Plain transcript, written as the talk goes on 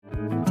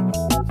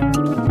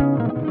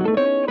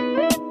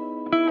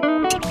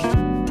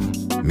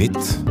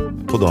Midt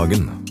på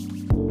dagen.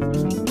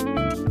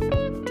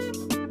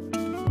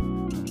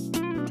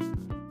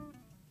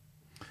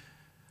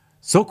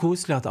 Så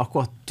koselig at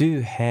akkurat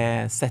du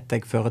har sett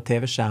deg før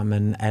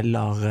TV-skjermen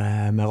eller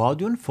med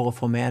radioen for å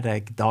få med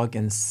deg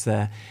dagens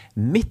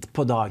Midt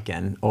på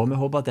dagen. Og vi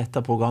håper at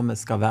dette programmet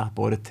skal være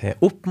både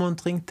til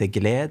oppmuntring, til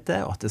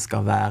glede, og at det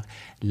skal være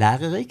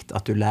lærerikt,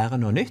 at du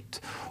lærer noe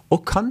nytt.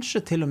 Og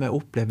kanskje til og med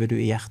opplever du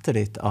i hjertet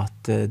ditt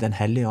at Den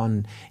hellige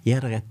ånd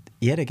gir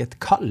deg et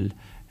kall,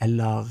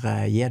 eller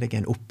gir deg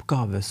en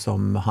oppgave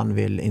som han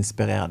vil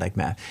inspirere deg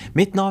med.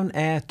 Mitt navn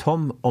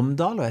Tom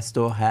Omdal, og jeg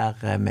står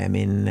her med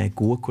min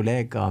gode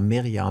kollega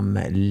Miriam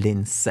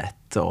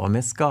Linseth. Og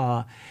vi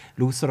skal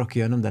lose dere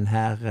gjennom det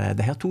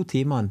her 2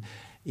 timene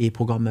i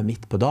programmet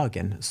Midt på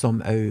dagen, som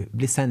også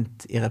blir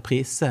sendt i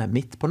reprise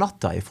midt på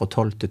natta fra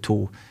 12 til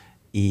 2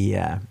 i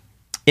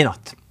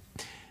natt.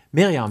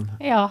 Miriam?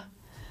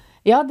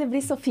 Ja, det blir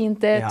så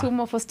fint,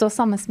 Tom, å få stå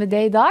sammen med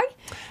deg i dag.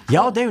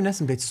 Ja, det jo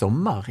nesten blitt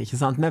sommer, ikke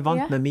sant? Vi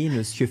vant med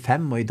minus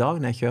 25, og i dag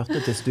når jeg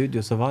kjørte til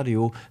studio, så var det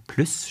jo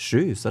pluss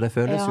 7, så det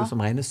føles jo som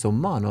rene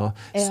sommeren,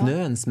 og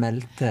snøen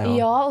smelter. Og...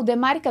 Ja, og det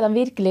merker de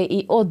virkelig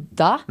i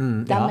Odda.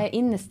 De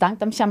innestengt,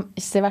 de kommer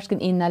ikke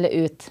hverken inn eller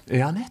ut.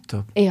 Ja,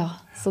 nettopp. Ja,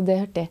 så det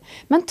hørte jeg.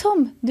 Men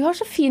Tom, du har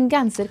så fin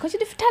genser. Kan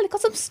ikke du fortelle hva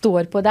som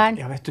står på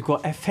den? Ja, vet du hva?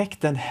 Jeg fikk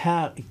den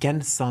her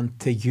genseren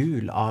til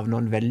jul av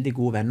noen veldig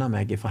gode venner av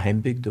meg fra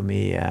heimbygda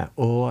mi,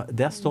 og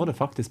der står det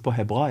faktisk på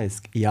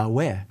hebraisk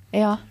Yahweh.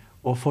 Ja.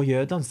 Og for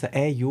jødene så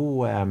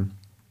jo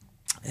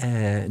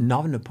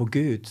navnet på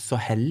Gud så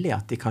hellig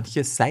at de kan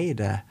ikke si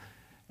det,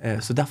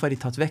 så derfor har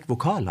de tatt vekk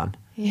vokalene.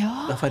 Ja.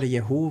 Derfor det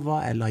Jehova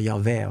eller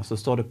Yahweh, og så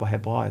står det på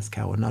hebraisk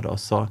her under det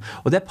også.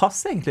 Og det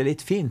passer egentlig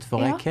litt fint,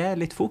 for jeg har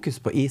litt fokus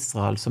på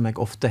Israel, som jeg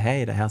ofte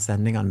har i de her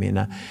sendingene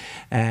mine.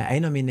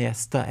 En av mine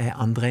gjester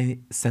Andrei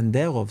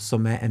Senderov,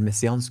 som en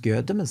messiansk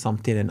jøde, men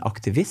samtidig en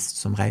aktivist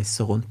som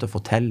reiser rundt og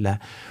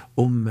forteller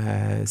om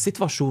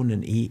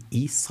situasjonen i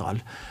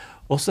Israel.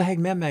 Og så har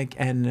jeg med meg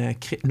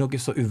noe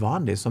så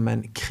uvanlig som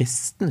en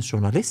kristen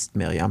journalist,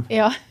 Miriam,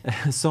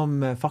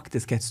 som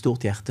faktisk et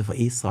stort hjerte for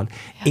Israel.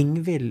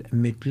 Ingvild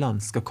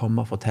Mydland skal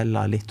komme og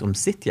fortelle litt om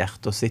sitt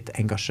hjerte og sitt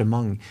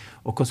engasjement,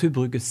 og hvordan hun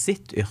bruker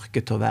sitt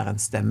yrke til å være en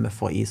stemme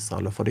for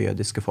Israel og for det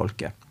jødiske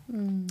folket.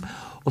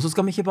 Og så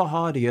skal vi ikke bare ha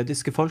det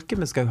jødiske folket,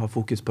 vi skal jo ha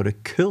fokus på det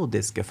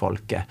kurdiske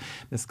folket.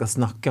 Vi skal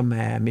snakke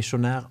med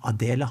misjonær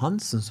Adele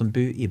Hansen, som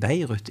bor i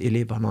Beirut i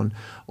Libanon,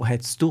 og har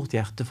et stort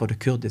hjerte for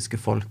det kurdiske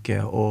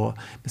folket, og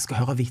vi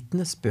skal høre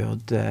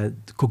vitnesbyrd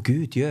hva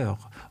Gud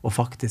gjør, og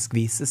faktisk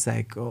vise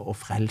seg og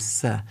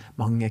frelse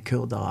mange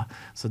kurdere.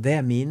 Så det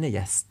mine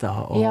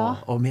gjester,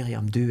 og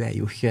Miriam, du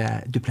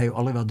pleier jo aldri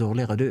å være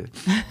dårligere, du.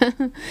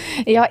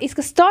 Ja, jeg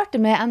skal starte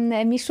med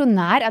en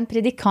misjonær, en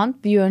predikant,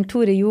 Bjørn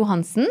Tore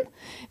Johansen.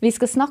 Vi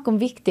skal snakke om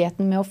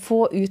viktigheten med å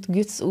få ut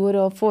Guds ord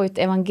og få ut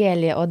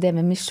evangeliet og det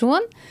med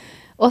misjon.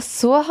 Og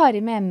så har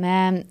jeg med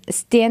meg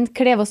Sten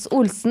Klevås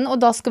Olsen, og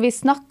da skal vi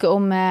snakke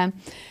om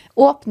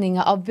åpningen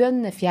av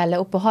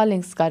Bønnefjellet oppe på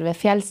Hallingskarvet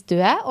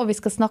fjellstue, og vi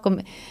skal snakke om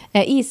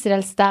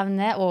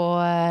Israelstevne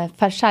og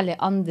forskjellige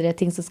andre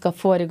ting som skal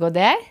foregå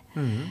der.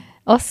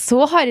 Og så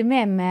har jeg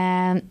med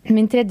meg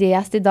min tredje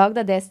gjest i dag,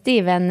 det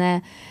Steven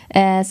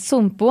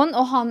Sompon,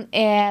 og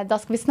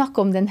da skal vi snakke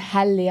om Den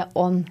hellige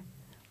ånd.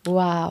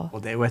 Wow.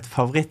 Og det jo et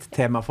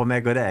favorittema for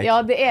meg og deg.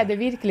 Ja, det det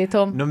virkelig,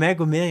 Tom. Når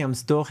meg og Miriam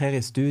står her i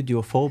studio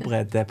og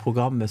forbereder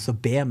programmet, så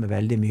ber vi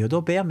veldig mye, og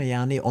da ber vi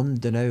gjerne i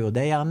ånden også, og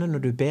det gjerne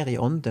når du ber i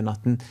ånden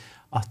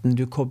at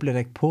du kobler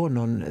deg på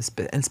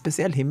en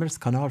spesiell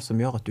himmelskanal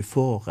som gjør at du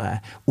får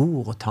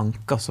ord og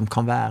tanker som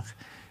kan være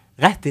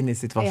rett inn i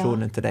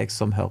situasjonen til deg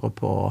som hører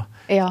på.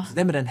 Så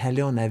det med Den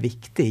hellige ånd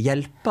viktig,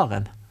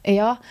 hjelperen.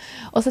 Ja,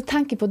 og så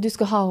tenker jeg på at du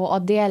skal ha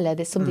Adele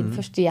det som din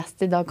første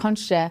gjest i dag.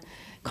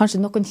 Kanskje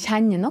noen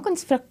kjenner noen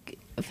fra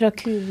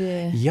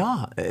Ja,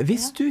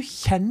 hvis du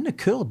kjenner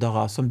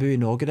kurdere som bor i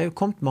Norge, det jo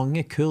kommet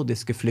mange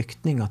kurdiske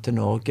flyktninger til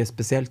Norge,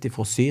 spesielt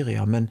fra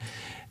Syria, men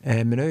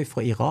også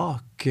fra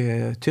Irak,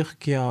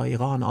 Tyrkia,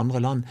 Iran og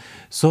andre land,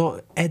 så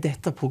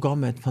dette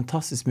programmet en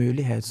fantastisk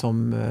mulighet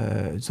som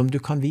du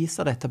kan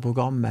vise dette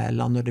programmet,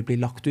 eller når det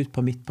blir lagt ut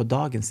på Midt på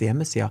dagens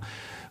hjemmesida.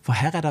 For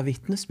her det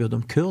vitnesbyrd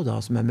om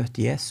kurdere som har møtt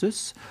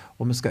Jesus,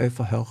 og vi skal også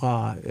få høre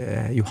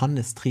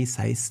Johannes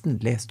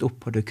 3,16 lest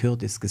opp på det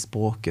kurdiske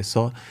språket.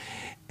 Så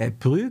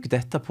bruk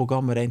dette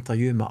programmet, det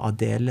intervjuet med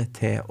Adele,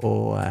 til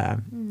å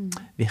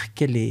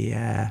virkelig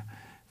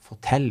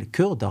fortelle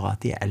kurdere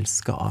at de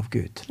elsker av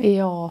Gud.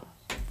 Ja,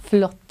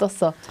 flott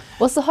også.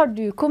 Og så har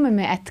du kommet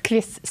med et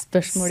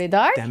quiz-spørsmål i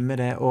dag.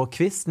 Stemmer det, og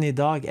quizen i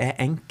dag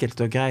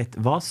enkelt og greit.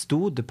 Hva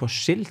stod det på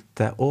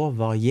skiltet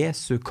over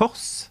Jesu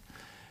kors?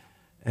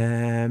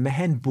 Vi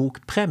har en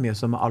bokpremie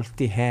som vi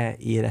alltid har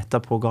i dette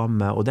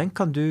programmet, og den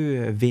kan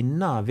du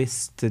vinne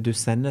hvis du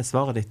sender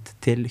svaret ditt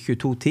til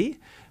 2210,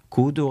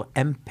 kodeord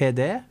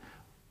MPD,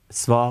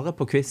 svaret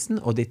på quizen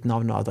og ditt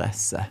navn og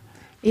adresse.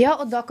 Ja,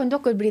 og da kan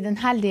dere bli den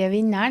heldige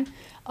vinneren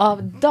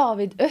av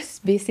David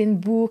Østby sin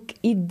bok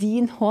I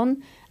din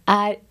hånd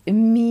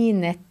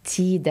mine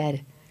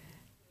tider.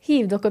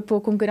 hiv dere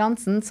på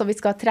konkurransen, så vi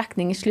skal ha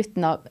trekning i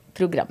slutten av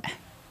programmet.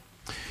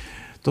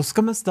 Da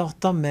skal vi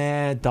starte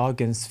med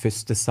dagens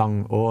første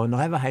sang, og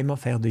når jeg var hjemme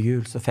og feirde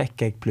jul, så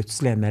fikk jeg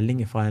plutselig en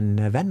melding fra en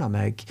venn av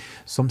meg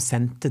som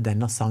sendte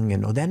denne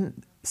sangen, og den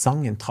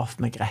sangen traff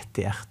meg rett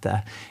i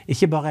hjertet.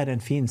 Ikke bare det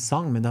en fin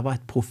sang, men det var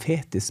et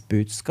profetisk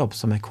budskap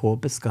som jeg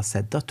håper skal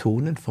sette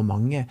tonen for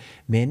mange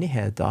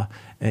menigheter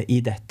i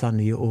dette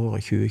nye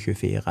året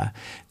 2024.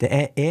 Det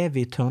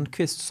Evy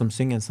Tørnqvist som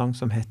synger en sang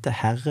som heter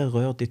 «Herre,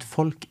 rør ditt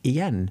folk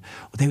igjen».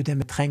 Og det jo det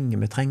vi trenger.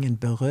 Vi trenger en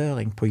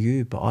berøring på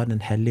djupet av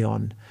den hellige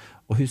ånd.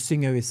 Og hun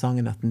synger jo i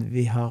sangen at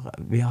vi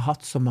har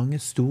hatt så mange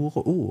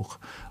store ord.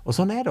 Og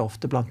sånn det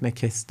ofte blant vi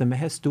kristne.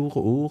 Vi har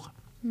store ord,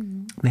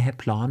 vi har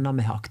planer,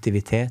 vi har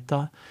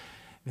aktiviteter,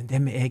 men det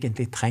vi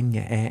egentlig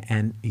trenger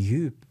en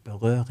djup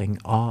berøring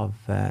av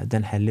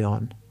den hellige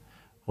ånd.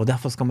 Og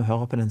derfor skal vi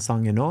høre på den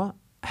sangen nå,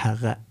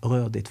 «Herre,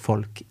 rør ditt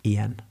folk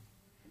igjen».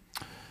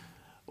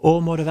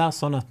 Og må det være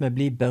sånn at vi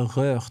blir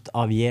berørt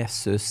av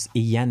Jesus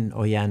igjen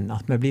og igjen,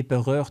 at vi blir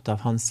berørt av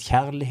hans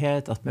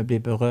kjærlighet, at vi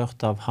blir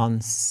berørt av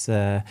hans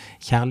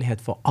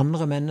kjærlighet for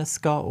andre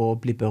mennesker,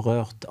 og blir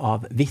berørt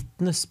av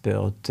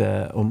vittnesbyrd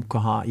om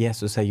hva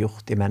Jesus har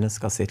gjort i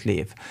mennesker sitt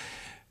liv.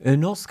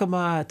 Nå skal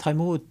vi ta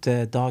imot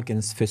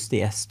dagens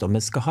første gjest, og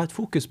vi skal ha et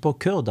fokus på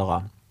kurdere.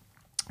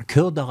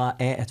 Kurdere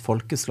et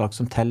folkeslag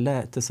som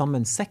teller til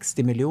sammen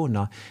 60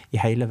 millioner i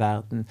hele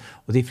verden,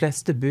 og de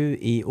fleste bor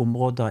i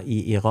områder i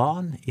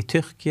Iran, i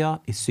Tyrkia,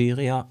 i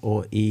Syria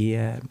og i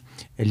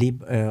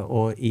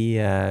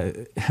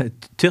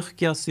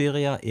Tyrkia,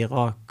 Syria,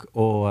 Irak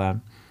og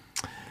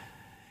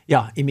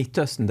i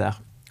Midtøsten der.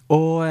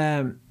 Og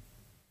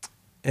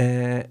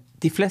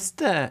de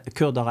fleste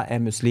kurdere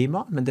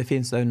muslimer, men det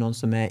finnes også noen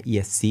som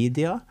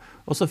jesidier,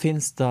 og så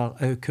finnes det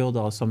også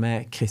kurdere som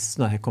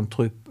kristne og har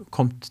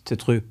kommet til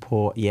tro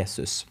på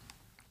Jesus.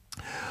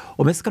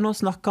 Og vi skal nå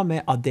snakke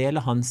med Adele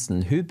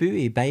Hansen. Hun bor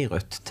i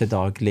Beirut til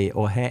daglig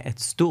og har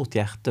et stort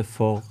hjerte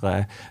for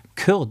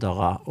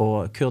kurdere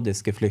og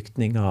kurdiske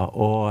flyktninger.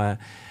 Og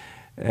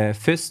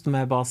først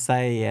må jeg bare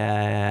si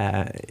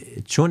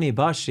Chuni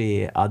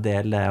Bashi,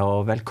 Adele,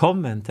 og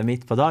velkommen til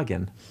Midt på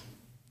dagen.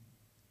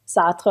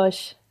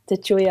 Satrosh.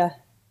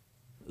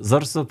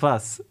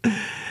 Zorsopas.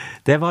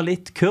 Det var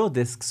litt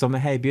kurdisk som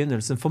vi har i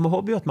begynnelsen, for vi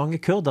håper jo at mange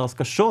kurdere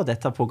skal se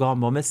dette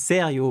programmet, og vi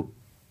ser jo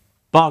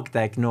bak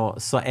deg nå,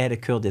 så det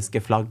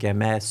kurdiske flagget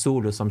med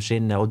solo som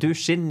skinner, og du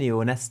skinner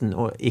jo nesten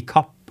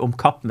om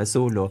kapp med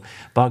solo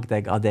bak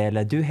deg,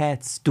 Adele. Du har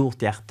et stort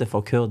hjerte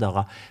for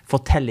kurdere.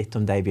 Fortell litt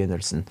om det i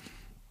begynnelsen.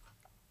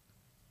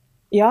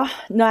 Ja,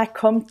 når jeg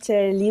kom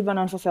til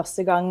Libanon for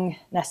første gang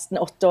nesten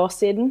 8 år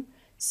siden,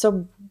 så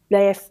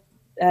ble jeg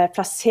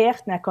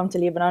plassert når jeg kom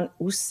til Libanon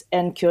hos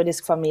en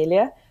kurdisk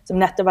familie som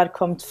nettopp hadde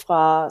kommet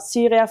fra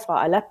Syria,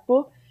 fra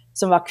Aleppo,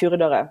 som var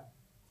kurdere.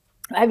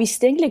 Jeg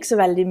visste egentlig ikke så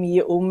veldig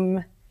mye om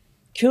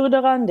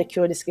kurderne, det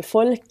kurdiske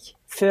folk,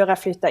 før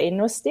jeg flyttet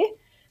inn hos dem.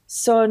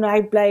 Så når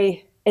jeg ble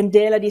en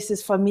del av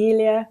disses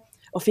familie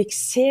og fikk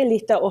se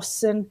litt av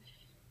hvordan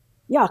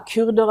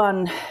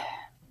kurderne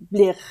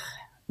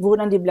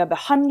hvordan de blir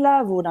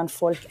behandlet, hvordan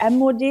folk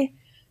mot dem,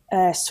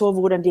 så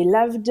hvordan de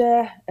levde,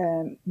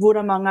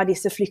 hvordan mange av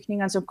disse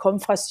flyktningene som kom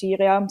fra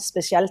Syria,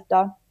 spesielt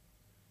da,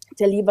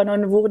 til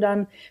Libanon,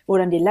 hvordan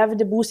de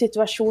levde,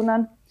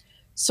 bosituasjonen,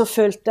 så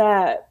følte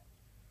jeg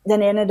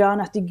den ene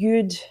dagen at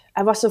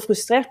jeg var så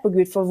frustrert på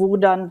Gud for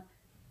hvordan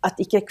at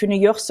jeg ikke kunne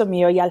gjøre så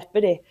mye og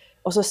hjelpe dem.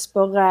 Og så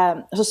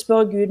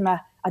spør Gud meg,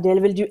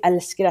 Adele, vil du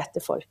elske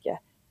dette folket?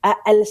 Jeg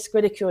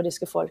elsker det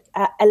kurdiske folk.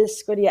 Jeg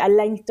elsker dem. Jeg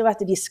lengter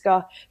etter de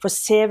skal få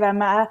se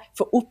hvem jeg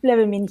få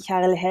oppleve min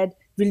kjærlighet.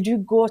 Vil du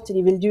gå til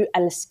dem? Vil du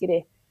elske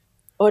dem?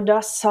 Og da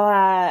sa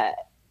jeg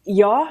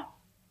ja,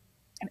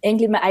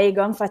 egentlig med en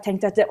gang, for jeg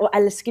tenkte at å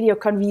elske dem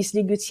og kan vise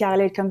dem Guds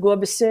kjærlighet, kan gå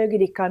og besøke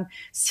dem, kan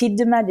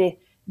sitte med dem,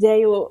 det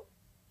jo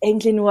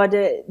egentlig noe av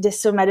det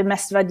som det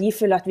mest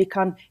verdifulle, at vi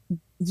kan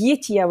gi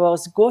tida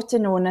vår, gå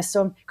til noen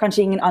som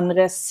kanskje ingen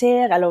andre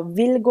ser eller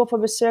vil gå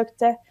på besøk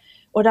til.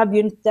 Og da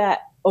begynte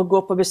jeg å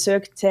gå på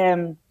besøk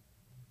til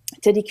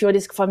de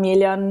kurdiske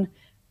familiene,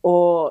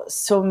 og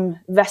som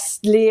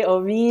vestlig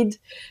og vid,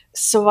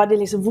 så var det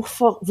liksom,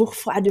 hvorfor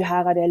du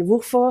her, Adele?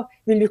 Hvorfor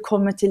vil du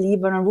komme til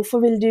Libanon? Hvorfor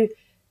vil du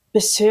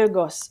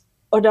besøke oss?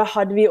 Og da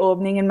hadde vi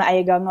åpningen med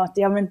en gang, at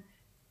men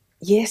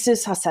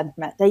Jesus har sendt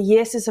meg. Det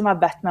Jesus som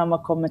har bedt meg om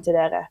å komme til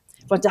dere.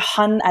 For at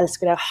han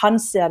elsker dere, han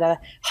ser dere,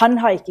 han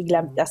har ikke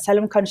glemt dere.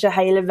 Selv om kanskje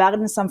hele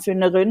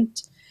verdenssamfunnet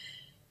rundt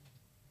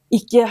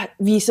ikke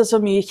viser så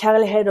mye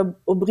kjærlighet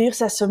og bryr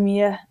seg så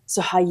mye,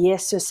 så har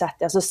Jesus sett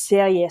dere, så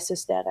ser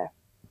Jesus dere.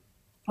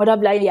 Og da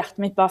ble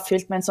hjertet mitt bare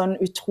fylt med en sånn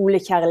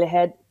utrolig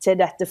kjærlighet til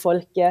dette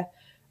folket.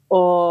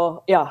 Og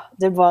jeg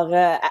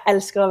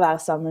elsker å være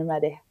sammen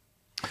med dem.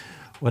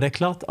 Og det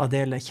klart at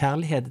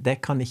kjærlighet, det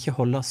kan ikke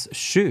holdes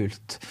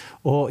skjult.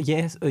 Og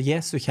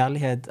Jesu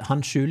kjærlighet,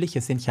 han skjuler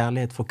ikke sin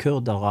kjærlighet for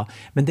kurdere.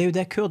 Men det jo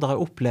det kurdere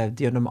har opplevd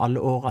gjennom alle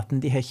år, at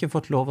de har ikke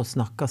fått lov å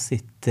snakke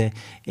sitt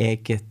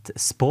eget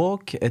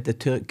språk. Det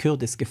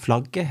kurdiske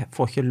flagget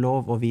får ikke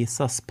lov å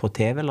vises på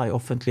TV eller i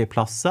offentlige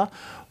plasser.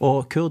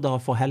 Og kurdere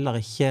får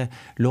heller ikke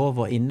lov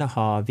å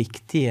inneha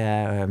viktige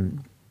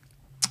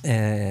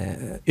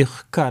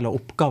yrker eller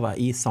oppgaver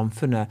i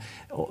samfunnet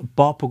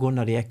bare på grunn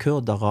av de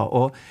kurdere.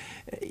 Og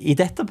i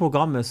dette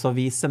programmet så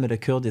viser vi det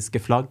kurdiske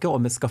flagget,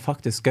 og vi skal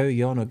faktisk også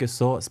gjøre noe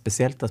så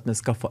spesielt at vi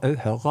skal få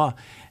også høre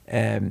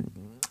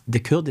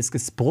det kurdiske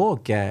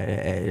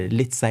språket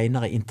litt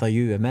senere i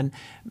intervjuet.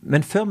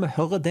 Men før vi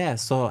hører det,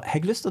 så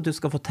har jeg lyst til at du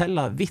skal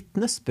fortelle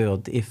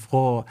vitnesbyrd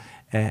ifra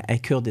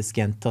en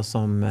kurdisk jente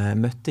som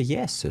møtte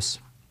Jesus.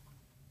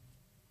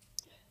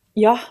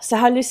 Ja, så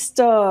jeg har lyst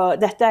til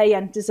dette en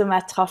jente som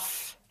jeg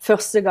traff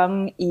første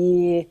gang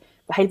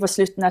helt på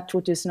slutten av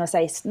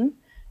 2016,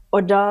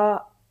 og da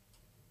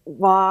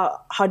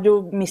hadde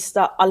hun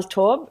mistet alt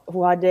håp,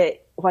 hun hadde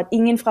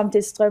ingen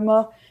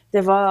fremtidsdrømmer,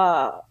 hun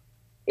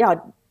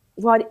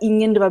hadde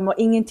ingen drømmer,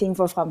 ingenting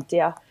for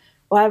fremtiden,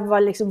 og jeg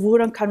var liksom,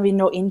 hvordan kan vi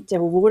nå inn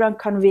til henne, hvordan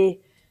kan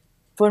vi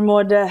på en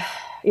måte,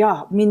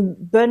 min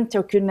bønn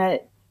til å kunne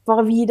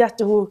bare vite at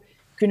hun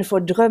kunne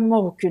få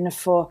drømmer, hun kunne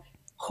få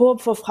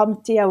håp for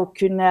fremtiden, og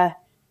kunne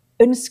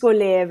ønske å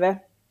leve.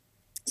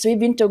 Så vi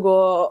begynte å gå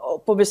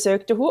på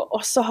besøk til henne,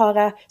 og så har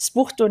jeg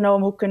spurt henne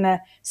om hun kunne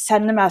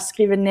sende meg og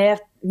skrive ned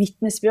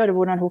vitnesbyrdet,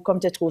 hvordan hun kom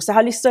til tro. Så jeg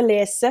har lyst til å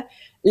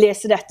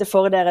lese dette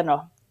for dere nå.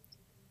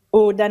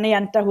 Og denne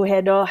jenta, hun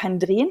heter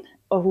Hendrin,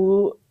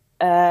 og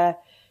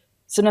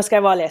så nå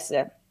skal jeg bare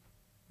lese det.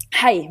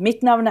 Hei,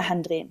 mitt navn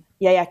Hendrin.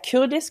 Jeg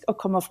kurdisk og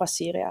kommer fra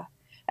Syria.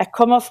 Jeg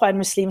kommer fra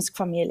en muslimsk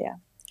familie.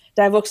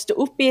 Da jeg vokste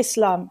opp i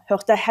islam,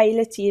 hørte jeg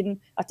hele tiden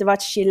at det var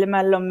et skille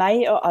mellom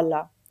meg og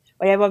Allah,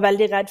 og jeg var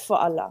veldig redd for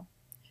Allah.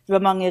 Det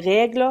var mange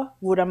regler,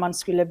 hvordan man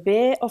skulle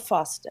be og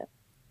faste.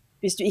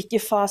 Hvis du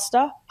ikke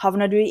fastet,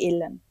 havner du i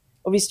ilden,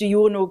 og hvis du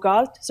gjorde noe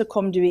galt, så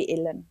kom du i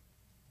ilden.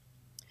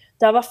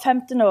 Da jeg var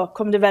 15 år,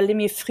 kom det veldig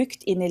mye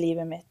frykt inn i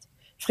livet mitt.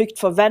 Frykt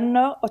for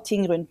venner og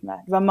ting rundt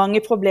meg. Det var mange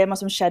problemer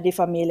som skjedde i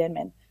familien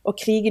min, og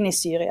krigen i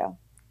Syria.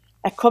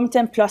 Jeg kom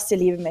til en plass i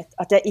livet mitt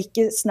at jeg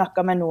ikke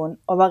snakket med noen,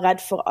 og var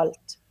redd for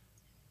alt.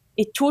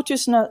 I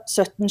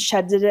 2017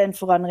 skjedde det en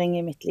forandring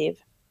i mitt liv.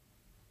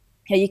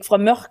 Jeg gikk fra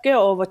mørket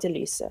og over til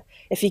lyset.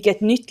 Jeg fikk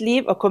et nytt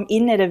liv og kom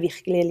inn i det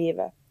virkelige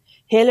livet.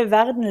 Hele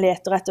verden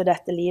leter etter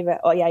dette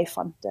livet, og jeg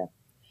fant det.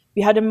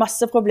 Vi hadde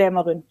masse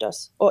problemer rundt oss,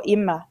 og i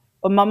meg,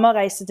 og mamma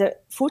reiste til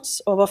fots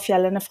over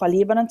fjellene fra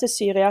Libanon til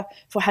Syria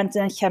for å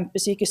hente den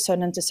kjempesyke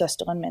sønnen til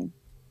søsteren min.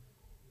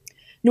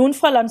 Noen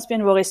fra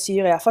landsbyen vår i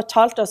Syria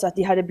fortalte oss at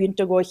de hadde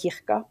begynt å gå i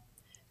kirka.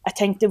 Jeg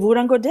tenkte,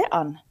 hvordan går det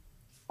an?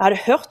 Jeg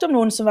hadde hørt om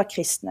noen som var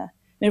kristne,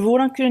 men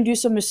hvordan kunne du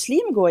som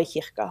muslim gå i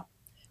kirka?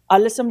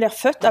 Alle som blir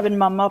født av en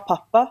mamma og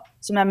pappa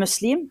som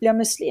muslim, blir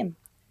muslim.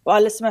 Og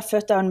alle som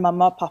født av en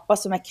mamma og pappa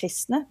som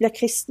kristne, blir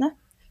kristne.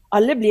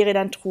 Alle blir i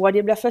den troa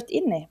de blir født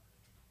inn i.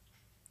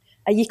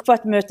 Jeg gikk på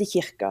et møte i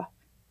kirka.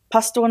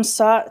 Pastoren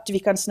sa at vi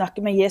kan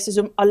snakke med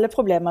Jesus om alle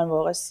problemene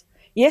våre.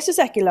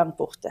 Jesus ikke langt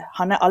borte,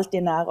 han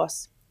alltid nær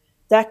oss.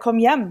 Da jeg kom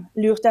hjem,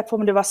 lurte jeg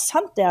på om det var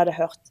sant det jeg hadde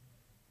hørt.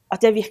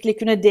 At jeg virkelig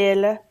kunne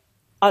dele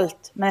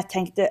alt, men jeg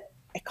tenkte,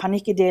 jeg kan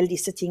ikke dele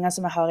disse tingene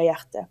som jeg har i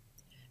hjertet.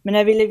 Men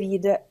jeg ville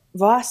vite,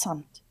 hva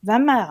sant?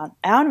 Hvem han?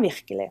 Han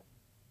virkelig?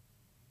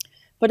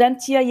 På den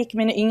tida gikk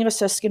mine yngre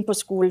søsken på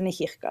skolen i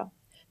kirka.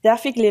 Der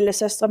fikk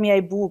lillesøstera mi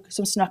en bok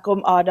som snakker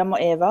om Adam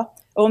og Eva,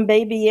 og om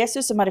baby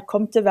Jesus som hadde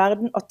kommet til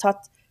verden og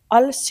tatt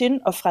all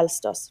synd og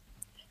frelst oss.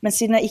 Men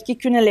siden jeg ikke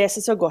kunne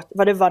lese så godt,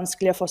 var det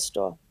vanskelig å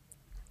forstå.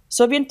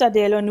 Så begynte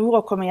Adele og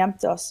Nora å komme hjem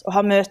til oss og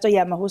ha møter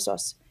hjemme hos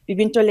oss. Vi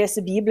begynte å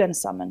lese Bibelen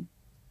sammen.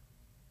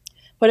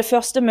 På det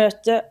første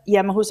møtet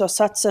hjemme hos oss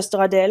satt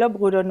søster Adele og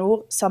broder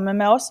Nor sammen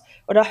med oss,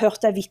 og da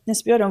hørte jeg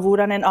vitnesbyrd om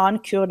hvordan en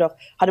annen kurder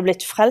hadde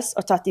blitt frelst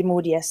og tatt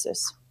imot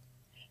Jesus.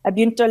 Jeg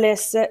begynte å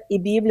lese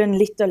i Bibelen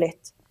litt og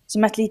litt.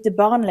 Som et lite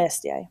barn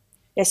leste jeg.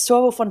 Jeg så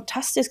hvor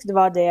fantastisk det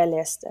var det jeg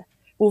leste.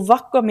 Hvor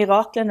vakker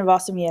miraklene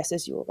var som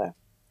Jesus gjorde.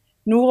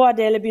 Nor og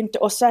Adele begynte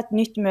også et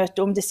nytt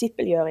møte om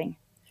disippelgjøring.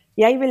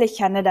 Jeg ville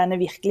kjenne denne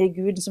virkelige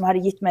Guden som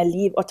hadde gitt meg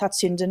liv og tatt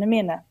syndene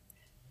mine.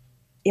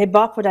 Jeg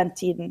ba på den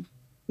tiden.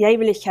 Jeg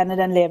ville kjenne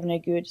den levende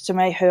Gud som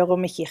jeg hører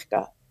om i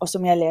kirka, og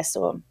som jeg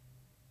leser om.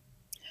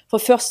 For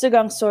første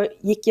gang så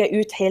gikk jeg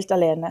ut helt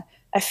alene.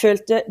 Jeg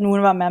følte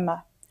noen var med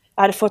meg.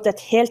 Jeg hadde fått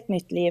et helt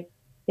nytt liv.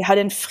 Jeg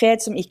hadde en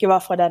fred som ikke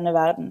var fra denne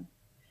verden.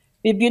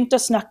 Vi begynte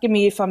å snakke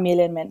mye i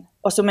familien min,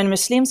 og som en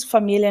muslimsk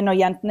familie når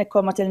jentene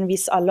kommer til en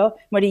viss alder,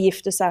 må de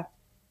gifte seg.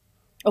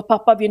 Og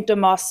pappa begynte å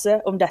mase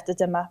om dette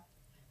til meg.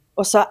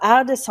 Og sa,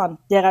 det sant,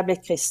 dere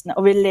blitt kristne,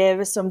 og vil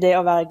leve som det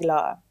å være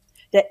glade.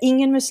 Det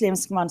ingen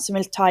muslimsk mann som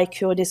vil ta i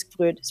kurdisk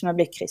brud som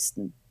blitt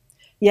kristen.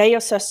 Jeg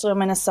og søstrene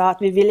mine sa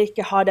at vi vil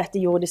ikke ha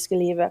dette jordiske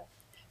livet.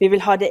 Vi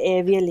vil ha det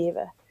evige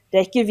livet.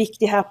 Det ikke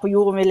viktig her på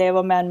jorden vi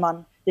lever med en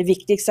mann. Det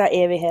viktigste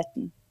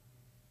evigheten.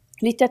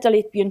 Litt etter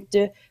litt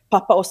begynte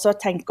pappa også å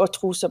tenke og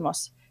tro som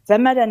oss.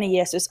 Hvem denne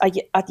Jesus,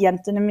 at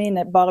jentene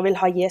mine bare vil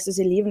ha Jesus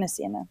i livene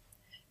sine?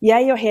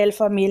 Jeg og hele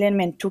familien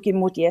min tok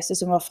imot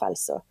Jesus som vår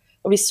frelser,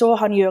 og vi så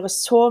han gjøre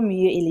så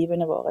mye i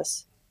livene våre.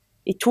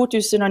 I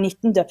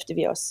 2019 døpte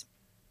vi oss.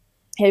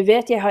 Jeg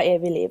vet jeg har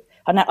evig liv.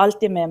 Han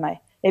alltid med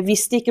meg. Jeg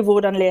visste ikke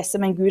hvordan lese,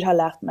 men Gud har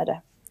lært meg det.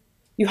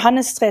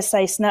 Johannes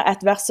 3,16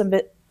 et vers som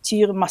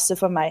betyr masse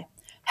for meg.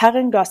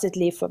 Herren ga sitt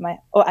liv for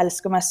meg, og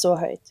elsker meg så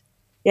høyt.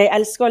 Jeg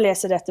elsker å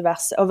lese dette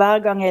verset, og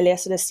hver gang jeg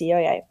leser det, sier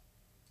jeg.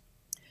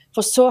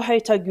 For så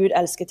høyt har Gud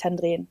elsket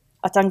Hendrin,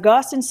 at han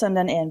ga sin sønn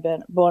den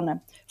enbårne,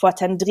 for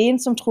at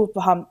Hendrin som tror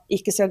på ham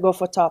ikke skal gå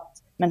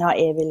fortapt, men ha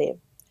evig liv.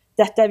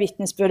 Dette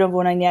vitnesbyrd om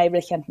hvordan jeg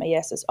ble kjent med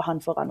Jesus, og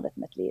han forandret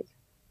mitt liv.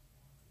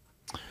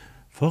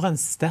 For en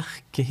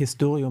sterk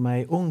historie om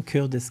en ung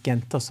kurdisk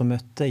jente som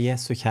møtte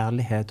Jesu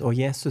kjærlighet, og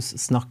Jesus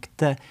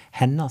snakket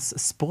hennes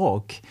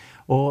språk.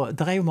 Og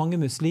det jo mange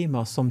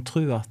muslimer som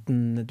tror at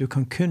du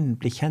kan kun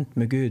bli kjent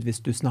med Gud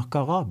hvis du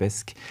snakker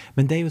arabisk.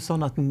 Men det jo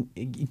sånn at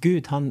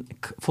Gud, han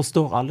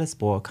forstår alle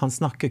språk. Han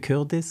snakker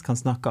kurdisk,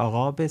 han snakker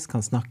arabisk,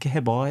 han snakker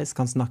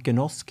hebraisk, han snakker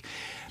norsk.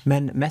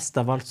 Men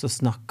mest av alt så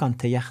snakker han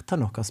til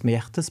hjertet vårt med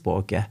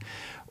hjertespråket.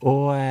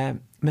 Og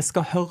vi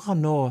skal høre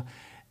nå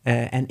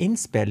en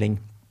innspilling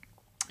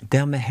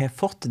der vi har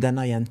fått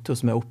denne jenta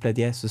som har opplevd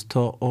Jesus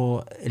til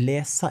å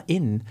lese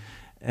inn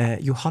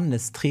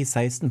Johannes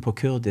 3,16 på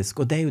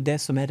kurdisk, og det jo det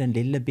som den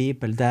lille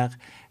Bibel der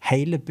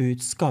hele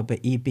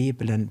budskapet i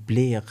Bibelen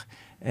blir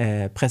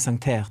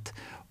presentert.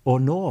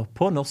 Og nå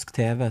på norsk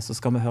TV så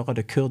skal vi høre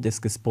det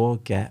kurdiske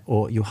språket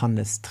og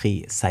Johannes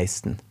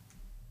 3,16.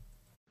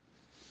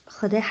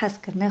 خدا حس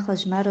کرده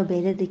خجمه رو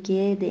بیرده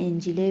که ده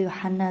انجیل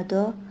یوحنا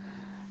دو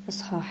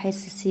اصحاح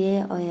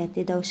 3 آیت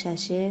 2 و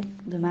 6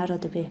 به من را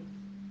دبه.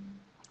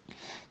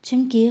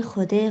 چونکه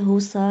خدا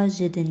حوصا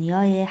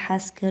جدنیای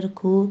حس کر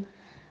کو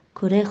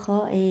کره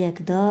خواه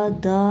یک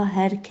دا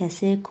هر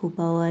کسی کو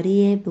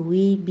باوری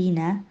بوی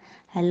بینه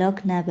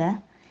هلاک نبه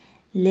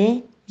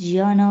لی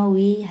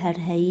جیاناوی هر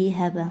هایی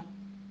هبه.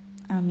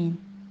 Amen.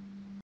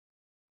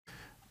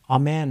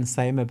 Amen,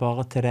 sier vi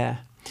bare til det.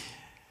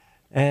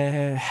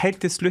 Helt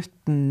til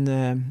slutten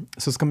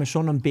så skal vi se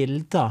noen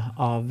bilder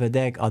av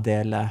deg,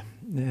 Adele,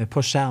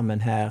 på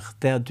skjermen her,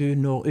 der du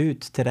når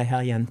ut til de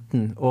her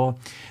jentene. Og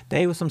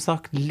det jo som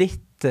sagt litt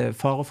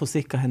fare for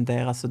sikkerheten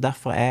deres, og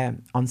derfor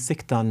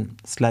ansiktene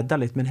sledda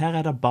litt. Men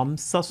her det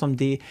bamser som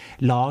de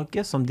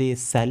lager, som de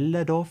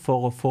selger da,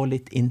 for å få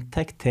litt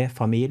inntekt til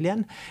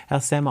familien. Her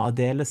ser vi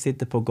Adele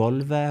sitte på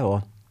gulvet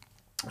og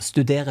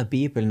studere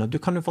Bibelen. Og du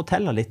kan jo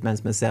fortelle litt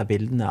mens vi ser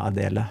bildene,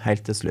 Adele,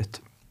 helt til slutt.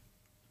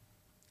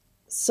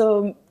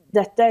 Så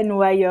dette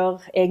noe jeg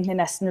gjør egentlig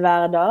nesten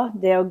hver dag.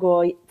 Det å gå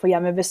på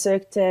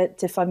hjemmebesøk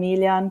til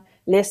familien,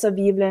 lese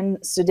Bibelen,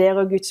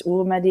 studere Guds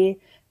ord med dem.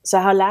 Så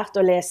jeg har lært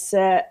å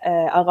lese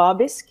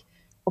arabisk,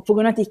 og på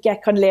grunn av at jeg ikke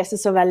kan lese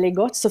så veldig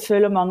godt, så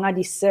føler mange av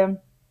disse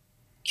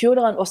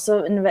kurderne også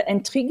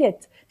en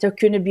trygghet til å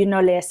kunne begynne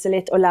å lese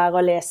litt og lære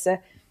å lese,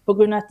 på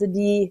grunn av at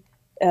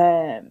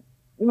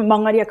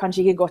mange av de har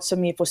kanskje ikke gått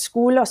så mye på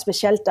skole, og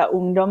spesielt av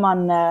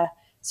ungdommene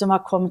som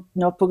har kommet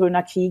nå på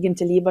grunn av krigen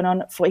til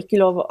Libanon, har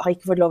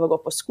ikke fått lov å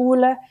gå på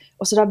skole,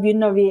 og så da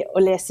begynner vi å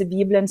lese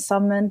Bibelen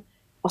sammen,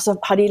 og så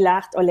har de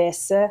lært å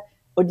lese,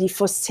 og de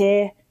får se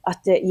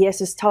at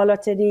Jesus taler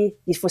til dem,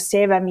 de får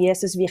se hvem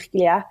Jesus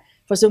virkelig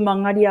for så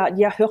mange av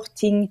de har hørt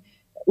ting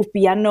opp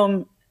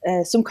igjennom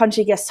som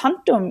kanskje ikke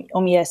sant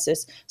om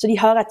Jesus, så de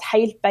har et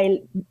helt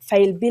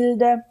feil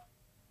bilde,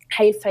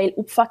 helt feil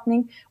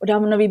oppfatning, og da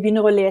når vi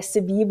begynner å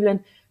lese Bibelen,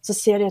 så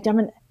ser de at ja,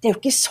 men det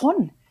jo ikke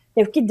sånn,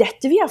 det jo ikke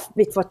dette vi har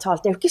blitt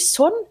fortalt, det jo ikke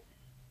sånn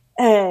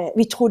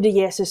vi trodde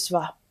Jesus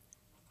var.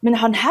 Men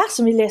han her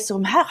som vi leser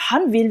om her,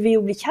 han vil vi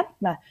jo bli kjent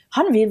med,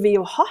 han vil vi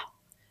jo ha.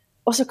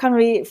 Og så kan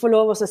vi få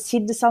lov å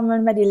sitte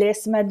sammen med de,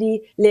 lese med de,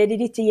 lede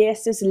de til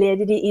Jesus,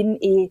 lede de inn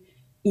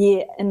i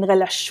en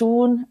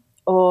relasjon,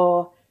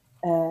 og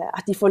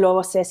at de får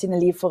lov å se sine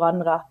liv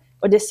forandret.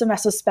 Og det som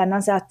så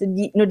spennende at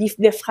når de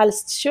blir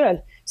frelst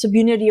selv, så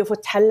begynner de å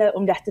fortelle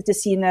om dette til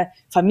sine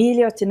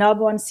familier, til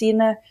naboene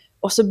sine,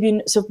 og så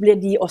blir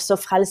de også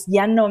frelst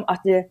gjennom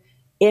at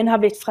en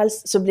har blitt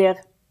frelst, så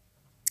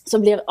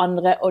blir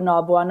andre og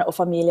naboene og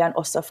familien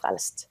også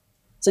frelst.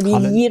 Så de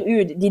gir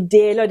ut, de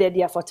deler det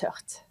de har fått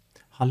hørt.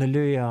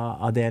 Halleluja,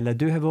 Adele.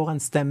 Du har vært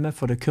en stemme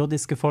for det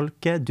kurdiske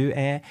folket. Du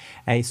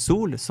en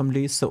sol som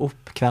lyser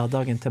opp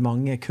hverdagen til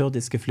mange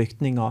kurdiske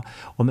flyktninger,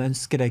 og vi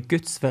ønsker deg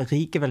Guds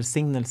rike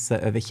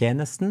velsignelse over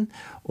tjenesten,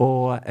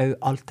 og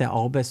alt det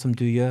arbeid som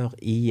du gjør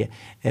i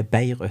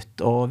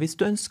Beirut. Og hvis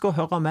du ønsker å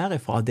høre mer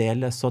fra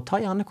Adele, så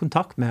ta gjerne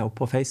kontakt med henne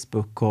på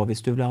Facebook, og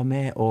hvis du vil være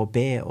med og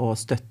be og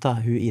støtte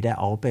henne i det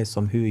arbeidet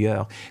som hun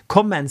gjør.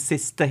 Kom med en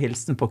siste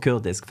hilsen på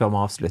kurdisk før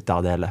vi avslutter,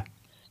 Adele.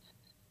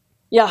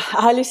 Ja,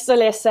 jeg har lyst til å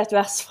lese et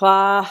vers fra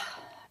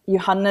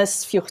Johannes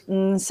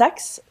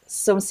 14,6,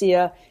 som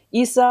sier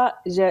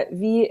Isa je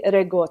vi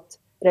regot,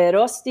 re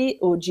rosti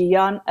u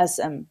jian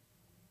SM.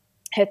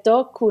 Heto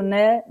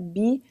kunne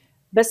bi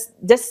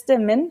deste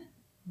min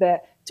be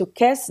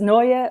tukes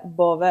noe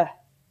bove.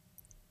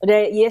 Og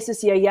det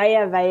Jesus sier,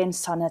 jeg veien,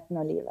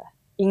 sannheten og livet.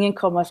 Ingen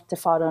kommer til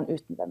Faderen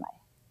uten ved meg.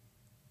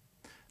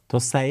 Da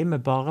sier vi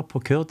bare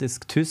på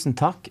kurdisk tusen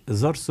takk,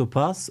 zor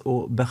supas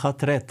og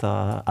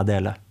bechatreta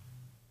Adele.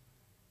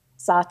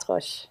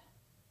 Satrosh.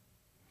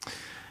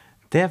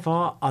 Det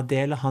var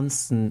Adele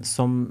Hansen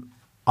som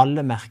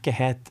alle merker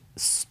het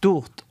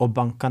stort og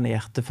bankende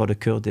hjerte for det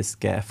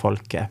kurdiske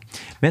folket.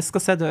 Vi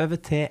skal sette over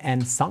til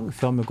en sang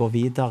før vi går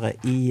videre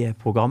i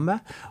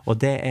programmet, og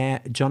det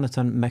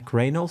Jonathan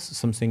McReynolds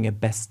som synger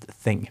Best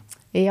Thing.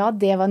 Ja,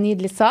 det var en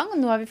nydelig sang.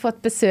 Nå har vi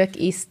fått besøk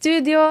i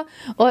studio,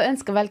 og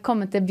ønsker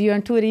velkommen til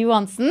Bjørn Tore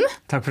Johansen.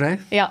 Takk for det.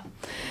 Ja,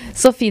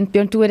 så fint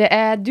Bjørn Tore.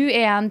 Du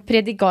en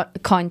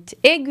predikant.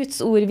 Guds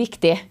ord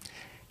viktig?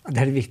 Det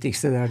det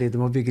viktigste, det det du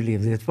må bygge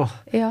livet ditt på.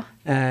 Ja.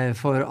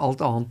 For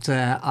alt annet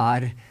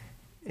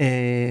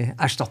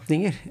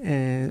erstatninger,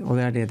 og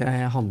det det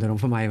handler om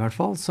for meg i hvert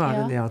fall, så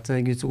det det at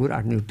Guds ord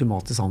den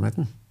ultimate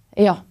sannheten.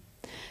 Ja.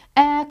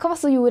 Hva var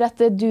det som gjorde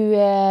at du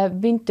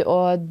begynte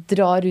å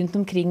dra rundt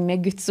omkring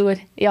med Guds ord?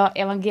 Ja,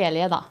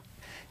 evangeliet da.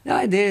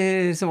 Ja,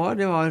 det som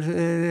det var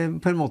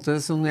på en måte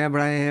som når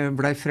jeg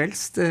ble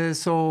frelst,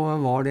 så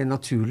var det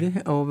naturlig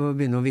å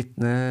begynne å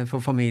vitne for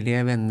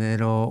familie,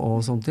 venner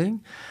og sånne ting.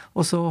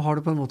 Og så har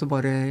det på en måte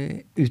bare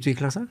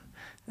utviklet seg.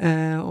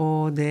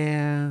 Og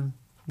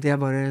det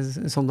bare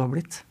sånn det har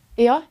blitt.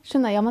 Ja,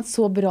 skjønner jeg. Ja, men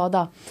så bra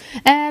da.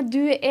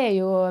 Du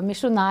jo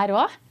misjonær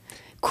også.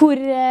 Hvor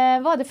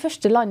var det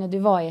første landet du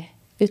var i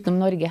utenom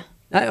Norge?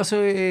 Nei,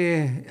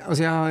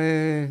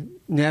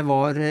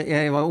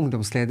 jeg var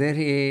ungdomsleder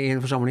i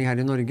en forsamling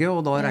her i Norge,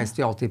 og da reiste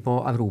vi alltid på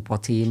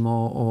Europateam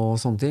og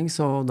sånne ting,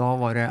 så da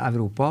var det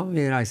Europa.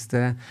 Vi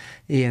reiste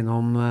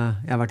igjennom,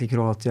 jeg har vært i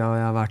Kroatia,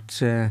 jeg har vært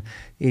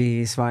i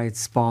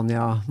Sveits,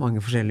 Spania,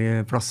 mange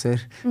forskjellige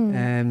plasser,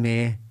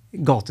 med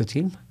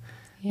gateteam.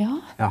 Ja.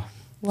 Ja.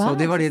 Wow, så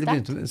det var det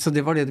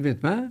det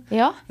begynte med.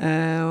 Ja.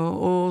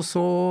 Og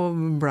så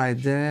ble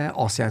det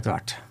Asia etter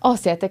hvert.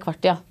 Asia etter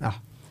hvert, ja. Ja.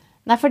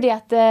 Nei, fordi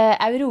at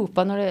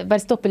Europa, når du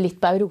bare stopper litt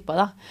på Europa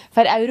da,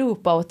 for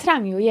Europa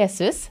trenger jo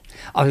Jesus.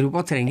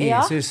 Europa trenger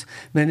Jesus,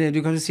 men du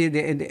kan jo si,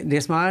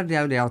 det som det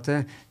jo det at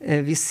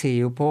vi ser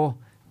jo på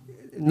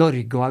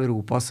Norge og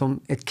Europa som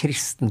et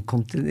kristen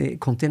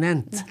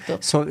kontinent.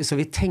 Så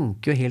vi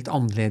tenker jo helt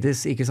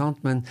annerledes, ikke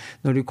sant? Men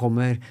når du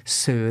kommer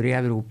sør i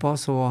Europa,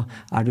 så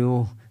det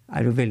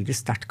jo veldig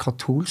sterkt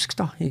katolsk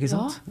da, ikke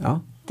sant? Ja,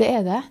 det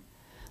det.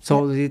 Så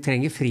de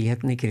trenger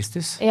friheten i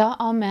Kristus. Ja,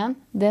 amen.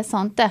 Det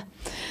sant det.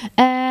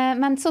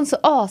 Men sånn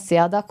som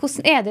Asia da,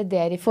 hvordan det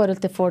der i forhold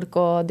til folk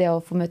og det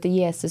å få møte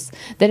Jesus?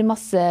 Det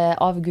masse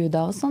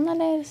avguder og sånn,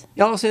 eller?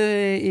 Ja, altså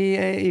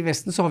i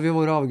Vesten så har vi jo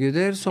våre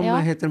avguder som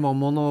heter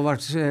Mammon og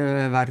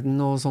verden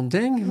og sånne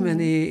ting. Men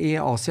i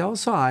Asia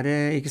så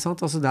det, ikke sant,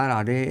 altså der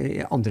det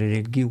andre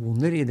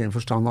religioner i den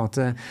forstand at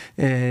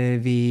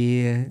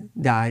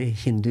det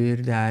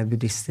hinduer, det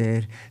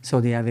buddhister,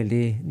 så de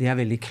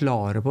veldig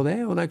klare på det.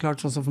 Og det klart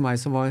sånn som for meg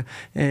som var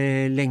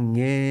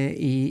lenge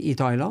i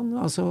Thailand.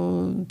 Altså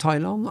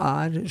Thailand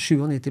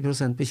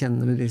 97%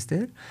 bekjennende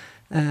buddhister.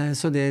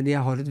 Så de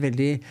har et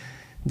veldig...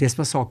 Det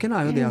som saken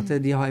jo det at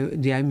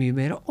de mye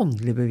mer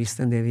åndelig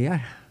bevisst enn det vi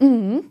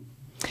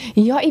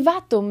Ja, jeg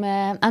vet om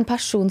en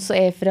person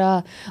som fra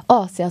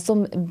Asia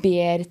som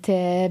ber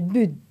til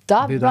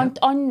Buddha.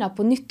 Blant annet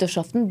på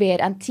nyttårsaften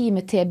ber en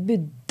time til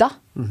Buddha.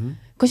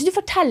 Kan ikke du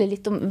fortelle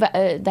litt om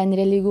den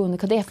religionen,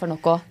 hva det for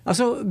noe?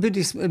 Altså,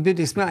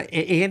 buddhisme,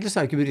 egentlig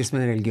så ikke buddhisme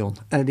en religion.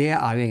 Det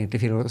jo egentlig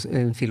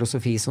en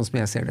filosofi, sånn som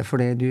jeg ser det. For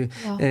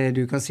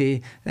du kan si,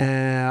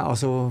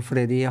 altså,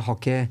 fordi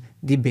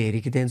de ber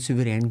ikke til en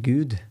suveren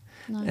Gud.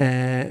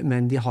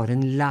 Men de har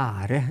en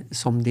lære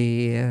som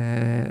de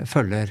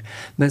følger.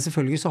 Men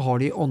selvfølgelig så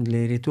har de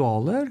åndelige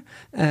ritualer,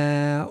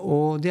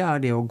 og det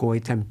det å gå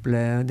i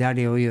tempelet, det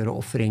det å gjøre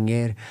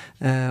offringer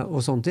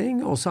og sånne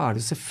ting. Og så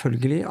det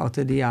selvfølgelig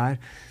at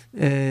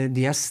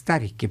de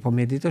sterke på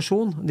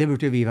meditasjon. Det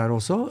burde vi være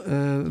også,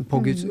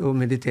 å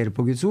meditere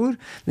på Guds ord.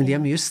 Men de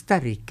mye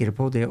sterkere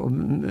på det å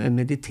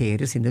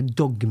meditere sine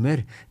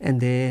dogmer enn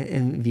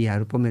vi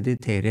på å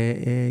meditere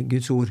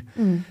Guds ord.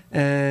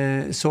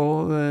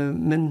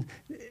 Men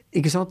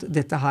ikke sant,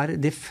 dette her,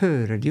 det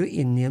fører de jo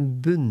inn i en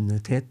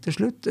bunnethet til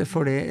slutt,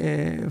 for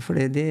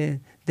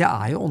det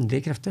jo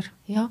åndelige krefter.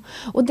 Ja,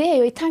 og det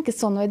jo, jeg tenker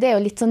sånn, og det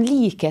jo litt sånn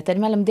likheter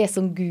mellom det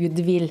som Gud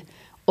vil,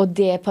 og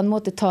det på en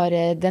måte tar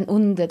den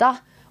onde da,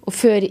 og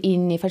fører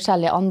inn i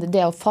forskjellige andre,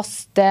 det å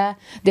faste,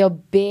 det å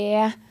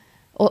be,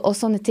 og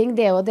sånne ting,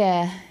 det jo det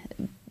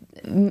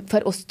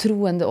for oss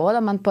troende også,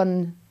 da, men på en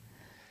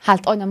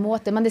helt annen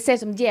måte, men det ser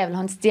ut som djevelen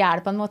han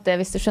stjæler på en måte,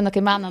 hvis du skjønner hva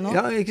jeg mener nå.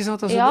 Ja, ikke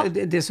sant? Altså,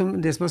 det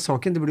som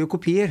saken, det blir jo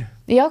kopier.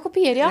 Ja,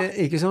 kopier, ja.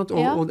 Ikke sant?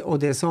 Og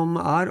det som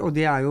og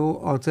det jo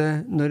at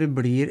når det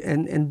blir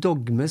en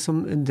dogme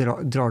som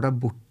drar deg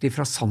bort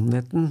fra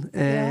sannheten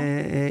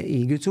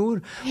i Guds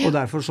ord, og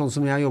derfor sånn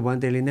som jeg jobbet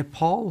en del i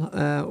Nepal,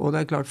 og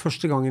det klart,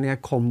 første gangen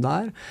jeg kom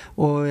der,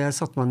 og jeg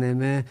satte meg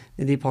ned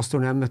med de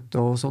pastorene jeg møtte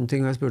og sånne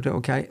ting, og jeg spurte,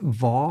 ok,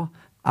 hva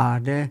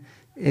det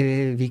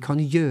vi kan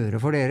gjøre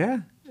for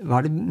dere?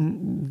 hva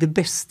det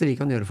beste vi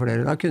kan gjøre for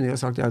dere? Da kunne de jo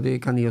sagt, ja, du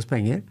kan gi oss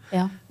penger,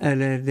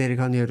 eller dere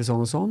kan gjøre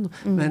sånn og sånn,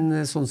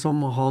 men sånn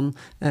som han,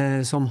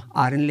 som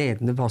en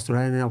ledende pastor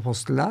der, en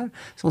apostel der,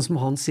 sånn som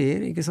han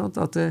sier, ikke sant,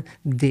 at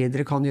det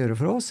dere kan gjøre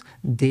for oss,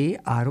 det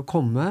å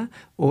komme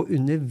og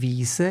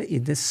undervise i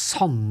det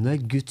sanne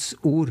Guds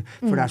ord,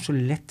 for det så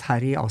lett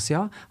her i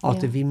Asia,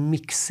 at vi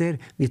mikser,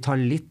 vi tar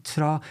litt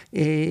fra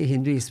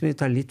hinduisme, vi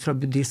tar litt fra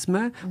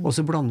buddhisme, og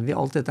så blander vi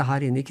alt dette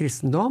her inn i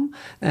kristendom,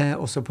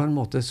 og så på en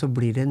måte så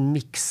blir det en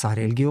miksa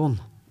religion.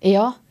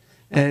 Ja.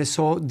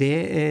 Så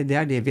det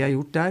det vi har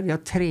gjort der. Vi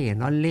har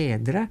trenet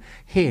ledere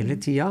hele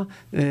tida,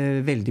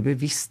 veldig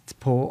bevisst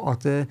på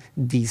at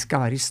de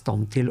skal være i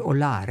stand til å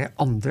lære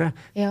andre.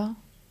 Ja,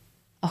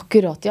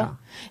 akkurat, ja.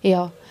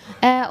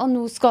 Og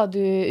nå skal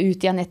du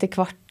ut igjen etter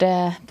hvert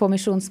på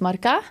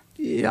misjonsmarka?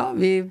 Ja,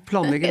 vi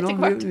planlegger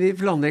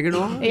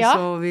nå.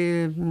 Så vi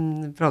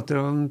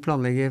prater om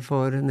planlegger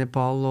for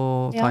Nepal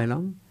og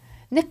Thailand.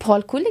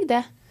 Nepal, hvor ligger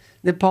det?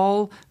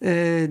 Nepal,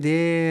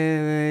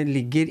 det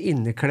ligger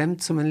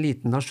inneklemt som en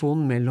liten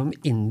nasjon mellom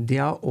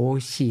India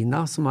og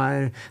Kina, som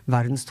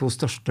verdens 2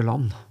 største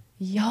land.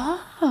 Ja.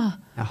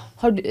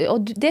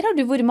 Og der har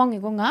du vært mange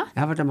ganger?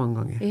 Jeg har vært der mange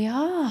ganger.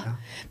 Ja.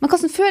 Men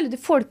hvordan føler du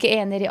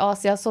folket nede i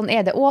Asia? Sånn,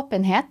 det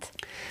åpenhet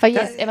for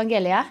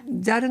evangeliet?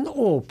 Det en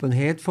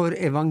åpenhet for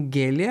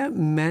evangeliet,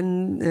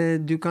 men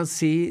du kan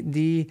si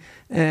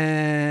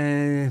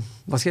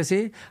hva skal jeg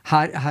si?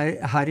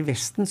 Her i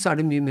Vesten så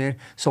det mye mer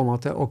sånn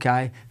at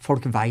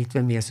folk vet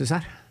hvem Jesus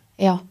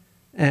Ja.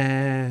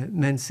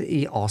 Mens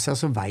i Asia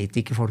så vet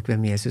ikke folk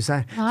hvem Jesus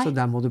Nei. Så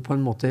der må du på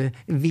en måte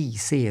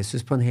vise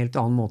Jesus på en helt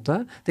annen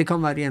måte. Det kan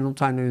være gjennom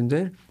tegn og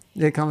under,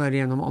 det kan være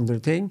gjennom andre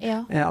ting,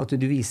 at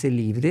du viser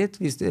livet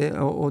ditt,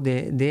 og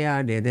det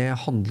det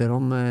handler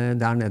om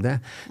der nede.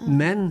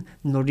 Men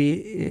når de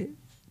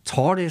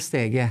tar det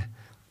steget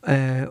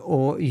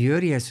og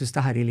gjør Jesus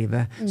til herre i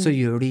livet, så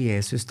gjør de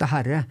Jesus til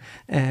herre,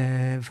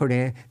 for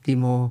de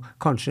må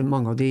kanskje,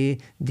 mange av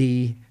de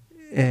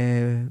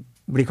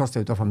blir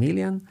kastet ut av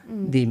familien,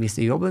 de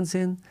mister jobben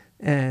sin,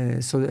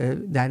 så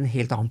det en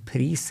helt annen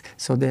pris.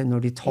 Så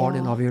når de tar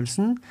den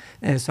avgjørelsen,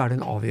 så det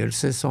en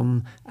avgjørelse som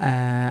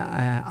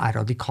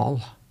radikal.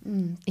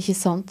 Ikke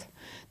sant?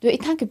 Jeg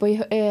tenker på,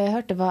 jeg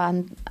hørte hva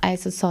en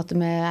som sa til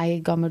meg,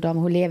 en gammel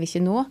dame, hun lever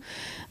ikke nå,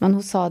 men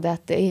hun sa det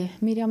at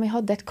Miriam, jeg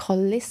hadde et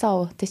kall, sa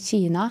hun, til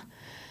Kina,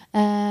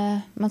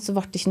 men så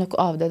ble det ikke noe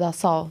av det da,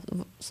 sa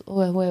hun,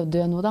 hun jo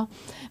død nå da.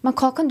 Men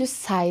hva kan du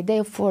si, det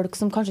jo folk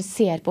som kanskje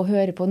ser på og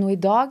hører på nå i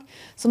dag,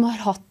 som har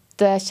hatt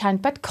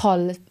kjent på et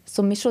kall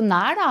som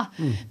misjonær da,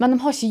 men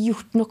de har ikke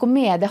gjort noe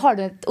med det. Har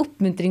du et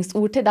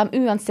oppmuntringsord til dem,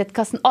 uansett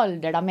hvilken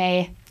alder de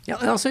i? Ja,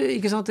 altså,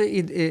 ikke sant,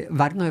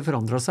 verden har jo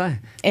forandret seg,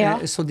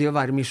 så det å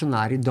være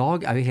misjonær i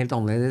dag jo helt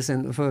annerledes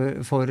enn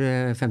for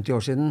 50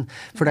 år siden,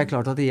 for det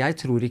klart at jeg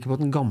tror ikke på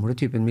den gamle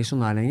typen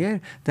misjonær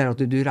lenger, det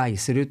at du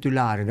reiser ut, du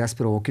lærer deg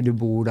språket, du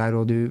bor der,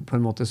 og du på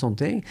en måte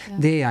sånne ting.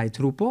 Det jeg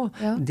tror på,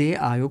 det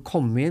jo å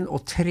komme inn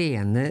og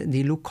trene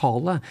de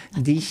lokale.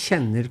 De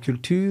kjenner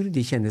kultur,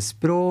 de kjenner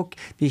språk,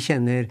 de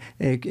kjenner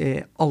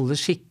alle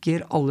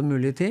skikker, alle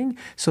mulige ting,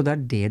 så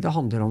det det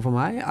handler om for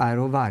meg,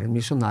 å være en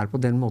misjonær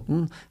på den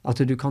måten, at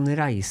du kan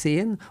reise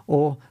inn,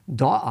 og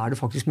da det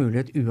faktisk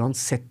mulighet,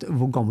 uansett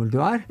hvor gammel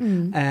du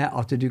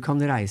at du kan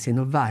reise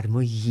inn og være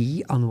med å gi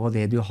av noe av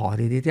det du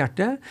har i ditt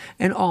hjerte.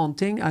 En annen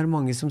ting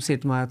mange som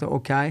sier til meg at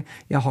ok,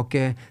 jeg har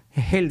ikke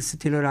helse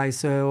til å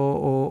reise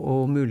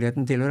og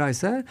muligheten til å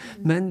reise,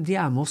 men de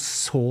med å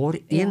sår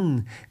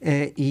inn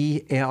i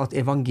at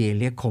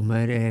evangeliet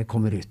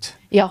kommer ut.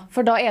 Ja,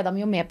 for da de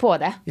jo med på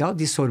det. Ja,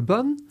 de sår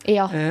bønn,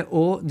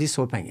 og de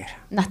sår penger.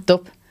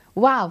 Nettopp.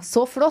 Wow,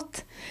 så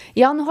flott.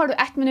 Ja, nå har du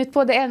 1 minutt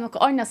på det.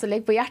 Noe annet som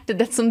ligger på hjertet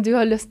ditt som du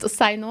har lyst til å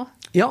si nå?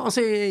 Ja,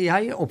 altså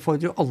jeg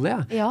oppfordrer jo alle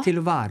til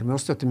å være med og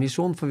støtte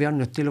misjon, for vi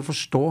nødt til å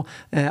forstå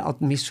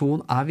at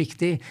misjon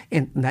viktig,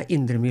 enten det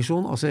indre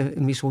misjon, altså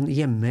misjon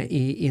hjemme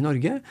i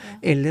Norge,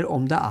 eller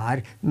om det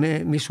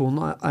med misjon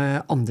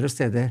andre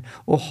steder.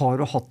 Og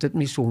har du hatt et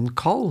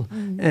misjonkall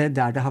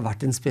der det har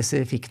vært en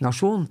spesifikk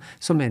nasjon,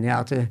 så mener jeg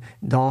at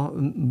da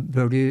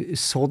bør du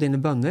så dine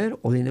bønner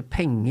og dine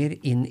penger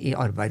inn i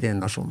arbeidet i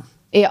den nasjonen.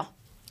 Ja,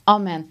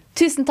 amen.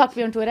 Tusen takk,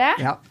 Bjørn Tore.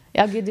 Ja,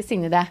 Gud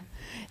signe det.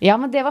 Ja,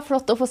 men det var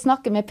flott å få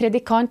snakke med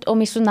predikant og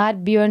misjonær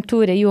Bjørn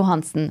Tore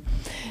Johansen.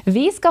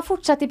 Vi skal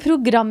fortsette i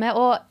programmet,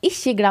 og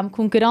ikke glem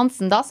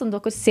konkurransen da, som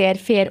dere ser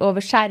fer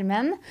over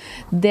skjermen.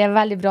 Det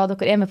veldig bra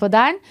dere med på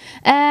den.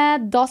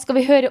 Da skal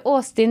vi høre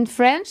Austin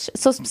French,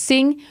 som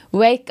synger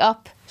Wake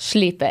Up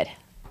Sleeper.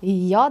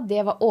 Ja,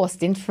 det var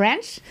Austin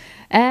French.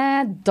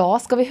 Da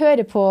skal vi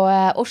høre på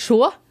og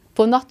se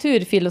på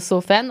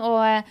naturfilosofen,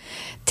 og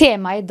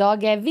temaet i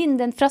dag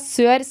vinden fra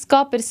sør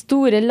skaper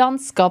store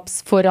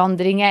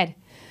landskapsforandringer.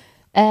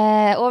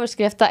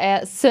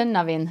 Overskriften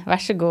Sønnavind.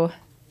 Vær så god.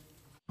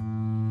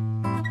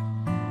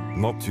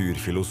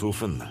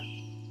 Naturfilosofen.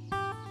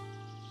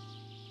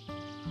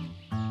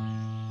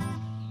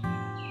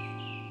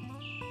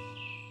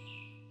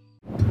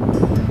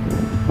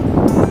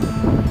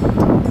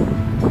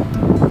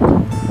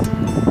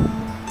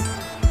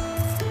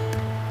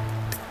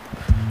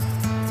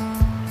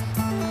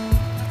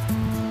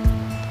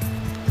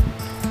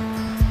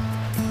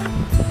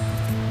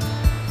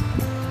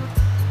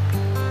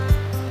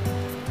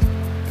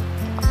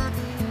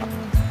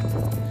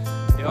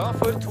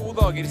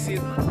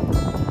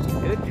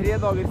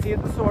 dager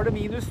siden, så var det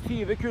minus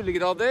 20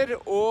 kuldegrader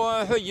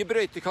og høye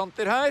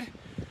brøytekanter her.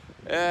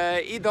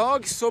 I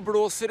dag så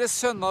blåser det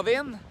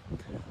sønnavind,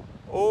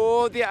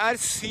 og det er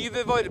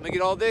 7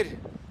 varmegrader.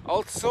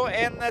 Altså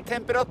en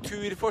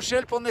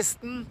temperaturforskjell på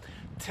nesten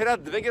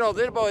 30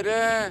 grader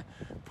bare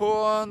på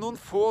noen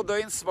få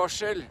døgns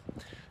varsel.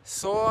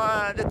 Så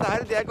dette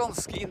her, det er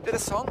ganske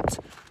interessant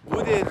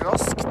hvor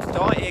raskt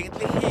da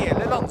egentlig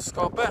hele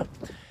landskapet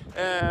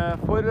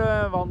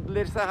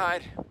forvandler seg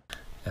her.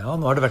 Ja,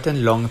 nå har det vært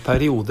en lang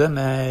periode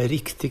med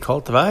riktig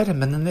kaldt vær,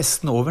 men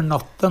nesten over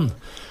natten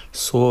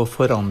så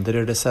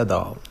forandrer det seg da.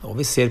 Og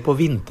vi ser på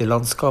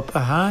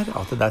vinterlandskapet her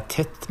at det er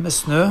tett med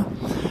snø,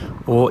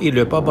 og i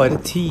løpet av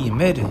bare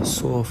timer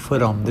så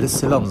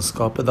forandres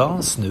landskapet da.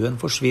 Snøen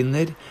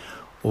forsvinner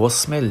og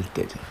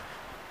smelter.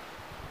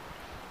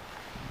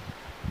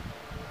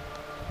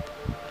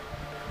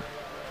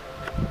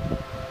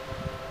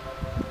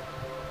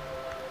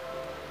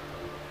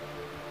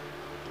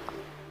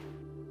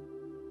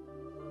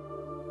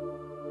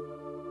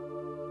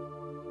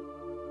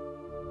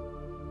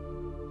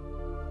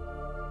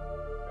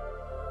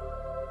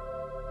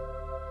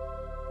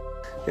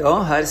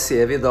 Ja, her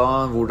ser vi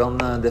da hvordan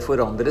det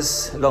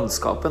forandres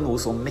landskapet, noe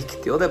så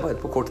mektig, og det er bare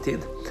på kort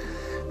tid.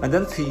 Men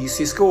den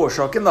fysiske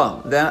årsaken da,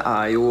 det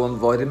er jo en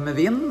varm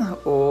vind,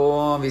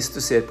 og hvis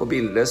du ser på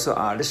bildet så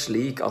er det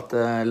slik at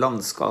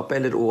landskapet,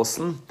 eller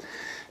åsen,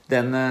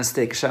 den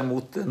strekker seg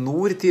mot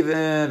nord til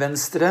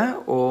venstre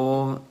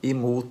og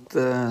imot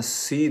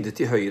syd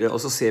til høyre. Og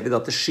så ser vi da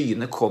at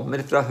skyene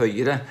kommer fra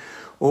høyre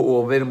og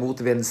over mot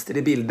venstre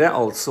i bildet,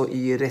 altså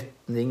i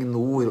retning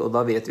nord. Og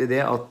da vet vi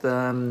det at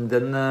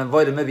den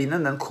varme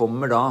vinden, den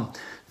kommer da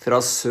fra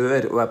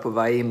sør og er på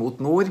vei mot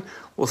nord,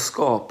 og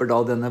skaper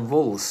da denne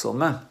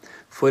voldsomme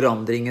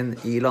forandringen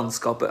i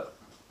landskapet.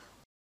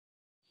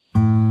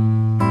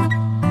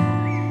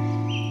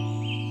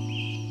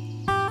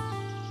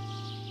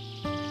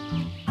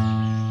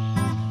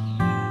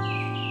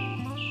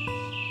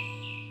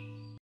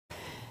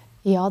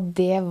 Ja,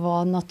 det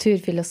var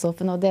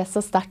naturfilosofen, og det er så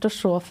sterkt å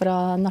se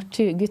fra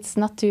Guds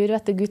natur,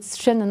 vet du, Guds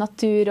skjønne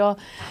natur, og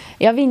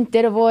ja,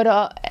 vinter og vår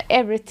og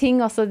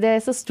everything, altså det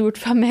er så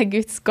stort for meg,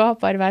 Guds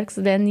skaperverk,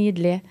 så det er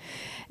nydelig.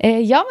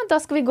 Ja, men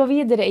da skal vi gå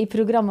videre i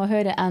programmet og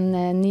høre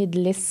en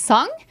nydelig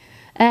sang,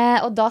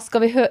 og da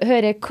skal vi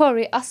høre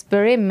Corey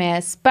Asbury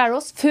med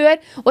Sparrows før,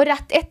 og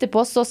rett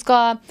etterpå så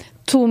skal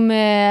Tom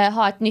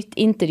ha et nytt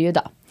intervju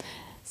da.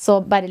 Så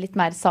bare litt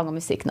mer sang og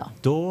musikk nå.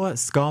 Da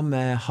skal vi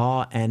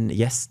ha en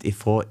gjest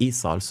fra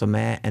Israel, som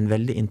er en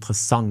veldig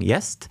interessant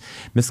gjest.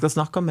 Vi skal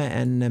snakke med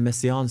en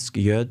messiansk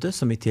jøde,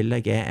 som i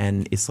tillegg er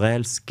en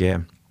israelsk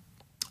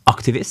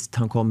aktivist.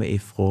 Han kommer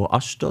fra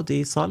Ashdod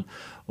i Israel,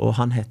 og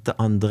han heter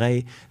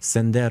Andrei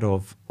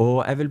Senderov.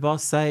 Og jeg vil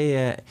bare si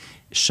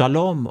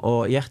shalom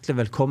og hjertelig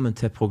velkommen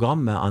til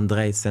programmet,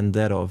 Andrei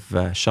Senderov.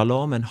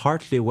 Shalom and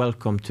heartily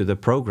welcome to the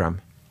program.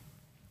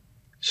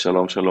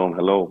 Shalom, shalom.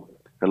 Hello.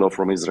 Hello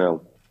from Israel.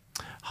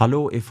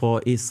 Hallo ifra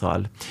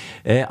Israel.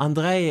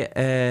 Andrei,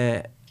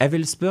 jeg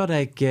vil spørre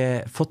deg,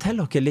 fortell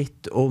dere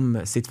litt om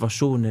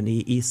situasjonen i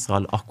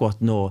Israel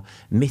akkurat nå,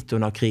 midt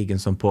under krigen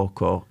som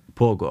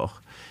pågår.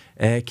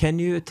 Can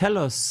you tell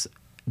us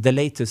the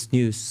latest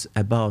news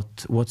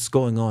about what's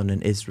going on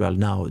in Israel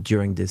now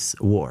during this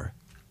war?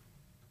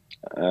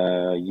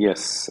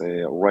 Yes,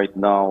 right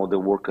now the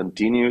war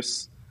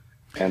continues,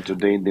 and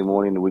today in the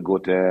morning we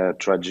got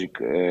tragic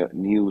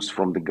news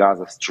from the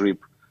Gaza Strip,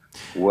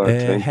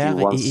 where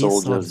 21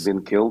 soldiers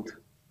been killed.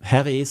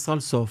 Her i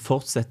Israel så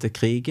fortsetter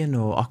krigen,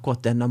 og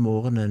akkurat denne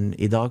morgenen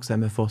i dag så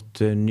har vi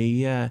fått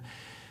nye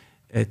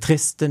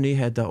triste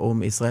nyheter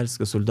om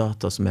israelske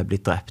soldater som er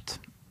blitt drept.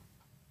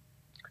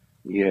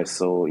 Yeah,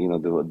 so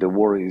the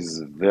war is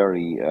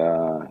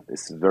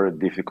it's very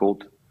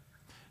difficult.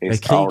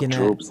 Our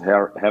troops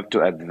have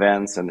to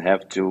advance and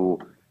have to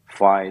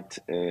fight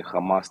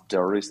Hamas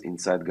terrorists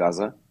inside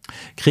Gaza.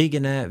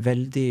 Krigen er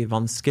veldig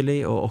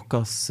vanskelig, og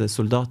okkers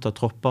soldater og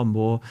tropper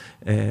må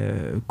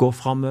gå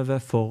fremover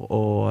for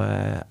å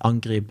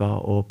angripe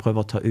og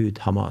prøve å ta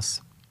ut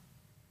Hamas.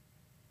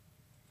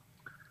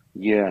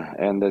 Yeah,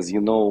 and as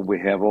you know, we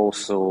have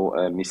also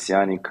a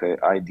messianic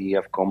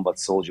IDF combat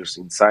soldiers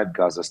inside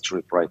Gaza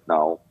Strip right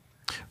now.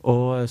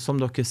 Og som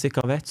dere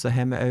sikkert vet, så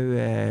har vi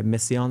også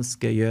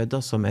messianske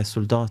jøder som er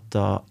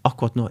soldater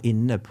akkurat nå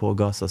inne på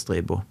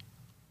Gazastripa.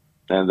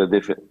 And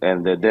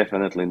they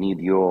definitely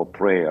need your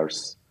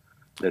prayers,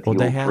 that you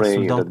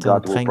pray that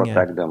God will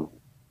protect them.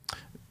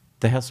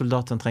 De her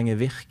soldatene trenger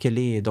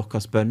virkelig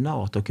deres bønner,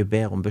 og at dere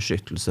ber om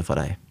beskyttelse for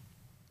dem.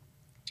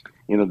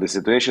 The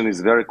situation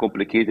is very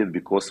complicated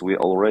because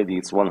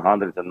it's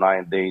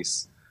 109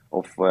 days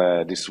of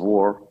this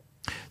war.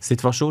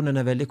 Situasjonen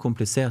er veldig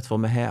komplisert, for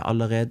vi har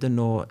allerede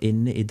nå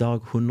inne i dag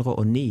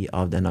 109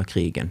 av denne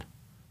krigen.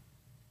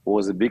 It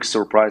was a big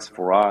surprise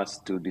for us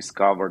to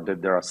discover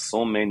that there are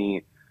so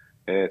many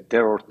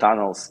terror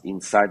tunnels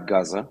inside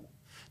Gaza.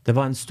 Det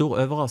var en stor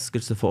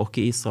overraskelse for oss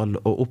i Israel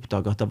å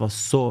oppdage at det var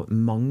så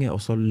mange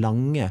og så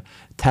lange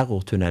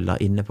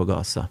terrortunneler inne på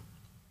Gaza.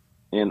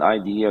 and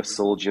IDF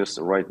soldiers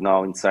right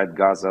now inside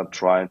Gaza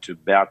trying to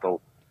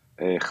battle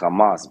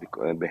Hamas,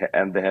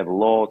 and they have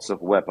lots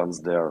of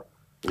weapons there,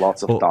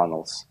 lots of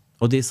tunnels.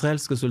 Og de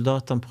israelske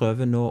soldatene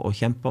prøver nå å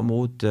kjempe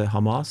mot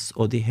Hamas,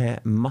 og de har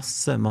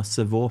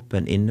masse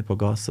våpen inne på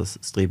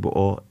Gazastripa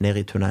og nede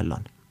i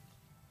tunnelene.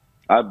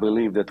 I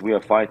believe that we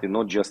are fighting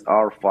not just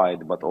our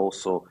fight, but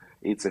also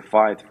it's a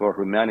fight for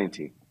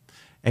humanity.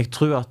 Jeg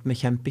tror at vi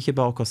kjemper ikke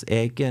bare vår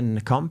egen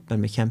kamp,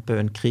 men vi kjemper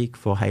en krig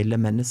for hele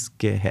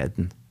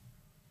menneskeheten.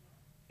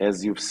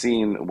 As you've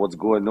seen what's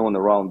going on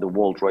around the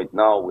world right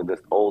now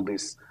with all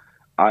these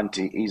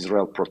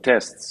anti-Israel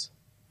protests.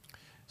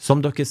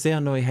 Som dere ser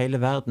nå i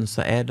hele verden,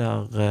 så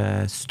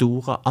det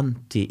store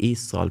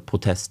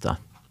anti-Israel-protester.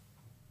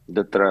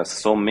 That there are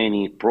so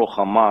many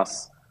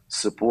pro-Hamas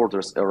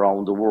supporters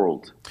around the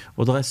world.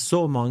 Og det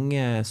så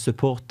mange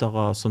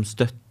supportere som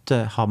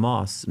støtter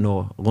Hamas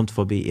nå rundt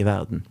forbi i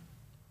verden.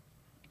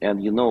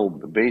 And you know,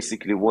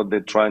 basically what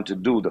they're trying to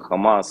do, the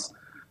Hamas,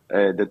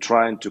 they're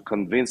trying to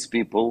convince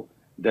people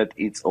that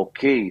it's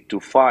okay to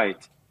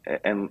fight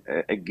and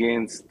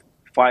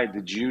fight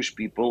the Jewish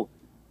people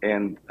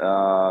and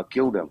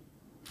kill them.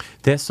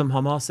 Det som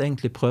Hamas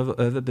egentlig prøver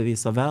å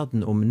overbevise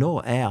verden om nå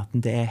at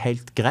det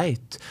helt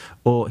greit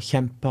å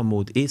kjempe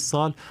mot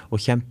Israel og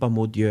kjempe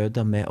mot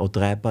jøder med å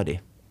drepe dem.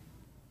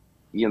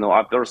 You know,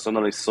 I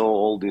personally saw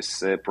all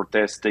this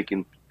protests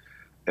taking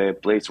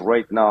place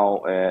right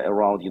now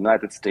around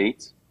United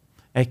States.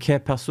 Jeg har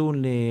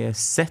personlig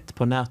sett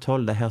på nært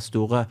hold de her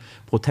store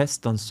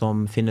protestene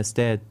som finner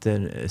sted,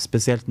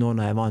 spesielt nå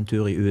når jeg var en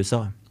tur i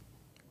USA.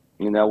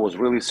 And I was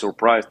really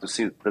surprised to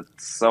see that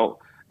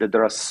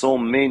there are so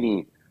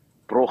many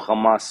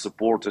pro-Hamas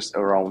supporters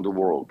around the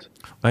world.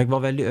 Og jeg var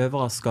veldig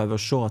overrasket over å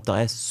se at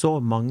det så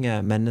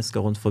mange mennesker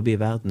rundt forbi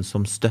verden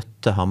som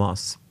støtter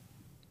Hamas.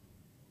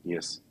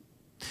 Yes.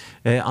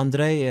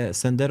 Andrej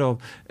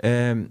Senderov,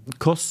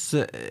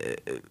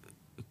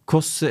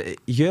 hva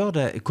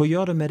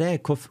gjør det med deg?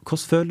 Hvordan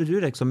føler du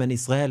deg som en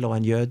israeler og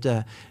en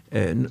jøde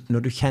når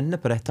du kjenner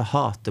på dette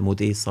hatet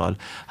mot Israel?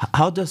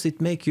 How does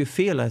it make you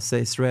feel as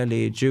an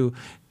Israeli Jew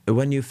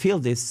when you feel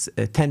this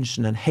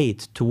tension and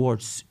hate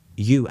towards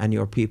you and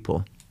your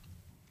people?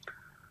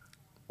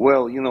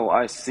 Well, you know,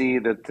 I see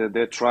that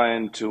they're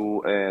trying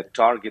to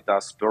target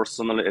us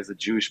personally as a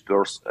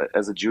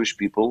Jewish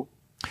people.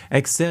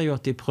 Jeg ser jo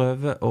at de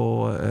prøver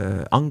å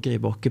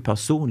angripe oss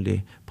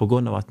personlig på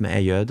grunn av at vi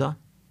jøder.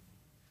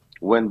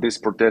 When this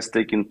protest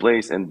taking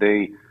place and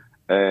they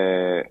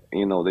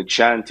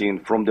chanting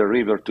from the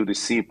river to the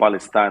sea,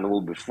 Palestine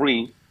will be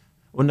free.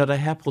 Under de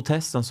her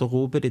protestene så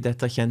roper de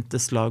dette kjente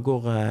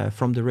slagordet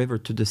From the river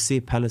to the sea,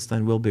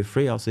 Palestine will be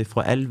free. Altså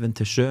fra elven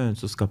til sjøen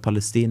så skal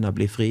Palestina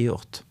bli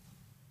frigjort.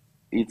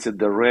 It's a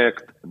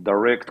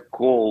direct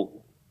call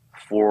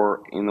for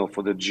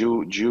the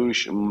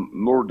Jewish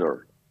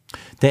murder.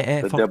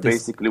 That they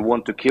basically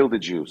want to kill the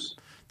Jews.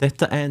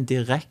 Dette en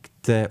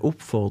direkte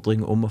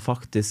oppfordring om å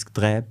faktisk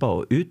drepe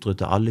og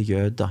utrydde alle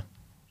jøder.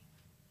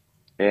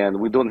 And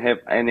we don't have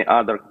any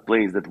other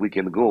place that we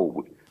can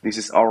go. This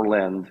is our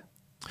land.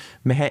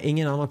 Vi har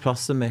ingen andre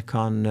plasser vi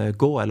kan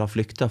gå eller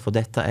flykte, for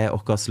dette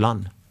vårt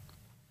land.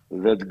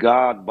 That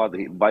God,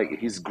 by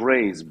His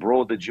grace,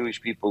 brought the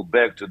Jewish people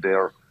back to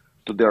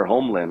their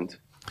homeland.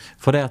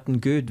 For det at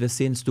en Gud ved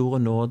sin store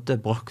nåde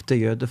brakte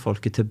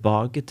jødefolket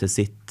tilbake til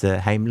sitt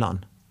heimland.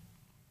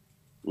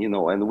 You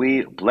know, and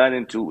we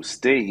planning to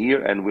stay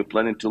here and we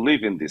planning to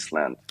live in this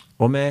land.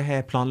 Og vi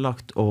har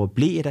planlagt å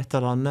bli i dette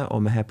landet,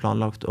 og vi har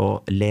planlagt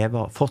å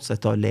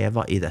fortsette å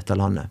leve i dette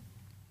landet.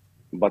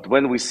 But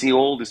when we see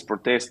all these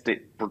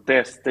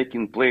protests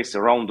taking place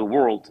around the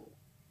world,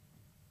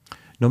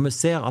 når vi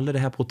ser alle de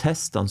her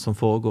protestene som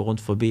foregår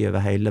rundt forbi over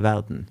hele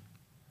verden,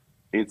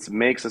 it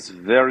makes us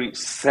very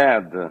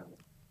sad.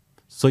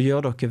 Så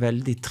gjør dere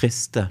veldig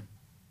triste.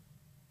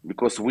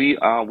 Because we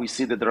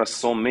see that there are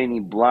so many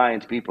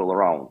blind people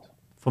around.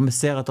 For vi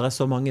ser at det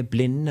så mange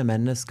blinde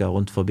mennesker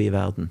rundt forbi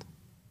verden.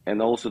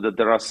 And also that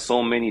there are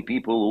so many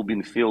people who've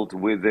been filled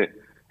with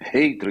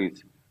hatred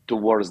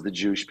towards the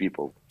Jewish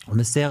people. Og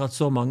vi ser at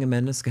så mange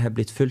mennesker har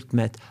blitt fylt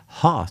med et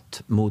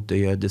hat mot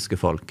det jødiske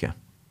folket.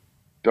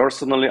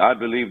 Personally, I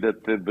believe that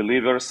the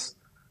believers,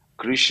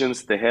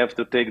 Christians, they have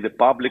to take the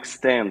public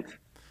stand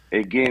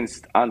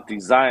against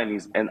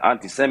anti-Zionism and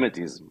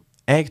antisemitism.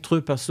 Jeg tror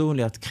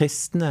personlig at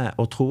kristne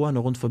og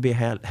troende rundt forbi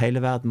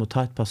hele verden må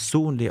ta et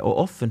personlig og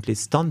offentlig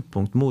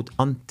standpunkt mot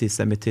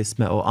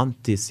antisemittisme og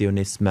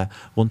antisionisme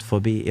rundt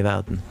forbi i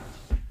verden.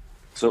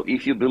 So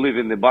if you believe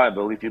in the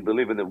Bible, if you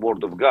believe in the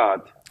word of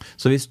God,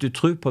 så hvis du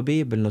tror på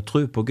Bibelen og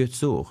tror på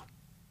Guds ord,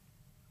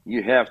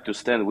 you have to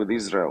stand with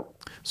Israel.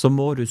 Så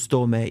må du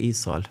stå med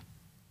Israel.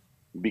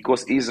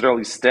 Because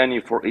Israel is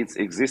standing for its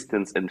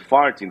existence and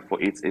fighting for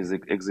its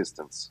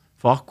existence.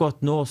 For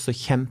akkurat nå så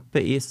kjemper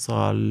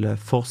Israel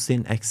for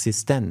sin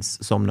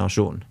eksistens som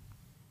nasjon.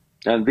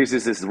 And this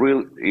is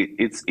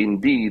it's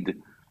indeed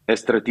a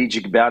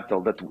strategic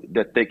battle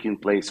that taking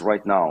place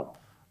right now.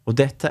 Og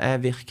dette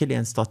virkelig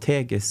en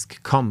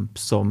strategisk kamp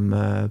som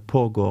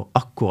pågår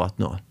akkurat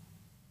nå.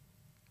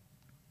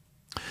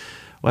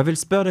 Og jeg vil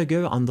spørre deg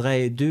også,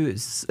 André, du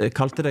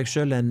kalte deg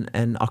selv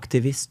en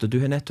aktivist, og du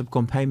har nettopp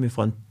kommet hjem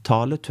fra en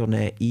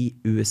taleturné i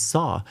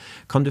USA.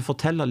 Kan du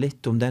fortelle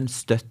litt om den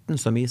støtten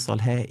som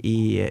Israel har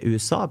i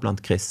USA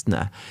blant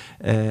kristne?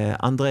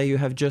 André, you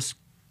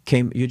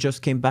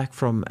just came back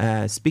from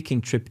a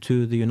speaking trip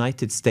to the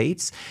United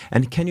States,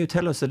 and can you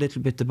tell us a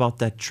little bit about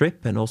that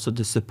trip and also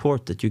the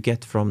support that you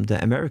get from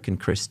the American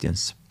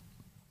Christians?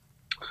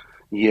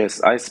 Yes,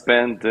 I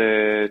spent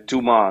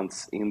 2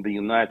 months in the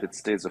United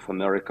States of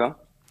America.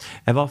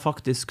 Jeg var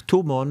faktisk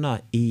 2 måneder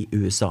i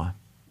USA.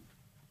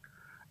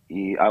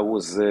 I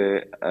was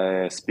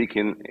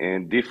speaking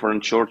in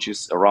different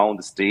churches around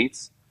the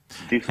states,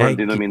 different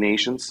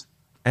denominations.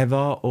 Jeg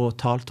var og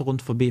talte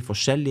rundt forbi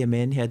forskjellige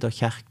menigheter og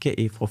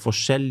kirker fra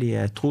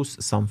forskjellige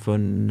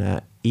trossamfunn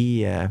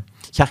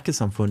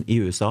kirkesamfunn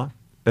i USA,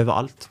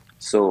 overalt.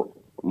 So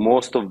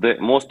most of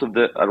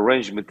the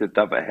arrangement that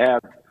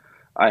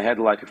I had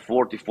like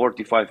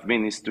 40-45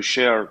 minutes to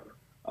share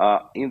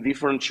in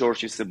different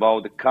churches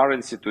about the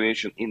current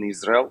situation in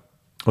Israel.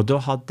 Og da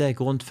hadde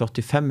jeg rundt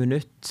 45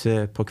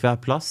 minutter på hver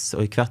plass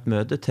og i hvert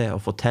møte til å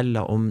fortelle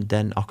om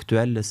den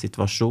aktuelle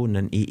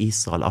situasjonen i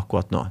Israel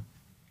akkurat nå.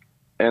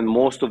 And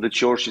most of the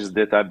churches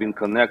that I've been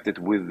connected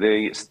with,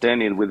 they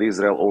standing with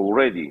Israel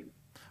already.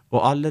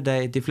 Og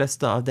de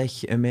fleste av de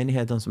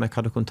menighetene som jeg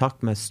hadde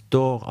kontakt med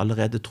står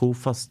allerede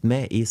trofast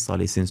med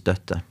Israel i sin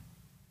støtte.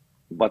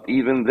 But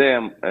even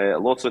them,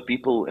 lots of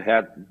people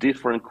had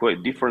different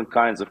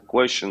kinds of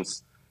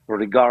questions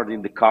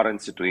regarding the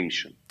current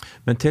situation.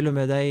 Men til og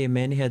med de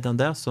menighetene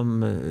der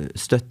som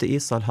støtter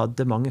Israel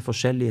hadde mange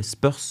forskjellige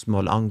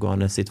spørsmål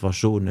angående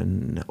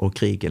situasjonen og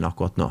krigen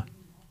akkurat nå.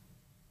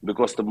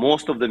 Because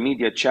most of the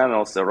media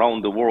channels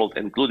around the world,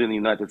 including the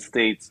United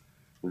States,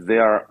 they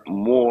are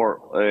more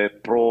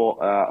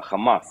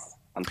pro-Hamas,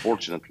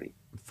 unfortunately.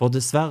 For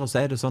dessverre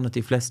så det sånn at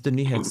de fleste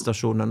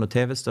nyhetsstasjonene og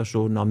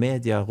TV-stasjoner og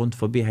media rundt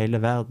forbi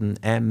hele verden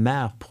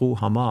mer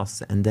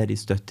pro-Hamas enn det de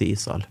støtter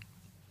Israel.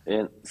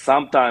 And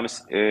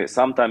sometimes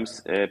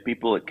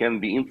people can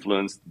be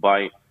influenced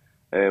by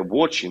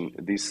watching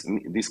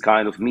this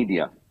kind of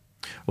media.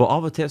 Og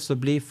av og til så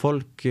blir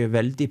folk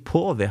veldig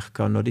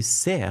påvirket når de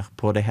ser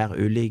på det her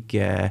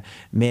ulike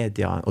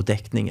media og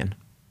dekningen.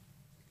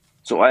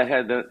 So I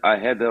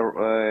had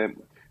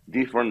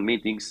different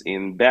meetings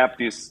in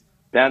Baptist,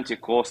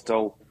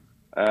 Pentecostal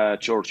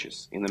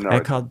churches in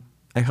America.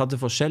 Jeg hadde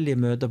forskjellige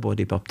møter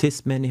både i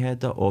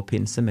baptistmenigheter og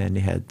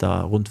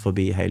pinsemenigheter rundt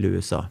forbi hele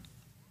USA.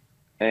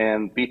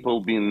 And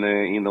people been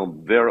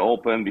very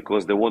open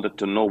because they wanted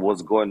to know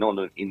what's going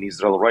on in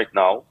Israel right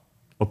now.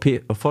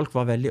 Og folk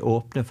var veldig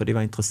åpne for de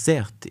var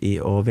interessert i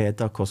å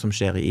vite hva som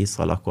skjer i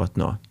Israel akkurat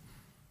nå.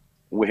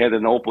 We had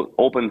an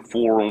open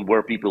forum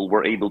where people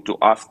were able to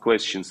ask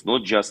questions,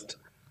 not just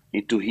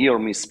to hear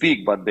me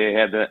speak, but they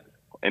had an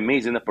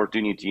amazing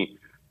opportunity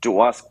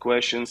to ask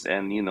questions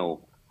and,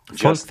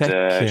 just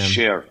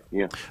share.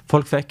 Yeah.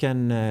 Folk fikk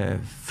en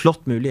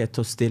flott mulighet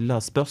til å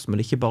stille spørsmål,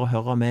 ikke bare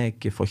høre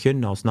meg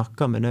forkynne og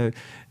snakke, men også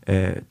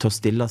til å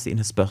stille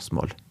sine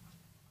spørsmål.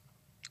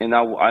 And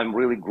now I'm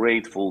really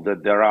grateful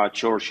that there are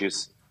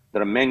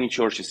many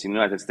churches in the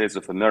United States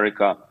of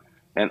America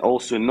and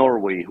also in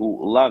Norway who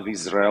love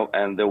Israel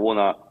and they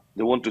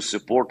want to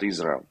support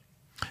Israel.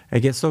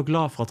 Jeg så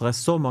glad for at det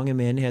så mange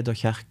menigheter og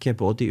kirker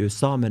både i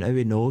USA, men også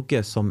i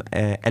Norge som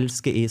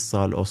elsker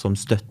Israel og som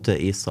støtter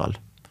Israel.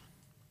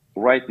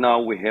 Right now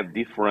we have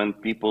different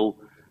people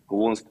who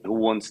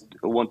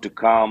want to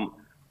come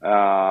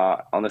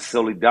on a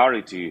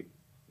solidarity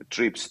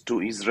trips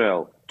to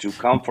Israel to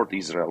comfort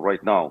Israel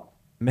right now.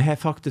 Vi har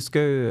faktisk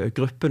også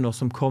grupper nå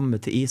som kommer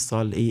til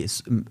Israel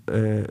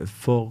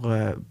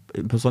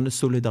på sånne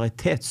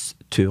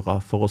solidaritetsturer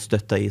for å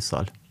støtte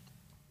Israel.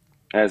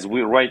 As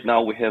right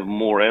now we have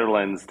more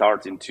airlines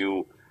starting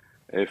to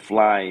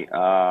fly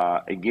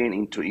again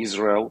into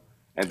Israel,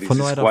 and this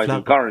is quite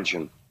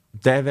encouraging.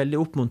 Det veldig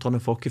oppmuntrende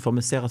for oss, for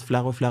vi ser at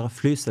flere og flere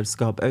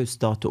flyselskap også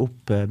starter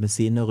opp med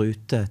sine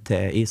ruter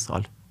til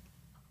Israel.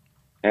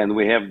 And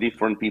we have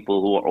different people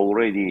who are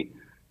already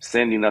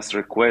sending us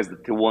requests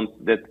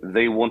that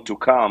they want to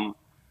come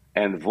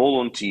and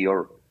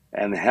volunteer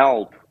and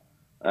help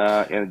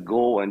and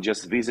go and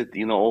just visit,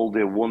 all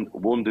the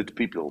wounded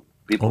people.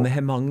 Og vi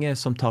har mange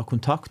som tar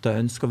kontakt og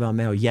ønsker å være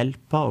med og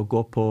hjelpe og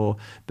gå på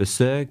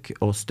besøk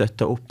og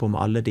støtte opp om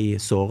alle de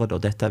sårede,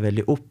 og dette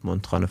veldig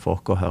oppmuntrende for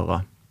oss å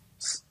høre.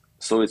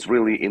 So it's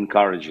really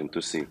encouraging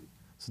to see.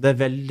 Så det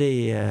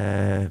veldig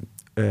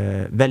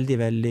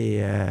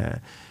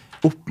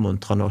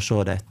oppmuntrende å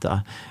se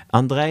dette.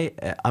 André,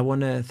 I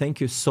want to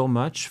thank you so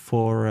much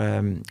for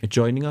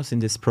joining us in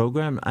this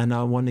program, and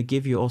I want to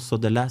give you also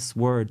the last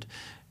word.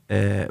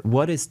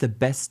 What is the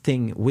best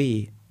thing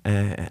we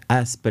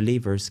as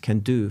believers can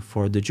do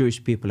for the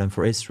Jewish people and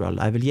for Israel?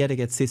 Jeg vil gi deg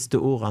et siste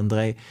ord,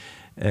 André,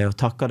 og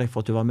takke deg for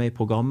at du var med i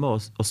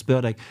programmet, og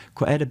spør deg,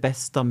 hva det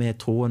beste vi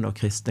troende og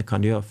kristne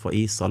kan gjøre for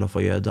Israel og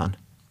for jødene?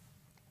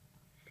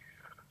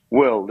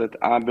 Well, that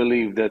I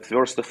believe that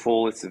first of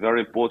all, it's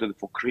very important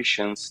for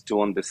Christians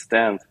to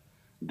understand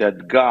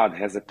that God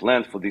has a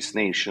plan for this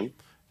nation.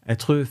 Jeg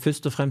tror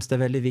først og fremst det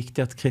veldig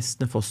viktig at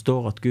kristne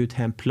forstår at Gud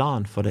har en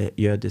plan for det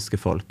jødiske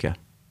folket.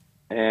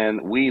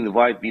 And we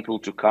invite people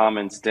to come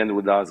and stand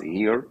with us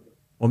here.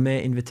 Og vi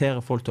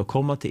inviterer folk til å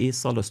komme til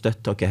Israel og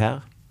støtte dere her.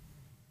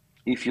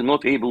 If you're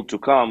not able to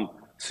come,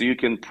 so you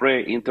can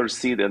pray,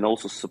 intercede, and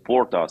also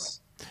support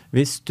us.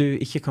 Hvis du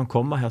ikke kan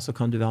komme her, så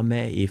kan du være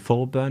med i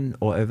forbønn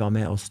og være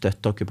med og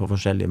støtte dere på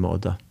forskjellige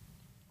måter.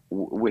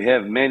 We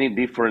have many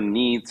different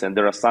needs, and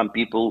there are some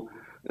people,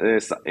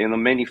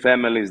 many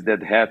families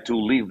that had to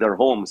leave their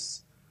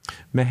homes.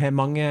 Vi har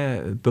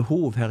mange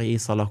behov her i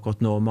Israel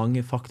akkurat nå, og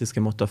mange faktisk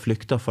måtte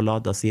flykte og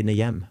forlate sine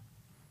hjem.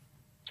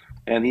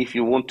 And if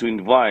you want to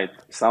invite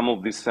some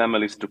of these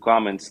families to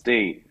come and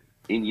stay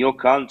in your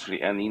country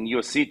and in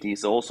your city,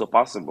 is also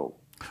possible.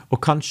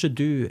 Og kanskje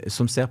du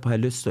som ser på har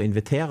lyst til å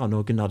invitere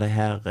noen av de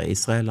her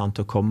israelerne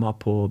til å komme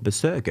på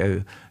besøk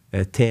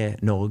til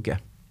Norge.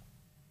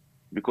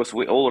 Because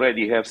we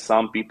already have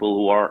some people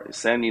who are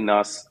sending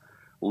us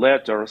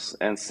letters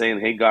and saying,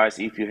 hey guys,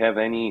 if you have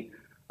any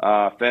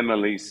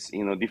families,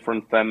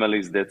 different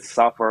families that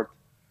suffered,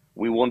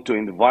 we want to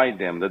invite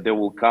them, that they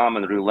will come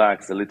and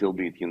relax a little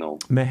bit,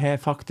 Vi har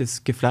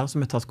faktisk flere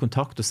som har tatt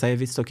kontakt og sier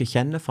hvis dere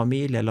kjenner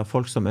familie eller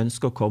folk som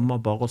ønsker å komme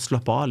bare og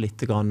slappe av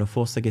litt og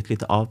få seg et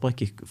lite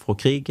avbrekk fra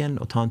krigen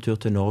og ta en tur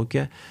til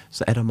Norge,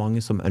 så det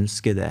mange som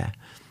ønsker det.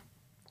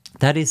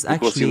 That is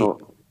actually...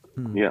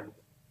 yeah.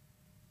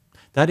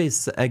 That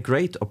is a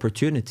great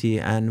opportunity,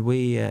 and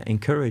we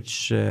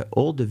encourage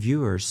all the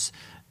viewers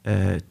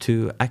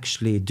to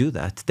actually do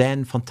that. Det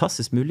en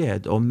fantastisk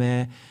mulighet, og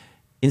vi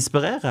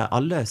inspirerer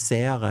alle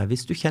seere.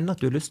 Hvis du kjenner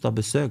at du har lyst til å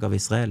besøke av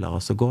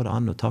israelere, så går det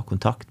an å ta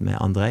kontakt med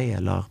André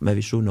eller med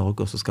Visjon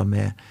Norge, og så skal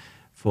vi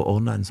få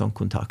ordnet en sånn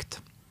kontakt.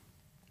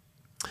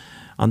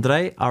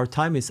 André, our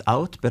time is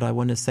out, but I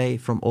want to say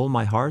from all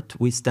my heart,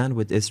 we stand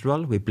with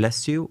Israel, we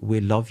bless you, we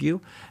love you,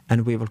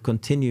 and we will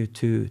continue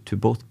to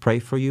both pray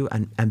for you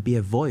and be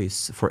a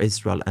voice for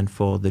Israel and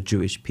for the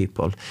Jewish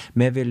people.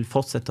 Vi vil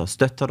fortsette å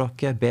støtte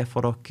dere, be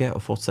for dere,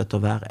 og fortsette å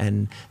være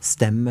en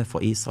stemme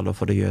for Israel og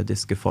for det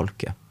jødiske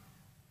folket.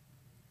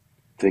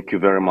 Thank you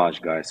very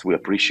much, guys. We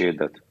appreciate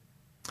that.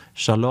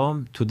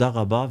 Shalom, תודה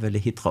רבה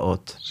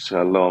ולהתראות.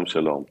 Shalom,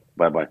 shalom.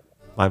 Bye bye.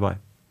 Bye bye.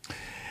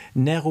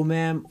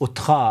 Neromem og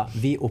Tra,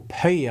 vi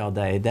opphøyer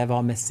deg. Det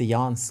var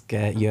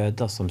messianske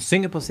jøder som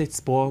synger på sitt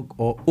språk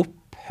og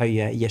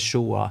opphøyer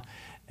Jeshua,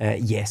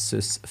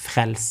 Jesus,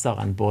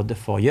 frelseren, både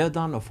for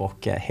jødene og for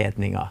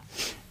hedninger.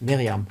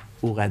 Miriam,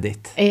 ordet er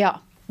ditt. Ja,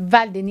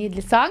 veldig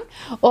nydelig sang.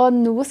 Og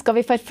nå skal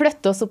vi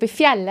forflytte oss opp i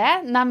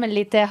fjellet,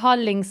 nemlig til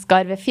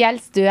Hallingskarvet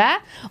fjellstue,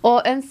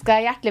 og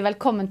ønsker hjertelig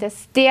velkommen til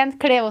Sten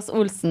Kleås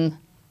Olsen.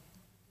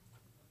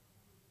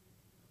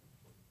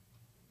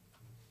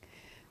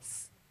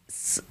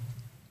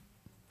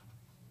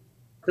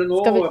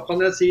 Nå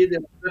kan jeg si det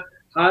at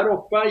her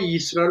oppe er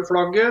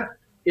Israel-flagget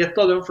et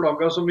av de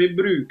flaggene som vi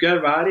bruker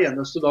hver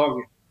eneste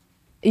dag.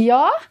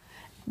 Ja,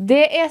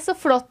 det er så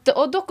flott.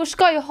 Og dere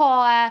skal jo ha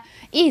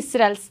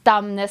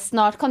Israel-stevne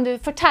snart. Kan du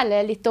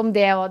fortelle litt om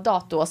det og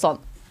dato og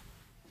sånn?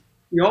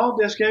 Ja,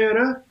 det skal jeg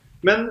gjøre.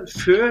 Men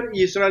før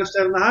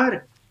Israel-stevne her,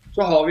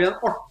 så har vi en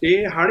artig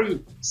helg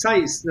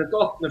 16. til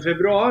 18.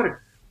 februar.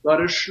 Da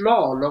er det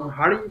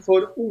slalomhelg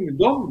for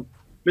ungdom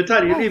med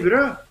Terje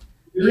Livrød.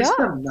 Det blir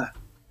spennende.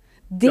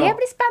 Det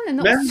blir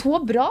spennende, og så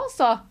bra,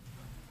 så.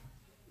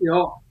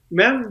 Ja,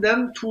 men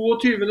den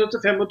 22.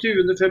 til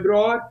 25.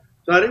 februar,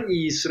 så er det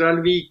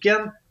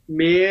Israelviken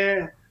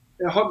med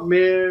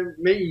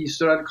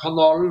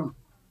Israel-kanalen.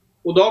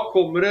 Og da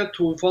kommer det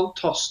to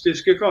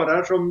fantastiske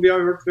karer som vi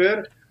har hørt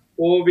før,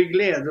 og vi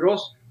gleder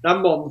oss. Det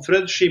er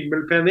Manfred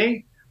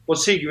Schimmelpenning og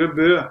Sigve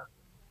Bø.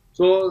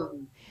 Så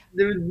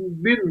det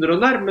begynner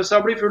å nærme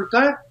seg å bli fullt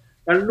her.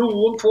 Det er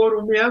noen få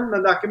rom igjen, men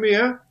det er ikke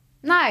mye.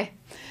 Nei.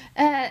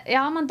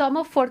 Ja, men da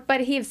må folk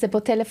bare hive seg på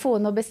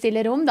telefonen og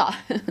bestille rom, da.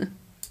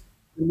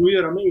 Vi må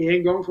gjøre med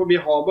en gang, for vi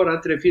har bare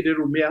 3-4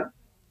 rom igjen.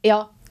 Ja,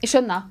 jeg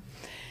skjønner.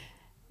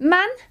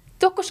 Men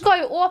dere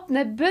skal jo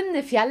åpne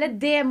Bønnefjellet,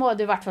 det må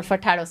du i hvert fall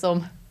fortelle oss om.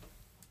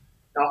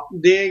 Ja,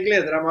 det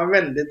gleder jeg meg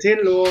veldig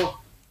til, og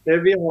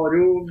vi har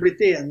jo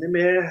blitt enige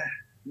med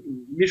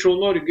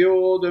Visjon Norge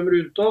og dem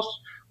rundt oss,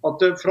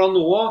 at fra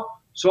nå av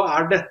så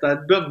er dette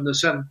et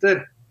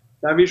bønnesenter.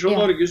 Det er Visjon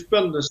Norges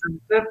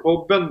bønnesenter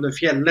på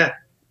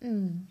Bønnefjellet.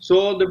 Så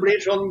det blir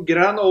sånn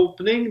grand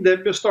opening.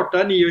 Det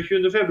starter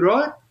 29.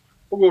 februar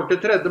og går til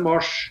 3.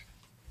 mars.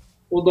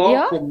 Og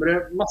da kommer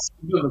det masse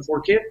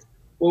bønnefolk hit.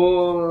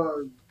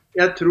 Og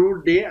jeg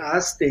tror det er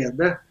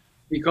stedet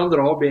vi kan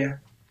dra og be.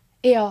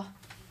 Ja.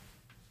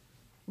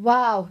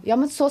 Wow. Ja,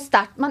 men så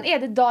sterkt. Men er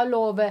det da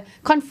lov?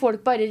 Kan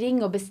folk bare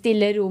ringe og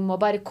bestille rom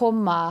og bare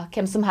komme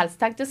hvem som helst,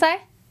 tenkte du si?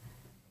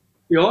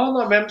 Ja,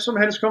 da, hvem som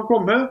helst kan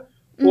komme.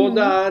 Og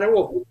det er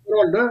åpent for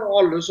alle,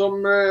 alle som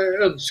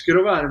ønsker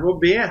å være med å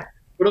be,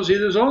 for å si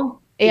det sånn.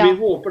 Vi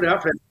håper det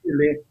er flest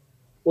mulig.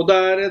 Og det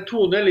er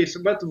Tone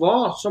Elisabeth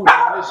Hva som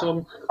er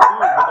liksom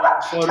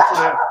hovedansvar for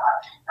det.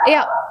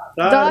 Ja,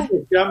 der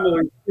jeg må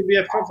ikke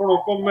bjeffe, for nå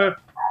kom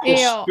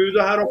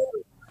postbudet her oppe.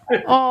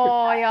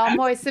 Ja,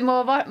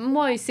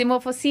 Moisi må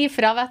få si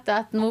fra, vet du,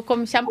 at nå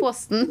kommer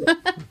posten.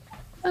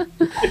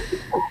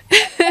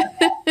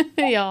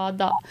 Ja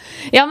da.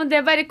 Ja, men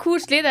det bare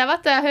koselig det,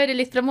 vet du. Jeg hører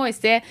litt fra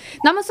Moisi.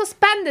 Nei, men så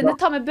spennende,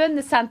 ta med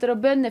bønnesenter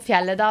og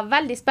bønnefjellet da.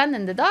 Veldig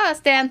spennende da,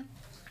 Sten.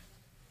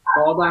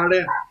 Ja, det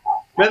det.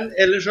 Men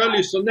ellers har jeg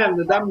lyst til å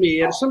nevne, det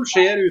mer som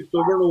skjer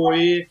utover nå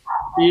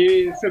i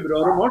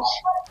februar og mars.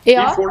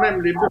 Ja. Vi får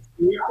nemlig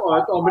besøk av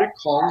et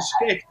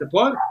amerikansk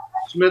ektepar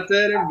som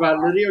heter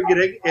Valerie og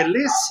Greg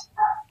Ellis,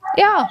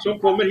 ja. Som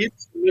kommer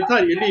hit med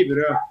Terje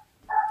Liverød.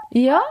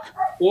 Ja.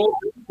 Og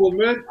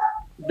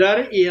det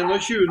 21.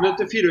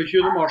 til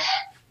 24. mars.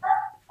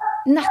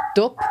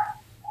 Nettopp.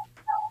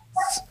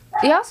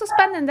 Ja, så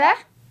spennende.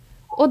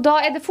 Og da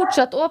det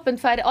fortsatt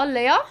åpent for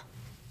alle, ja?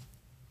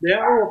 Det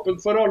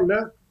åpent for alle.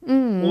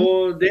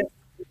 Og det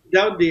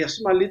jo det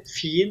som litt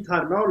fint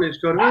her med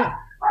Hallingskarvet.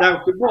 Det jo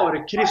ikke bare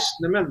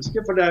kristne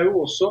mennesker, for det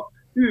jo også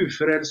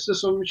ufrelste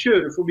som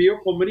kjører forbi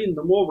og kommer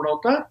innom og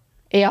overnatter.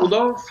 Ja. Og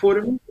da får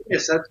de med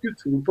seg et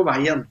gudsord på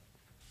veien.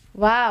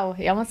 Wow,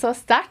 ja, men så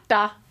sterkt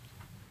da.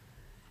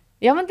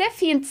 Ja, men det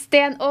fint,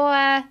 Sten. Og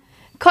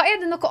hva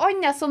det noe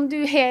annet som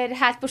du her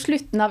på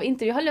slutten av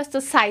intervjuet har lyst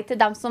til å si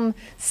til dem som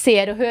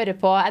ser og hører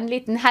på? En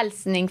liten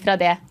helsning fra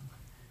det.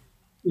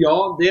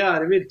 Ja, det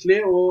det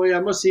virkelig, og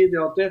jeg må si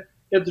det at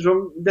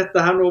ettersom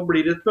dette her nå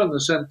blir et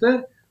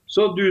bønnesenter,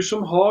 så du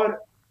som har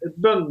et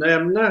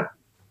bønneemne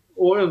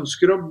og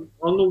ønsker at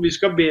noe vi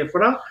skal be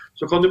for deg,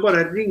 så kan du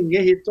bare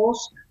ringe hit til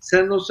oss,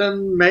 send oss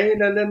en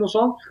mail eller noe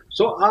sånt,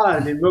 så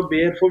vi med og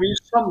ber, for vi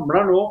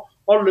samler nå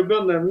alle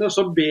bønneemne,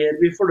 så ber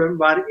vi for dem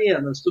hver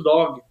eneste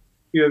dag,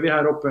 gjør vi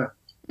her oppe.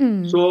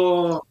 Så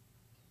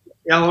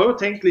jeg har jo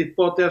tenkt litt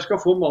på at jeg skal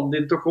få mannen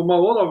din til å komme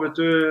også da, vet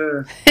du.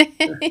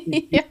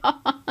 Ja.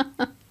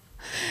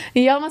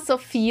 Ja, men så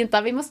fint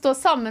da. Vi må stå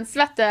sammen,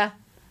 vet du.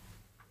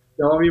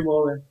 Ja, vi må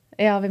det.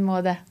 Ja, vi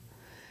må det.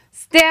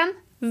 Sten,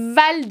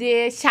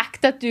 veldig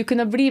kjekt at du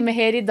kunne bli med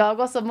her i dag,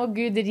 og så må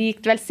Gud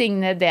rikt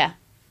velsigne det.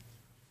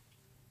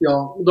 Ja,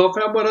 og da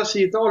får jeg bare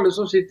si til alle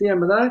som sitter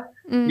hjemme der,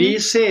 vi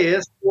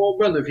ses på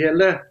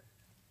Bønnefjellet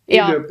i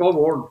løpet av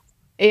våren.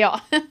 Ja.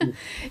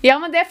 Ja,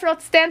 men det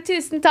flott, Sten.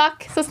 Tusen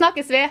takk. Så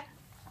snakkes vi.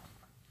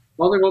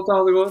 Ha det godt,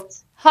 ha det godt.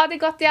 Ha det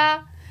godt, ja.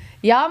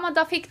 Ja, men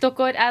da fikk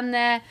dere en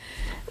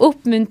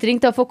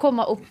oppmuntring til å få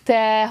komme opp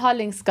til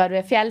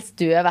Hallingskarvet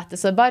fjellstue, vet du,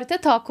 så bare til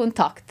å ta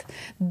kontakt.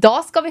 Da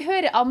skal vi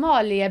høre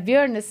Amalie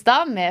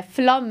Bjørnestad med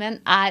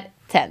Flammen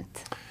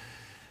tent.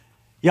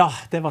 Ja,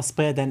 det var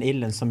spre den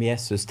ilden som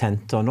Jesus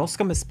tente, og nå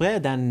skal vi spre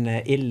den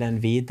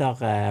ilden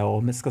videre,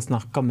 og vi skal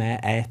snakke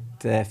med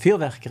et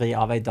fyrverkeri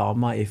av en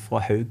dame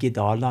fra Haug i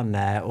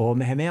Dalane,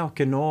 og vi har med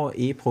oss nå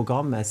i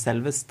programmet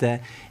selveste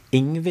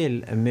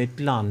Ingvild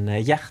Mydland.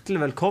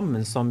 Hjertelig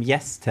velkommen som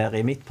gjest her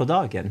i Midt på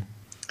dagen.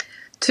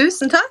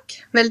 Tusen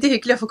takk. Veldig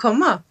hyggelig å få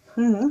komme.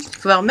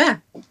 Få være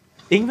med.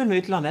 Ingvild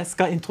Mydland, jeg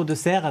skal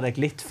introdusere deg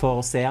litt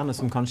for seerne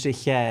som kanskje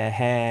ikke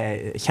har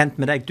kjent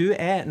med deg. Du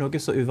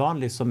noe så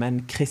uvanlig som en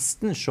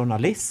kristen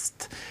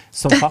journalist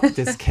som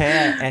faktisk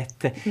har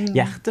et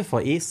hjerte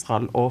for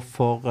Israel og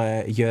for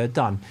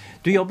jødene.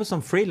 Du jobber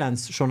som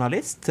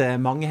freelance-journalist.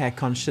 Mange har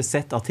kanskje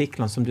sett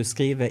artiklene som du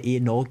skriver i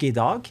Norge i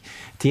dag.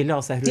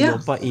 Tidligere så har du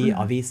jobbet i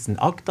avisen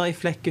Agder i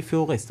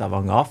Flekkefjord, i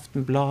Stavanger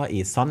Aftenblad,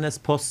 i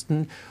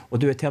Sandnesposten,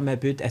 og du har til og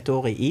med bodd et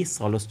år i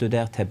Israel og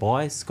studert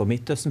hebraisk og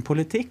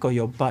Midtøsten-politikk og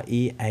jobbet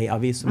i en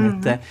avis som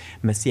heter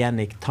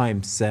Messianic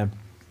Times.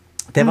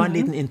 Det var en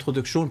liten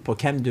introduksjon på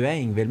hvem du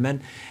Ingvild,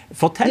 men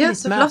fortell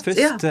litt mer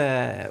først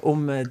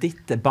om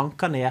ditt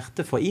bankende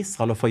hjerte for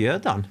Israel og for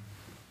jødene.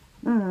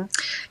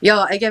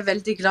 Ja, jeg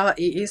veldig glad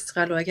i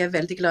Israel, og jeg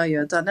veldig glad i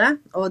jødene,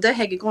 og det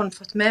har jeg i grunnen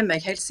fått med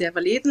meg helt siden jeg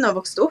var liten og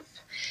vokste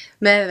opp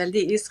med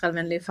veldig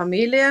Israel-vennlig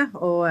familie,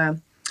 og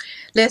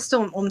leste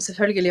om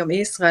selvfølgelig om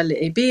Israel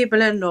i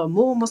Bibelen, og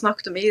mormor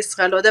snakket om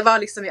Israel, og det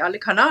var liksom i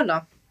alle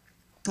kanaler.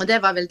 Og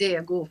det var veldig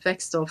en god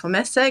oppvekst å få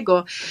med seg,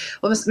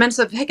 men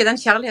så fikk jeg den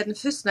kjærligheten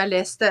først når jeg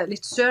leste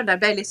litt selv. Jeg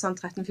ble litt sånn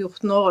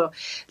 13-14 år,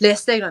 og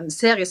leste jeg en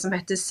serie som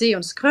heter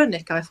Sions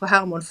Krøniker fra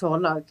Hermon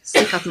Forlag,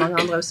 sikkert mange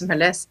andre som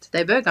har lest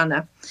de bøkene.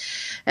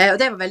 Og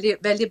det var veldig,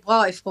 veldig bra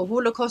fra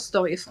holocaust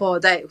og fra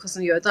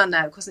hvordan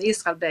jødene, hvordan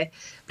Israel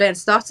ble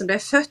en stat som ble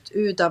født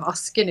ut av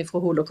asken fra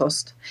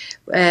holocaust.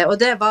 Og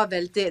det var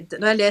veldig,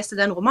 når jeg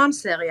leste den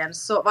romanserien,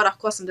 så var det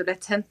akkurat som det ble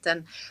tent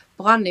en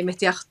brann i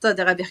mitt hjerte,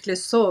 der jeg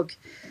virkelig så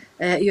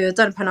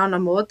jødene på en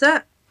annen måte,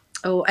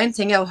 og en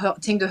ting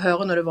ting du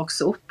hører når du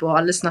vokser opp og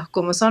alle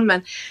snakker om og sånn,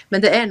 men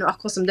det noe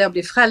akkurat som det å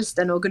bli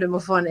frelst noe du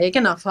må få en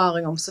egen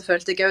erfaring om. Så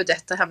følte jeg jo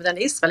dette her med den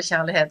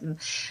Israel-kjærligheten,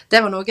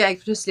 det var noe jeg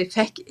plutselig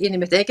fikk inn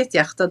i mitt eget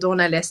hjerte da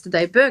når jeg leste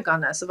de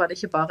bøkene. Så var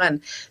det ikke bare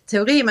en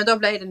teori, men da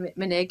ble det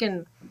min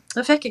egen,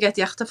 da fikk jeg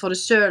et hjerte for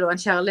det selv og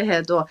en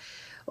kjærlighet,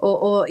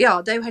 og ja,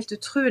 det jo helt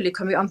utrolig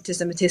hvor mye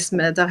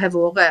antisemitisme der har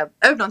vært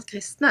også blant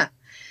kristne.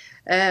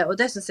 Og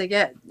det synes jeg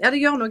det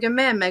gjør noe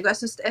med meg, og jeg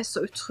synes det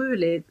så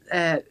utrolig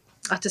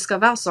at det skal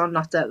være sånn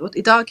at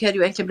i dag har det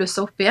jo egentlig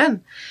blusset opp igjen,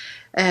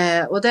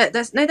 og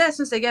det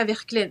synes jeg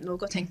virkelig noe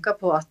å tenke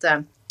på, at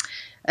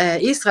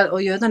Israel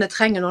og jødene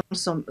trenger noen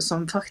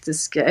som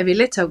faktisk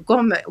villig til å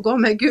gå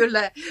med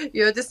gule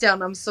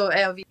jødestjerner, så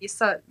å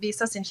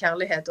vise sin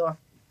kjærlighet,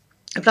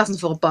 og plassen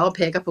for å bare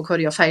peke på hva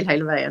de gjør feil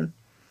hele veien.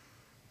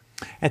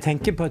 Jeg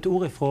tenker på et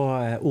ord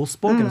fra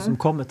ordspråkene som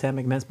kommer til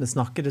meg mens vi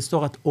snakker. Det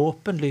står at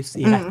åpenlys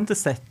i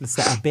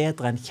rettesettelse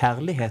bedre enn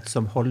kjærlighet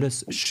som holdes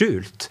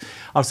skjult.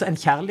 Altså en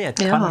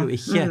kjærlighet kan jo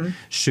ikke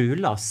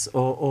skjules,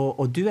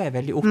 og du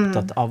veldig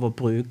opptatt av å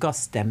bruke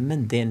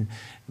stemmen din,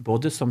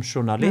 både som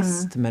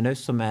journalist, men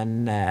også som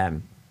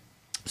en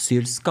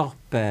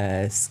sylskarp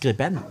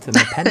skribent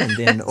med pennen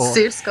din. Og,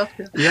 sylskarp,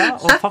 ja.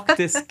 Og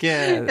faktisk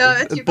jeg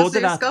vet ikke hvor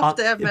sylskarp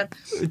det men...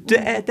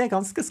 Det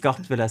ganske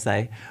skarpt, vil jeg si.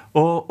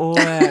 Og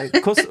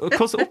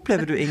hvordan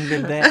opplever du,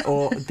 Ingvild,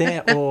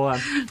 det å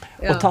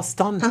ta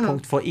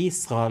standpunkt for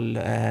Israel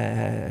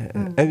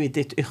også i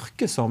ditt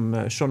yrke som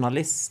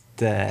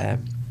journalist?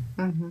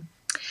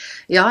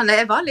 Ja,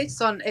 jeg var litt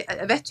sånn,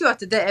 jeg vet jo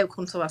at det jo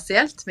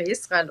kontroversielt med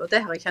Israel, og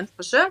det har jeg kjent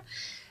på selv.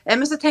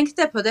 Men så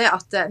tenkte jeg på det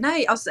at,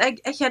 nei, altså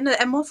jeg kjenner,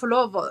 jeg må få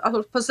lov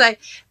på å si,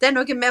 det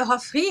noe med å ha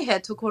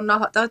frihet til å kunne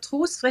ha, det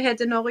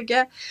trosfrihet i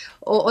Norge,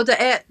 og det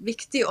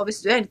viktig, og hvis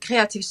du en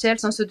kreativ sjel,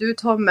 sånn som du,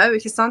 Tom, også,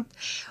 ikke sant?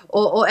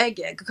 Og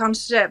jeg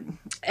kanskje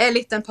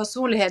litt den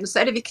personligheten,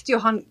 så det viktig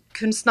å ha en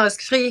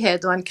kunstnerisk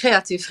frihet og en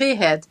kreativ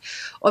frihet,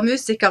 og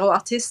musikere og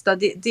artister,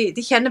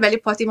 de kjenner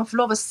veldig på at de må få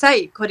lov å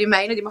si hva de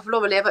mener, de må få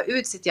lov å leve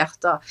ut sitt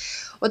hjerte,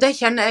 og det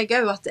kjenner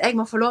jeg også, at jeg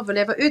må få lov å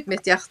leve ut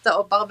mitt hjerte,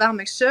 og bare være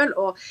meg selv,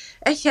 og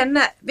jeg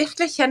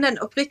virkelig kjenner en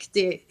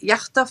oppriktig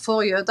hjerte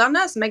for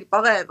jødene, som jeg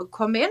bare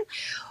kom inn,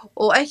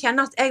 og jeg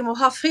kjenner at jeg må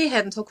ha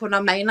friheten til å kunne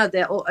mene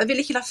det, og jeg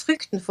vil ikke la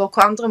frykten for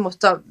hva andre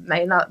måtte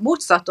mene,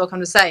 motsatt da, kan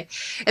du si.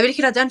 Jeg vil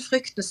ikke la den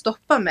frykten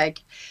stoppe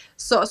meg.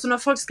 Så når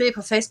folk skriver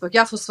på Facebook,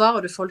 ja,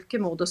 forsvarer du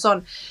folkemord og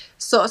sånn,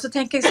 så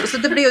tenker jeg, så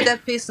det blir jo det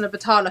prisen å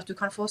betale, at du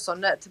kan få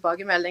sånne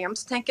tilbakemeldinger, men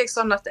så tenker jeg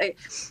sånn at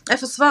jeg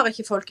forsvarer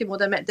ikke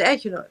folkemord, det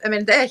ikke noe, jeg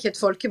mener, det ikke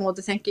et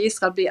folkemord, jeg tenker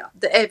Israel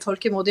det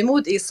folkemord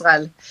imot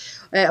Israel,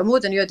 og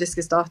mot den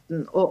jødiske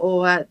staten,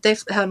 og de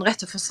har en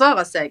rett til å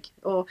forsvare seg,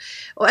 og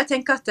jeg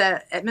tenker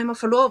at vi må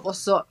få lov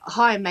også å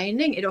ha en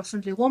mening i det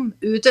offentlige rom,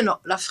 uten å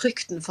la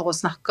frykten for å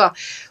snakke,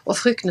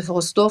 og frykten for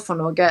å stå for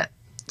noe,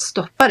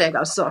 stoppe deg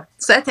altså.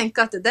 Så jeg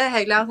tenker at det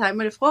har jeg lært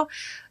hjemmefra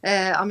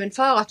av min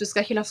far, at du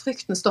skal ikke la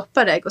frykten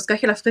stoppe deg, og skal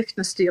ikke la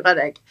frykten styre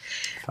deg.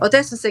 Og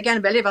det synes jeg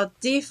en veldig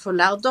verdifull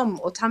lærdom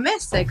å ta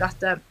med seg,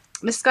 at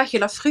vi skal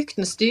ikke la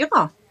frykten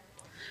styre.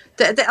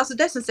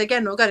 Det synes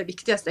jeg noe av det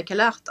viktigste jeg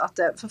har lært,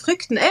 at, for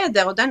frykten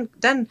der, og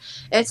den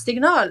et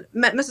signal,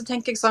 men så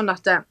tenker jeg sånn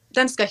at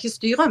den skal ikke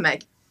styre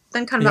meg.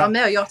 Den kan være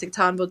med og gjøre at jeg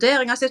tar en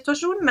vurdering av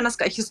situasjonen, men den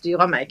skal ikke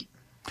styre meg.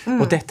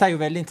 Og dette jo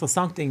veldig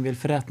interessant, Ingvild,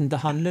 for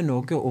det handler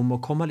noe om å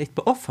komme litt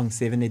på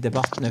offensiven i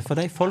debattene, for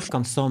de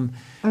folkene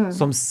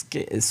som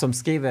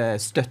skriver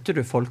 «Støtter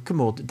du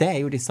folkemord?», det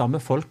jo de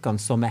samme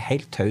folkene som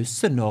helt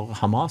tause når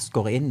Hamas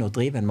går inn og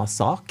driver en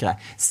massakre,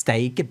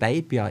 steiger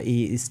babyer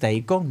i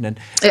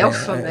steigognen,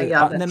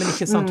 men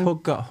ikke sant,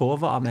 hogger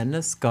hodet av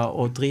mennesker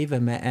og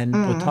driver med en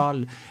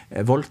brutal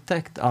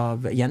voldtekt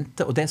av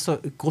jenter, og det så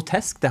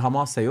grotesk det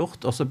Hamas har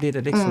gjort, og så blir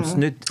det liksom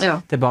snudd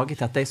tilbake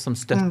til at de som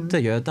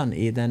støtter jødene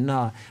i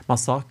denne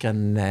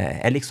massakren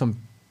liksom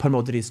på en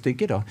måte de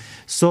stygge da.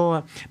 Så,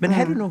 men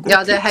har du noen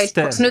gode tips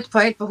til... snudd på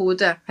helt på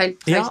hodet.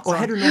 Og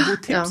har du noen gode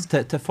tips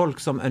til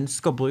folk som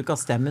ønsker å bruke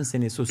stemmen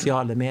sin i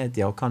sosiale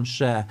medier, og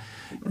kanskje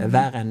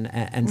være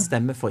en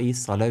stemme for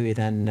Israel også i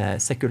den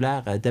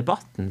sekulære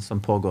debatten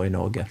som pågår i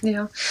Norge?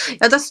 Ja,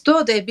 da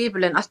står det i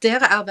Bibelen at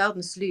dere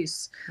verdens lys,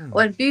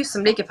 og en by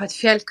som ligger på et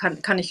fjell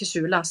kan ikke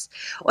skjules.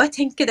 Og jeg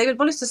tenker, jeg vil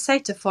bare lyst til å si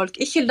til folk,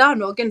 ikke la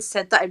noen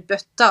sette en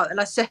bøtte,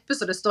 eller kjeppe,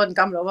 så det står i den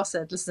gamle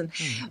oversettelsen,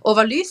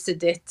 over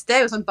lyset ditt.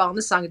 Det jo sånn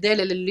barnesang, det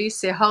lille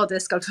lyset jeg har, det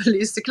skal få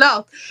lyse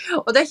klart.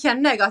 Og det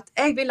kjenner jeg at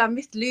jeg vil la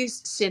mitt lys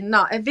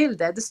skinne. Jeg vil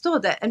det. Det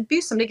står det. En by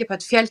som ligger på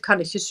et fjell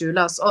kan ikke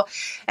skjules. Og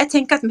jeg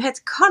tenker at vi har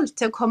et kall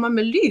til å komme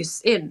med lys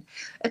inn.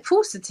 Et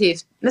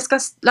positivt. Vi skal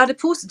la det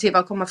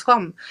positive komme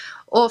fram.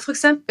 Og for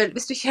eksempel,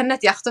 hvis du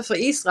kjenner et hjerte for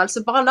Israel,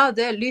 så bare la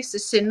det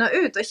lyset skinne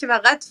ut, og ikke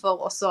være redd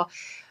for å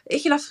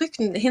ikke la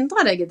frykten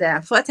hindre deg i det.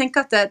 For jeg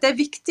tenker at det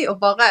viktig å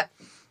bare...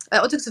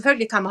 Og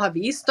selvfølgelig kan vi ha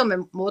visdom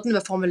med måten vi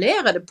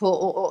formulerer det på,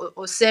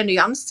 og se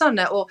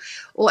nyansene, og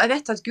jeg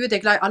vet at Gud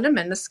glad i alle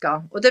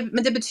mennesker,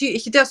 men det betyr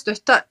ikke det å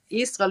støtte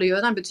Israel og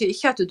jødene, betyr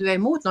ikke at du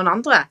imot noen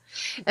andre,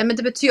 men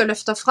det betyr å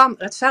løfte fram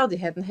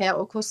rettferdigheten her,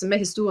 og hva som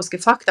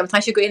historiske fakta. Vi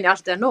trenger ikke gå inn i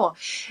alt det nå,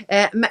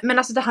 men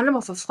altså, det handler om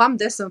å få fram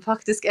det som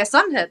faktisk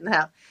sannheten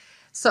her,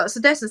 så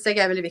det synes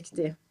jeg veldig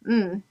viktig.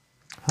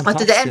 At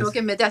det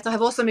noe med det at det har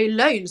vært så mye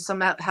løgn som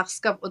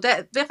herskap, og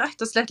det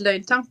rett og slett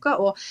løgntanker,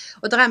 og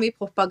det mye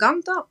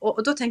propaganda, og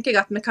da tenker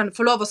jeg at vi kan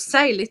få lov å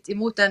si litt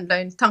imot den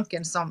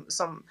løgntanken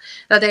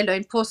de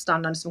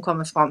løgnpåstandene som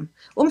kommer fram,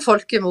 om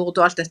folkemord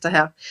og alt dette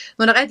her.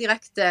 Når det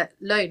direkte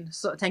løgn,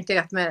 så tenker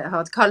jeg at vi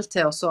har et kall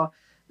til å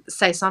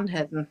si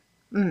sannheten.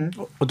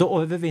 Og da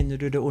overvinner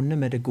du det onde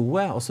med det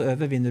gode, og så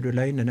overvinner du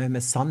løgnen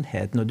med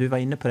sannheten. Og du var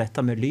inne på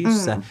dette med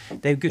lyset.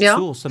 Det er jo Guds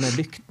ord som er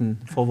lykten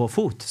for vår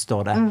fot,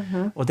 står det.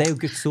 Og det er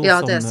jo Guds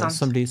ord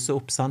som lyser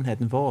opp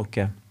sannheten for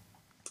oss.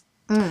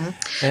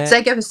 Så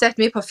jeg har sett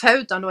mye på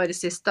Fauda nå i det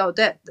siste, og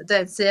det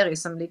er en serie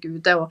som ligger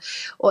ute,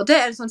 og det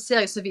er en sånn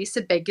serie som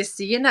viser begge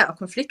sidene av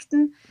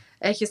konflikten.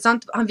 Ikke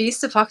sant? Han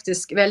viser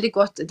faktisk veldig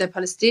godt det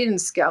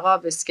palestinske,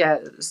 arabiske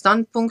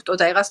standpunkt og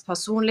deres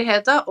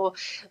personligheter, og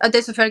det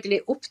er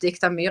selvfølgelig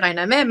oppdiktet mye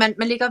regner jeg med,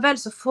 men likevel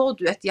så får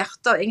du et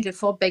hjerte egentlig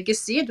for begge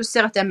sider. Du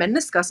ser at det er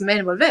mennesker som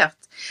er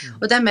involvert,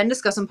 og det er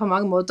mennesker som på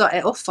mange måter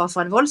er offer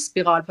for en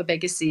voldsspiral på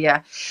begge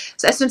sider.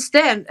 Så jeg synes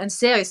det er en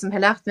serie som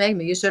har lært meg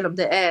mye, selv om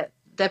det er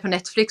på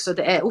Netflix, og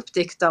det er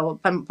oppdiktet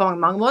på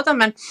mange måter,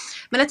 men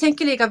jeg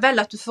tenker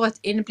likevel at du får et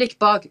innblikk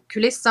bak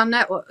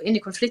kulissene og inn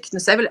i konfliktene,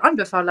 så jeg vil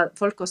anbefale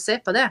folk å se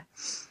på det,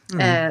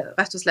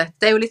 rett og slett.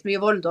 Det er jo litt mye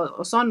vold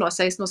og sånn, og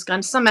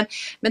 16-årsgrenser,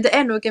 men det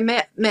er noe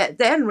med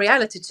det er en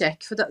reality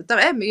check, for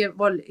det er mye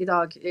vold i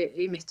dag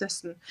i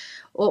Midtøsten,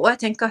 og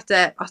jeg tenker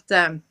at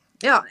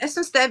ja, jeg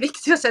synes det er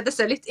viktig å sette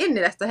seg litt inn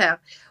i dette her,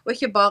 og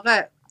ikke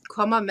bare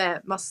komme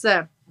med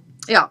masse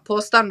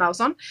påstander og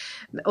sånn,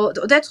 og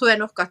det tror jeg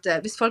nok at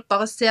hvis folk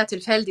bare ser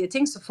tilfeldige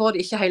ting, så får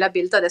de ikke hele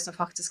bildet av det som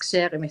faktisk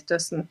skjer i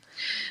Midtøsten.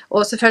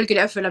 Og selvfølgelig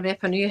jeg følger med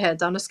på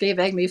nyheter. Nå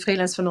skriver jeg mye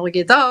freelance for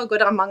Norge i dag, og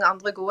det er mange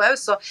andre gode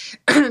også,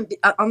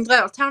 så andre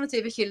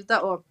alternative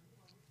kilder, og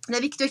det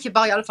er viktig å ikke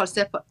bare i alle fall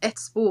se på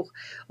ett spor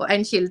og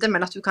en kilde,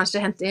 men at du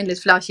kanskje henter inn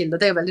litt flere kilder.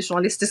 Det er jo veldig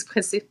journalistisk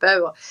prinsipp,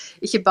 og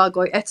ikke bare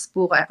gå i ett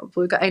spor og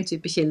bruke en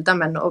type kilder,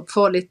 men å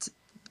få litt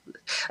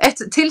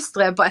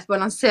tilstrebe på et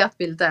balansert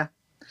bilde.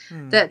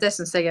 Det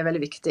synes jeg er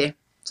veldig viktig.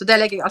 Så det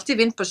legger jeg alltid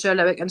vind på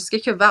selv, og jeg ønsker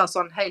ikke å være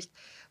sånn helt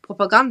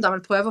propaganda,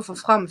 men prøve å få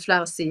fram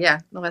flere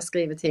sider når jeg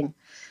skriver ting.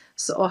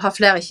 Og ha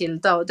flere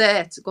kilder, og det er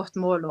et godt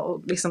mål å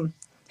liksom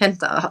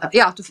hente, at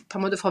du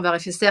på en måte får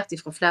verifisert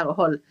fra flere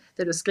hold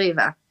det du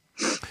skriver.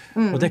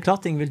 Og det er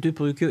klart, Ingvild, du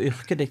bruker jo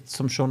yrket ditt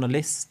som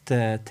journalist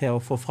til å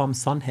få fram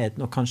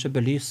sannheten og kanskje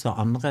belyse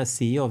andre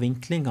sider og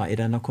vinklinger i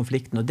denne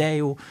konflikten, og det er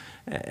jo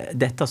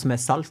dette som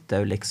er salt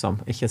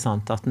liksom, ikke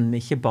sant? At den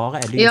ikke bare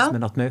er lys,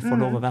 men at vi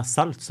får lov å være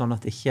salt, sånn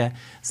at ikke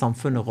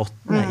samfunnet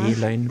råtner i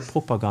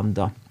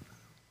løgnpropaganda.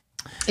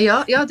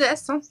 Ja, det er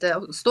sant det,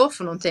 å stå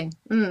for noen ting.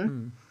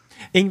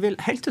 Ingvild,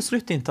 helt til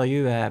slutt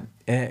intervjuet,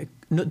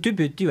 du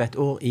bodde jo et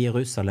år i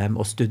Jerusalem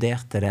og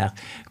studerte der.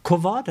 Hva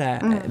var det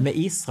med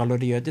Israel og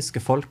det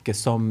jødiske folket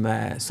som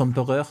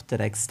berørte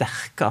deg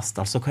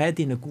sterkest? Altså, hva er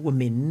dine gode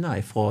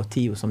minner fra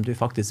tiden som du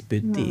faktisk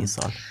bodde i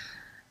Israel?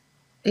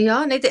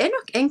 Ja, nei, det er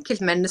nok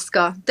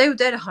enkeltmennesker. Det er jo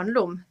det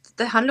handler om.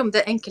 Det handler om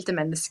det enkelte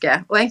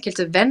mennesket, og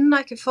enkelte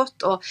venner jeg har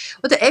fått, og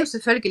det er jo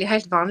selvfølgelig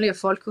helt vanlige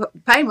folk.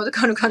 På en måte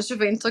kan du kanskje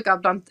få inntrykk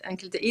av blant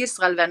enkelte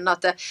Israel-venner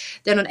at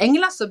det er noen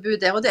engler som bor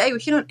der, og det er jo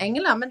ikke noen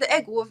engler, men det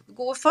er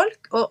gode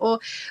folk,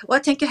 og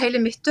jeg tenker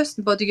hele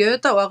Midtøsten, både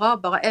jøder og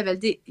arabere, er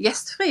veldig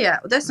gjestfrie,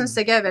 og det synes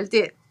jeg er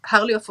veldig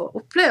herlig å få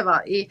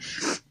oppleve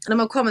når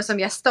man kommer som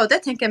gjester, og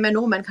det tenker jeg med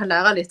nordmenn kan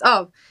lære litt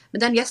av,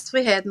 men den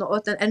gjestfriheten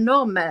og den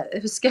enorme,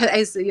 jeg husker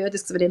en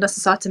jødisk venninne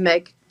som sa til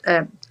meg,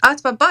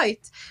 at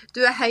babait,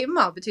 du er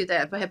hjemme, betyr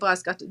det på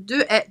hebraisk, at du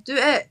er,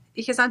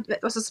 ikke sant,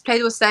 og så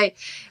pleier du å si,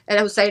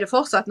 eller hun sier det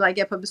fortsatt når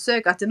jeg er på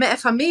besøk, at vi er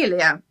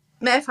familie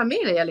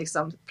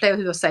liksom,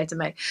 pleier hun å si til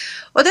meg,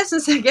 og det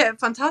synes jeg er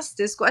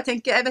fantastisk, og jeg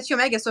tenker, jeg vet ikke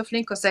om jeg er så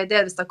flink å si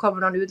det hvis det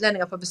kommer noen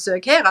utlendinger på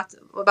besøk her,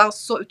 å være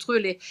så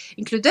utrolig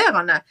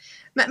inkluderende,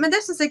 men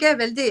det synes jeg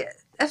er veldig,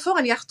 jeg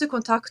får en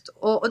hjertekontakt,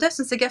 og det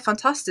synes jeg er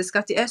fantastisk,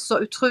 at de er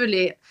så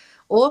utrolig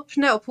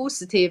åpne og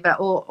positive,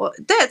 og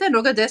det er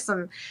noe av det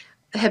som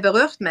har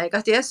berørt meg,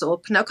 at de er så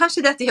åpne, og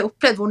kanskje det at de har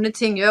opplevd vonde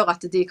ting gjør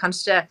at de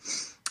kanskje,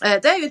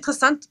 det er jo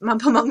interessant,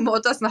 man på mange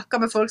måter snakker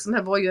med folk som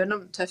har vært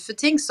gjennom tøffe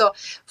ting, så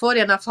får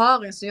de en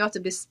erfaring som gjør at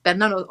det blir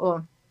spennende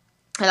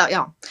det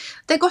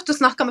er godt å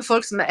snakke med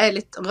folk som er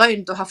litt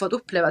røynt og har fått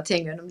oppleve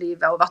ting gjennom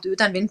livet og vært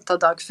ute en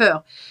vinterdag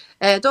før.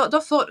 Da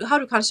har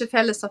du kanskje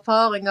felles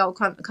erfaringer og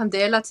kan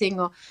dele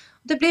ting, og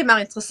det blir mer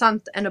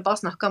interessant enn å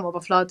bare snakke om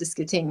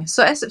overfladiske ting.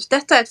 Så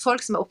dette er et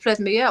folk som har opplevd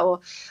mye,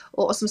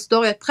 og som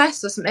står i et press,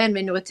 og som er en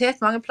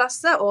minoritet mange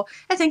plasser, og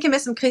jeg tenker vi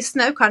som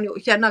kristne kan jo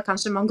kjenne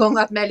kanskje mange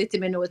ganger at vi er litt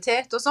i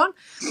minoritet og sånn,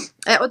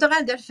 og det er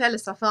en del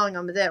felles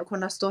erfaringer med det, å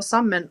kunne stå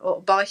sammen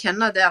og bare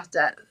kjenne det at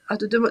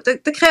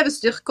det krever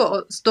styrke å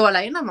stå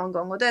alene mange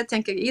ganger, og det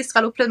tenker jeg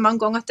Israel opplevd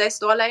mange ganger at de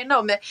står alene,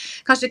 og vi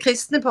kanskje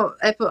kristne på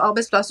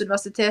arbeidsplass,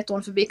 universitet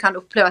rundt forbi kan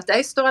oppleve at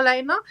de står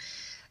alene,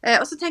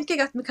 og så tenker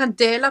jeg at vi kan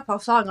dele på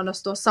erfaringene og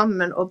stå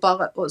sammen og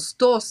bare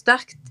stå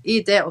sterkt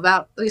i det å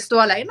stå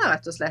alene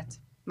rett og slett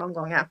mange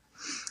ganger.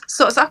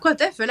 Så akkurat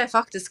det føler jeg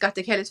faktisk at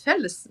jeg har litt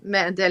felles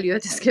med en del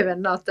jødiske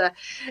venner, at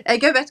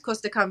jeg vet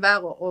hvordan det kan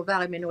være å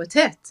være i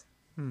minoritet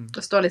og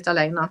stå litt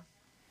alene.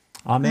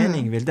 Amen,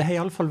 Ingvild. Det har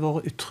i alle fall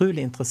vært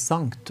utrolig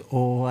interessant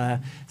å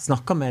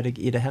snakke med deg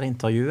i dette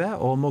intervjuet,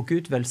 og må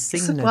Gud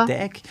velsigne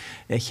deg,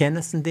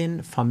 tjenesten din,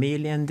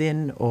 familien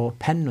din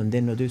og pennen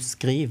din når du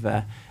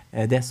skriver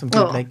det som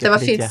Gud legger det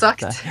var på ditt fint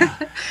hjerte.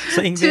 sagt.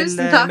 Så Ingvild,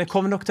 Tusen takk. vi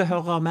kommer nok til å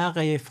høre mer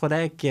fra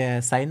deg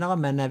senere,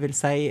 men jeg vil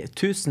si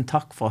tusen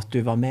takk for at du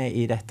var med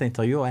i dette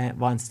intervjuet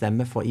og var en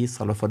stemme for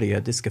Israel og for det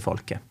jødiske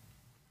folket.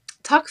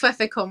 Takk for at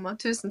jeg fikk komme.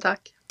 Tusen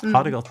takk.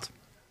 Ha det godt.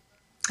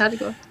 Ha det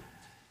godt.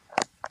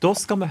 Da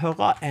skal vi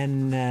høre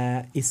en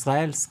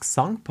israelsk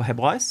sang på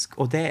hebraisk,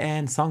 og det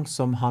en sang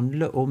som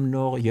handler om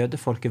når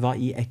jødefolket var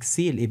i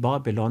eksil i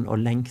Babylon og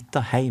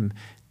lengta hjem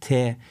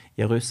til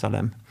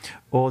Jerusalem.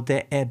 Og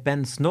det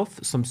Ben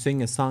Snoff som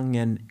synger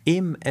sangen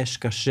Im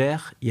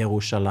Eshkasher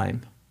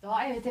Jerusalem.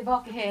 Da vi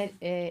tilbake her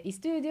i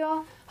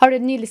studio. Har du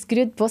nylig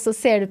skrudd på, så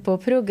ser du på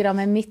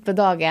programmet Midt på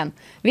dagen.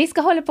 Vi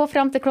skal holde på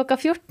frem til klokka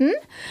 14,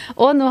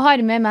 og nå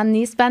har vi med meg en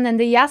ny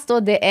spennende gjest,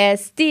 og det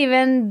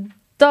Steven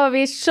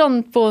David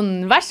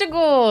Sjånpon. Vær så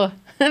god.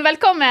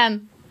 Velkommen.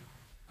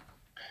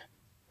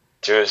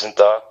 Tusen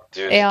takk.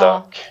 Tusen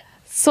takk.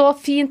 Så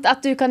fint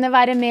at du kan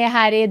være med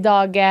her i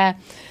dag.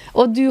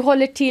 Og du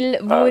holder til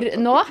hvor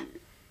nå?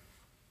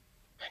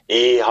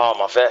 I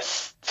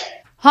Hammerfest.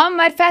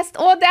 Hammerfest,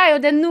 og det jo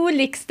den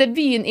nordligste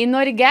byen i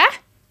Norge?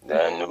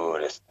 Den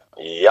nordligste.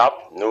 Ja,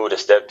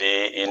 nordligste by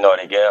i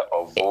Norge,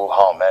 og hvor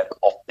Hammer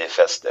 80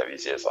 fester,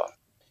 hvis jeg sa.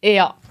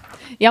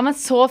 Ja, men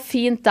så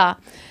fint da.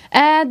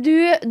 Du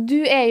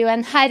jo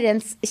en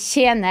Herrens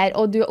tjener,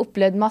 og du har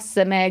opplevd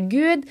masse med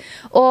Gud,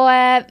 og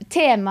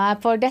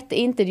temaet for dette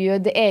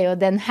intervjuet, det jo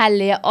Den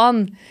hellige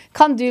ånd.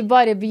 Kan du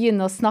bare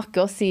begynne å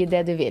snakke og si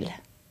det du vil?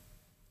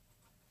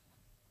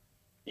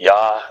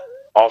 Ja,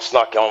 å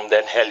snakke om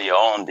Den hellige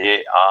ånd,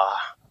 det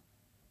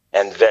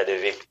en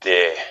veldig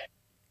viktig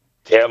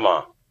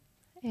tema.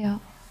 Ja.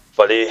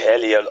 Fordi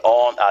hellige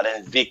ånd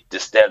den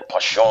viktigste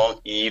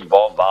person i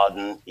vår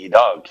verden i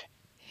dag.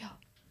 Ja.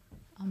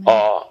 Amen.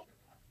 Og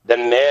det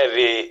mer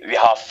vi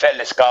har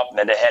fellesskap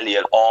med det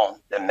hellige ånd,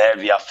 det mer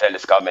vi har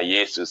fellesskap med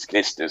Jesus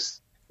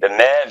Kristus. Det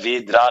mer vi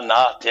drar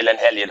nær til den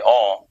hellige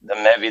ånd, det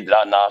mer vi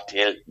drar nær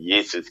til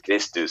Jesus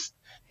Kristus.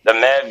 Det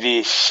mer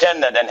vi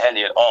kjenner den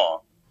hellige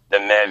ånd,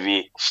 det mer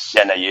vi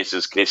kjenner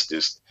Jesus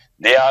Kristus.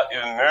 Det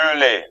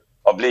umulig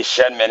å bli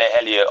kjent med den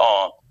hellige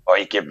ånd, og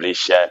ikke bli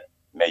kjent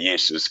med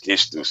Jesus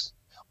Kristus.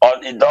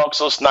 Og i dag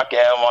så snakker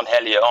jeg om den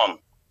hellige ånd.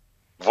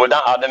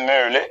 Hvordan det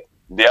mulig?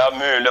 Det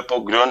mulig på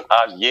grunn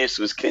av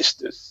Jesus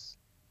Kristus.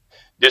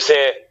 Du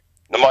ser,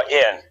 nummer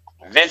 1,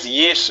 hvis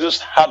Jesus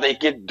hadde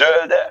ikke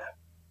døde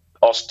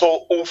og stå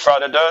opp fra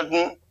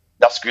døden,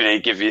 da skulle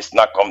ikke vi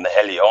snakke om den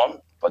hellige ånd,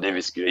 fordi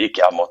vi skulle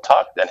ikke ha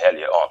mottatt den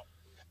hellige ånd.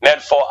 Men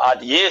for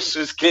at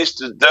Jesus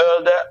Kristus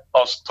døde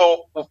og stå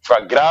opp fra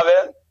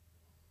graven,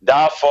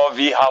 derfor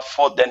vi har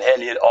fått den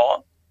hellige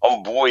ånd,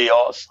 han bor i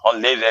oss,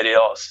 han lever i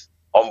oss,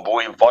 han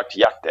bor i vårt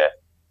hjerte.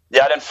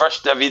 Det den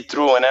første vi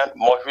troende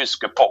må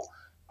huske på.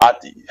 At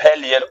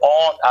hellige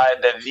ånd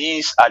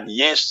bevis at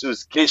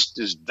Jesus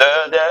Kristus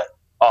døde,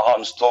 og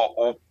han står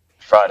opp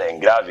fra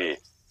den graven.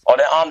 Og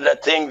det andre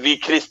ting vi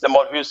kristne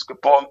må huske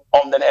på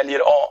om den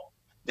hellige ånd,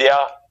 det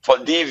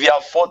fordi vi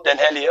har fått den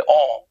hellige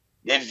ånd,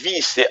 det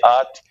viser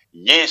at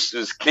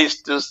Jesus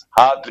Kristus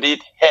har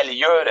blitt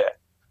helliggjøre.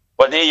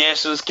 Og det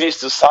Jesus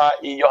Kristus sa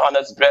i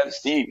Johannes brev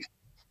 7,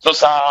 så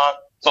sa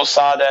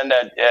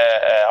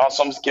han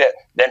som skrev,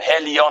 den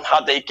hellige ånd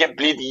hadde ikke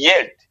blitt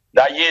gitt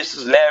da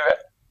Jesus lever,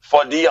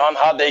 fordi han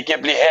hadde ikke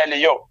blitt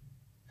helliggjort.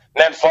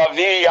 Men for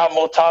vi har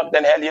mottatt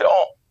den hellige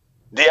ånd,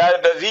 det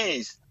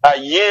bevis at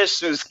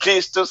Jesus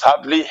Kristus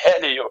har blitt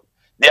helliggjort.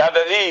 Det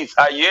bevis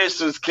at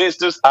Jesus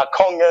Kristus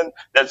kongen,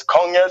 dens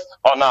konges,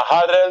 han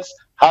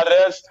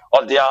Herres,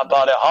 og det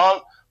bare han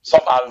som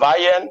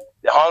veien,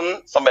 det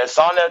han som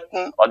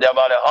sannheten, og det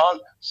bare han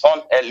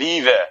som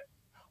livet.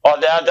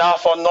 Og det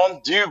derfor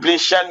når du blir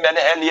kjent med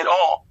den hellige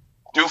ånd,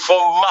 du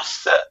får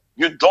masse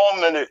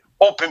guddommelig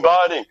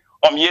åpenbaring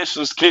om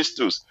Jesus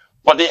Kristus.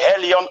 For det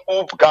hellige ånd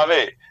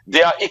oppgave,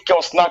 det ikke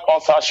å snakke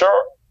om seg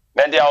selv,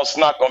 men det å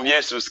snakke om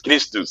Jesus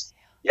Kristus.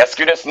 Jeg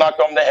skulle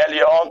snakke om den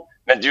hellige ånd,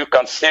 men du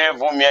kan se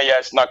hvor mye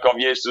jeg snakker om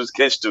Jesus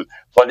Kristus.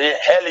 For det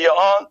hellige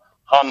ånd,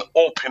 han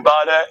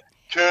åpenbarer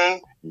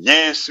kun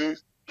Jesus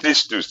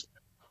Kristus.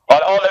 Og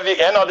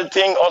en av de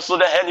ting også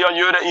det hellige ånd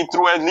gjør i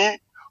troen ny,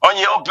 han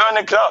gir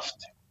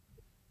bønnekraft.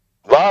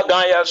 Hver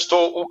gang jeg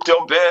står opp til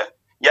å be,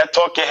 jeg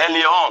takker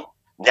hellige ånd.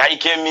 Det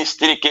ikke min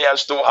styrke jeg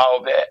står her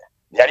og ber.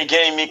 Det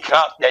ikke min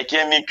kraft, det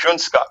ikke min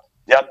kunnskap.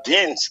 Det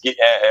din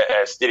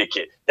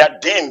styrke, det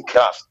din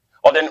kraft.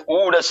 Og den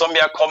ordet som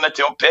jeg kommer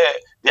til å be,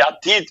 det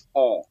ditt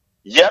ord.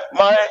 Hjelp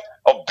meg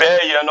og be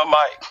gjennom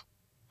meg.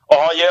 Og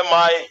han gir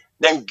meg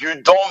den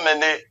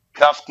guddommelige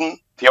kraften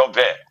til å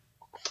be.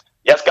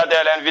 Jeg skal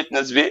dele en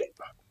vitnesbyrd.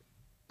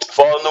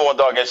 For noen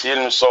dager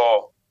siden så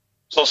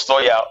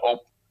står jeg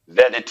opp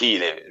veldig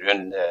tidlig,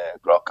 rundt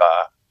klokka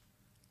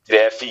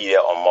 3-4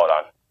 om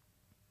morgenen.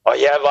 Og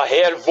jeg var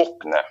helt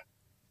våkne.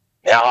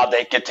 Men jeg hadde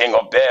ikke ting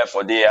å be,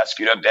 fordi jeg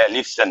skulle be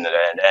litt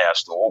senere enn jeg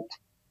stod opp.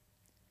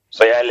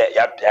 Så jeg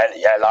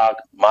la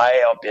meg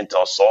og begynte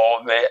å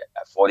sove.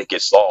 Jeg får ikke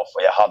sove,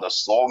 for jeg hadde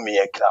så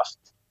mye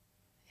kraft.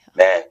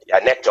 Men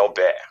jeg nektet å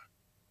be.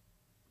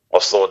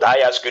 Og så da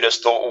jeg skulle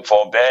stå opp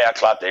for å be, jeg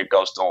klarte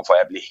ikke å stå opp, for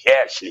jeg ble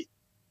helt slitt.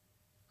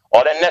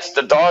 Og den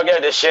neste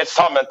dagen, det skjer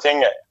samme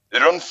ting.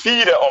 Rundt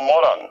 4 om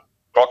morgenen,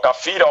 klokka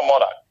 4 om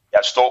morgenen,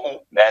 jeg står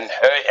opp med en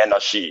høy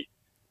energi.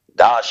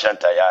 Da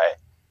kjente jeg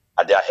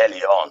at det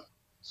Hellige Ånd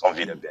som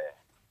ville be.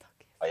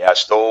 Og jeg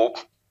stod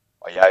opp,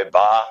 og jeg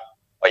ba,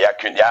 og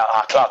jeg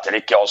klarte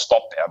ikke å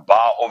stoppe. Jeg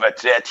ba over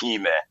 3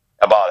 timer.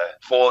 Jeg bare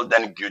får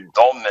den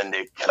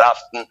guddommelige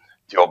kraften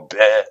til å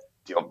be,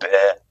 til å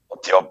be,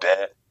 og til å be.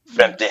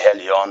 Frem til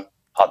Hellige Ånd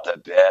hadde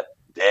bedt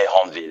det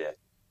han ville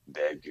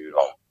be Gud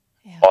om.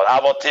 Og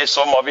av og til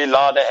så må vi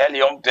la det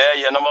Hellige Ånd be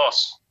gjennom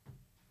oss.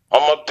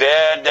 Han må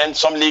be den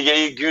som ligger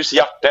i Guds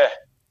hjerte.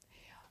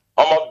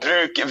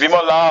 Vi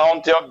må la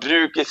han til å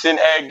bruke sin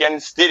egen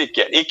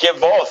styrke, ikke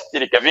vår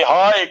styrke. Vi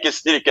har ikke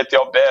styrke til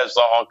å be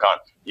så han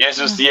kan.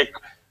 Jesus sier,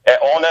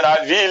 ånden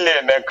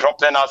villig, men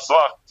kroppen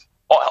svakt.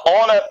 Og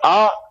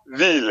ånden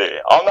villig,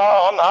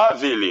 han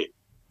villig.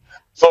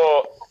 Så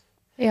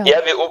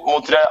jeg vil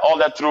oppmuntre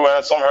alle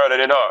troende som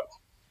hører i dag,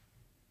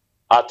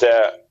 at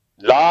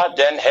la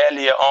den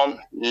Hellige Ånd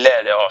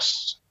lede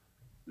oss.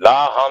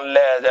 La han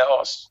lede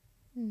oss.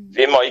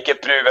 Vi må ikke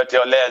prøve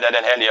til å lede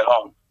den Hellige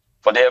Ånd.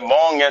 For det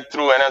mange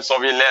troende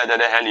som vil lede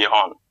det Hellige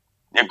Ånd.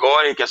 Det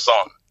går ikke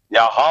sånn. Det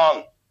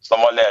han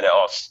som må lede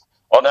oss.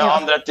 Og den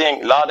andre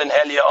ting, la den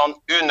Hellige Ånd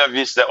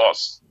undervise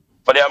oss.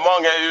 For det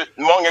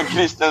mange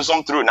kristne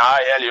som tror, nei,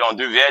 Hellige Ånd,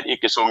 du vet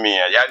ikke så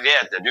mye. Jeg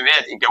vet det. Du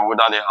vet ikke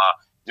hvordan det er.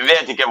 Du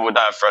vet ikke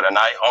hvordan jeg føler.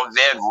 Nei, han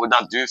vet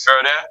hvordan du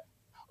føler.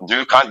 Du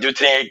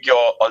trenger ikke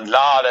å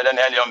lære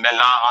den Hellige Ånd, men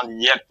la han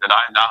hjelpe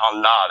deg, la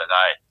han lære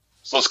deg.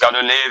 Så skal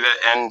du leve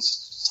en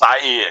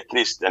seier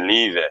kristen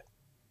livet.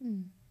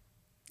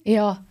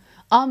 Ja,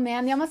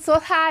 amen. Ja, men så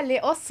herlig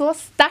og så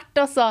sterkt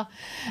også.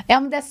 Ja,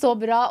 men det så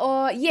bra.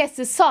 Og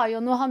Jesus sa jo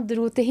når han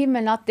dro til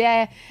himmelen at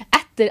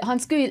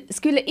han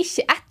skulle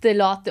ikke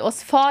etterlate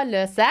oss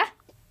farløse.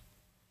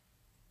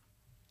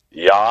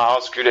 Ja,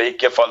 han skulle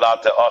ikke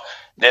forlate oss.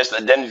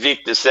 Den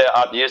viktigste er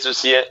at Jesus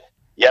sier,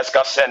 jeg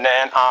skal sende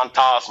en annen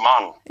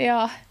talsmann.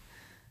 Ja.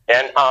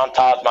 En annen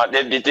talsmann.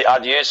 Det betyr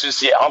at Jesus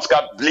sier, han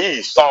skal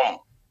bli som.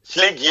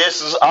 Slik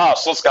Jesus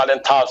så skal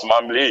en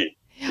talsmann bli.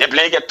 Det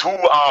blir ikke 2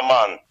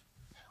 mann.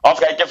 Han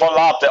skal ikke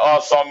forlate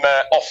oss som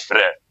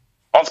offre.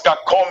 Han skal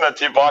komme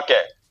tilbake.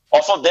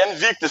 Og så den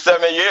viktigste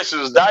med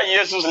Jesus, da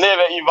Jesus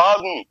lever i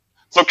verden,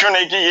 så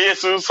kunne ikke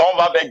Jesus, han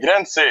var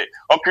begrenset.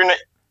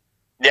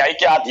 Det er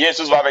ikke at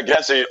Jesus var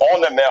begrenset i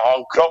ånden, men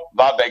hans kropp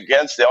var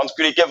begrenset. Han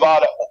skulle ikke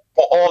være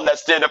på alle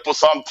steder på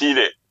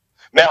samtidig.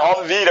 Men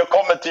han ville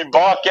komme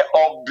tilbake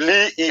og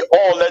bli i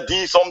alle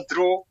de som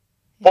tror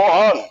på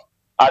han.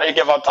 Er det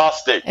ikke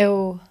fantastisk?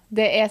 Jo,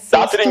 det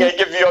så da trenger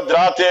ikke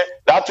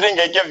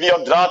vi å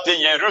dra til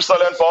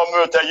Jerusalem for å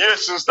møte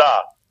Jesus da.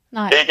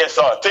 Nei. Ikke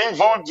så. Tenk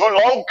hvor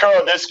lang kø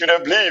det skulle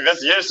bli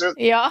hvis Jesus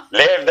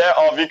levde,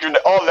 og vi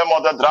kunne alle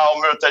måtte dra og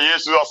møte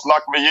Jesus og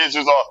snakke med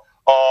Jesus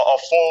og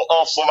få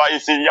oss som var i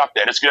sin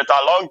hjerte. Det skulle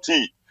ta lang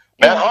tid.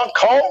 Men han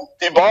kom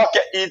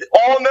tilbake i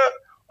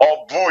ånden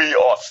og bo i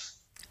oss.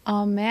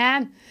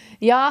 Amen.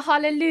 Ja,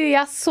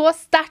 halleluja. Så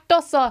sterkt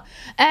også.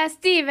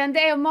 Steven,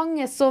 det jo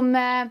mange som...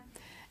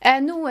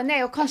 Noen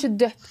jo kanskje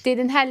døpt i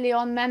den Hellige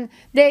Ånd, men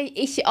det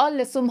ikke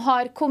alle som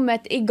har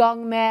kommet i gang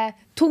med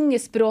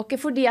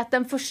tungespråket, fordi at de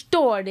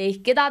forstår det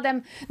ikke.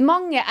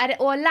 Mange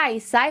også lei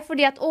seg,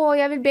 fordi at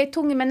jeg vil be i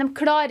tunge, men de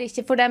klarer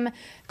ikke, for de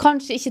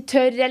kanskje ikke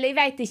tør, eller jeg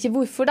vet ikke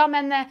hvorfor da,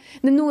 men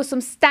det noe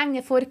som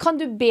stenger for. Kan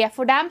du be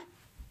for dem?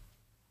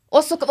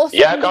 Også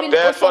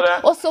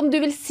om du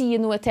vil si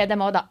noe til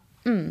dem også da.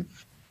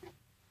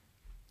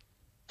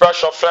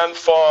 Først og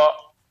fremst for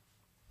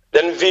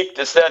den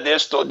viktigste,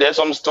 det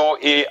som står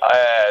i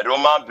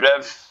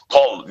Romerbrev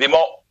 12. Vi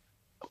må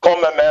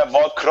komme med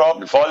vår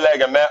kropp,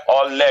 forlegge med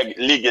og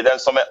ligge den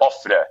som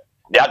offre.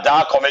 Det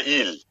der kommer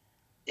ild.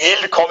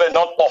 Ild kommer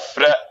når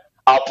offre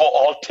på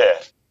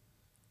alter.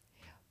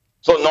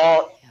 Så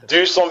når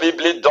du som vil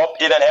bli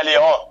døpt i den Hellige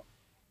Ånd,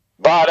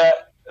 bare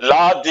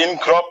la din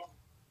kropp,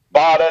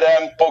 bare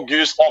den på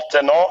Guds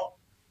alter nå,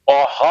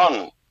 og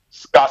han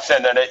skal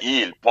sende deg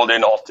ild på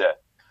din alter.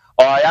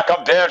 Og jeg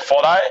kan be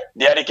for deg,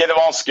 det ikke det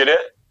vanskelig.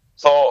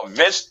 Så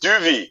hvis du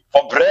vil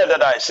forberede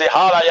deg, si,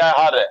 her jeg,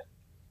 Herre.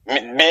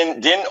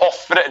 Din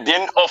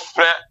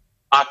offre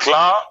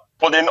klar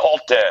på din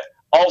alter.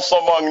 Altså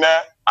mange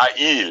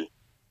ild.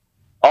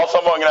 Altså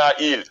mange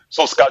ild,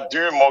 så skal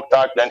du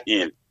motta den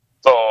ild.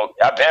 Så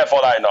jeg ber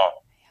for deg nå.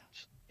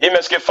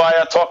 Himmelske Far,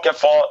 jeg takker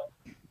for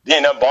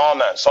dine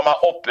barn som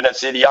har åpnet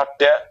sitt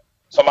hjerte,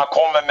 som har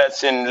kommet med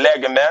sin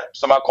legeme,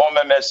 som har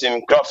kommet med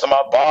sin kropp, som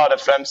har bare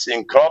frem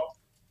sin kropp,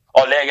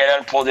 og legger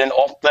den på din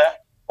åtte,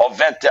 og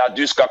venter at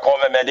du skal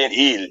komme med din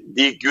ild,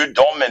 de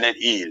guddommen din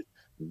ild.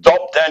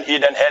 Dopp den i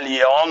den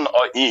Hellige Ånd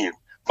og ild.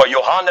 For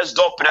Johannes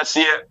dåperen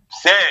sier,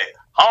 se,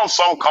 han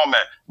som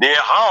kommer, det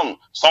han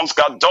som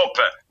skal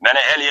dåpe med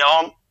den Hellige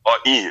Ånd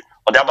og ild.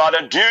 Og det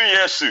bare du,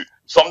 Jesus,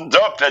 som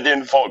døper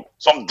din folk,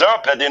 som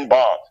døper din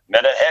barn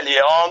med den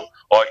Hellige Ånd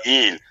og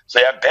ild. Så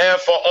jeg ber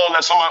for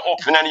alle som har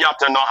åpnet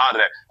hjertet nå,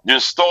 Herre.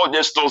 Det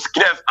står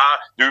skrevet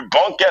du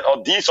banker,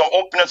 og de som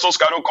åpner, så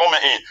skal du komme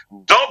inn.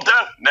 Døp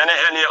den med den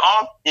Hellige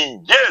Ånd i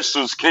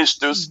Jesus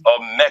Kristus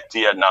og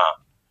mektige navn.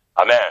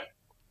 Amen.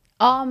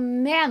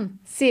 Amen,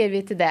 sier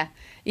vi til det.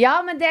 Ja,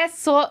 men det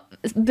så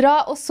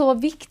bra og så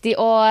viktig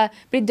å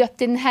bli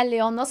døpt i den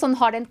hellige ånd, og sånn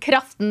har den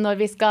kraften når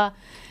vi skal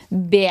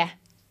be.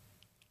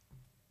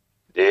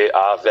 Det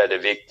veldig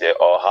viktig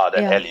å ha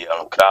den hellige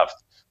ånd kraft.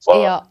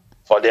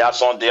 For det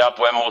sånn, det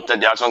på en måte,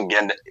 det sånn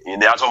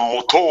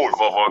motor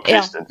for vår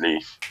kristent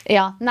liv.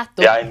 Ja,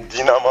 nettopp. Det en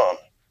dynamo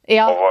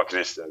for vår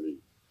kristent liv.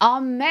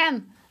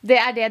 Amen. Det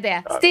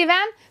det.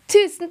 Steven,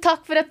 tusen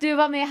takk for at du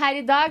var med her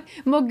i dag.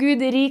 Må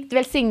Gud rikt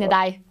velsigne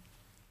deg.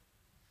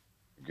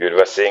 Gud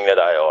velsigne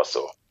deg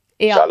også.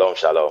 Shalom,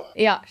 shalom.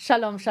 Ja,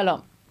 shalom,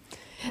 shalom.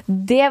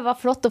 Det var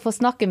flott å få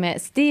snakke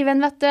med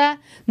Steven, vet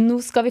du.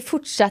 Nå skal vi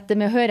fortsette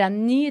med å høre en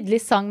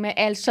nydelig sang med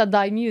El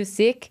Shaddai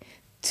Music,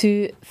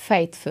 Too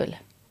Faithful.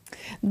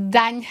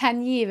 Den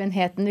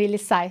hengivenheten vil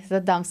jeg si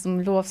til dem som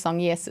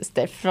lovsang Jesus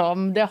der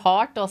from the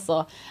heart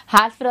også.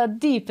 Helt fra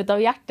dypet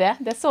av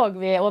hjertet. Det så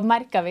vi, og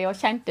merket vi, og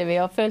kjente vi,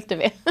 og følte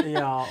vi.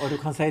 Ja, og du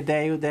kan si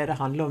det jo det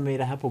handler om i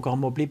dette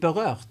programmet, å bli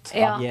berørt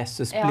av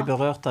Jesus, bli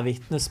berørt av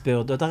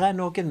vittnesbyrd. Og det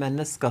noen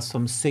mennesker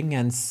som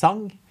synger en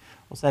sang,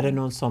 og så det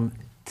noen som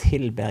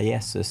tilber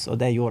Jesus, og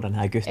det gjorde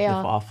denne gutten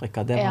fra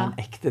Afrika. Det var en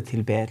ekte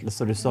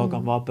tilbedelse, og du så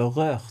han var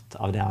berørt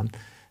av det han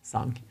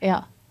sang.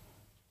 Ja.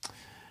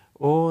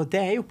 Og det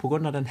jo på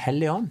grunn av den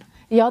hellige ånd.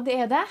 Ja, det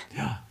det.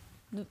 Ja.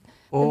 Det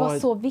var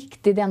så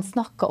viktig det han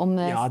snakket om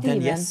Steven. Ja,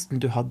 den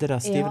gjesten du hadde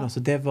der, Steven,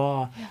 altså, det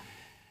var...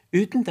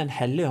 Uten den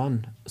hellige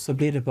ånd så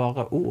blir det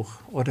bare ord,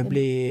 og det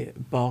blir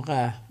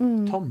bare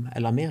Tom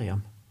eller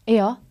Miriam.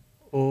 Ja.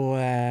 Og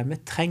vi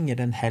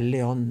trenger den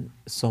hellige ånd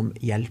som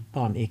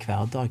hjelper han i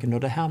hverdagen.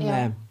 Og det her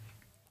med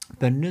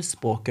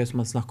bønnespråket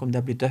som man snakker om,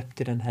 det blir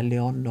døpt i den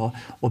hellige ånd,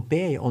 og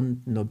be i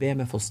ånden, og be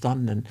med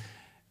forstanden,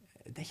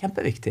 det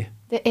kjempeviktig.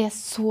 Det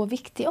så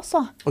viktig også.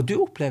 Og du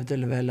opplevde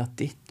vel at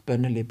ditt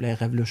bønneliv ble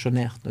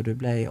revolusjonert når du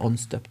ble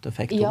åndsdøpt og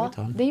fikk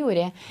tungetall? Ja, det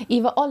gjorde jeg.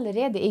 Jeg var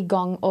allerede i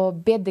gang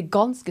og bedde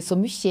ganske så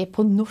mye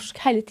på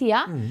norsk hele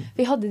tiden.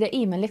 Vi hadde det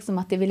i meg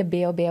liksom at jeg ville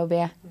be og be og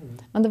be.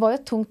 Men det var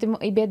jo tungt,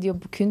 jeg bedde jo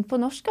kun på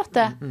norsk,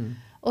 vet du.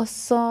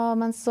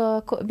 Men så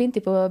begynte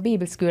jeg på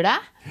bibelskole,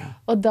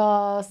 og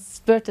da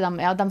spurte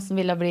de, de som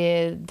ville bli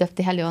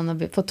døpt i hellige ånd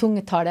og få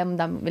tungetale, om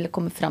de ville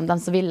komme frem, de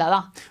som ville da.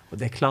 Og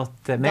det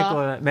klart,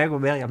 meg og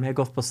Miriam har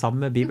gått på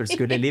samme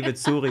bibelskole i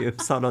Livets Ord i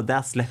Uppsala, og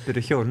der slipper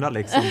du ikke unna,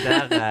 liksom.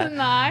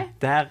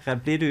 Der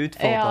blir du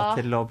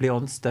utfordret til å bli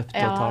åndsdøpt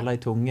og tale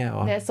i tunge.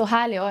 Og... Det så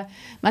herlig,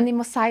 men jeg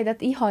må si det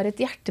at jeg har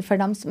et hjerte for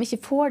dem som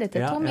ikke får det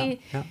til, Tom.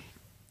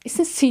 Jeg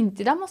synes synd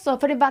til dem også,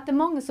 for det er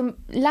mange som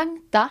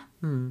lengter,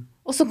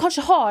 og som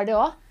kanskje har det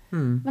også,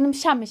 men de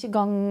kommer ikke i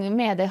gang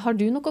med det. Har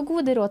du noen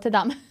gode råd til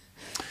dem?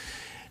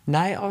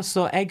 Nei,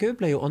 altså, jeg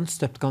ble jo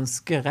åndsdøpt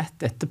ganske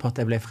rett etterpå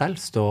at jeg ble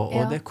frelst, og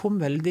det kom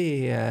veldig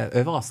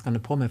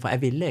overraskende på meg, for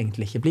jeg ville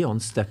egentlig ikke bli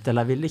åndsdøpt,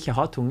 eller jeg ville ikke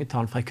ha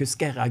tungetalen, for jeg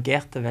husker jeg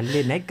reagerte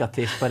veldig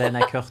negativt på det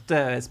når jeg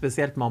hørte,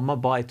 spesielt mamma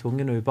ba i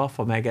tungen og hun ba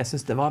for meg. Jeg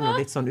synes det var noe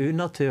litt sånn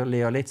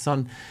unaturlig og litt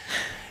sånn...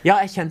 Ja,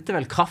 jeg kjente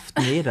vel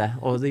kraften i det,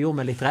 og det gjorde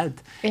meg litt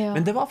redd.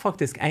 Men det var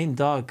faktisk en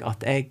dag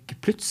at jeg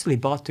plutselig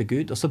ba til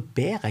Gud, og så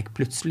ber jeg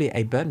plutselig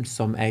en bønn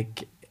som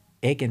jeg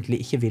egentlig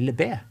ikke ville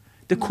be.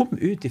 Det kom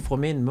ut ifra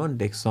min munn,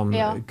 liksom,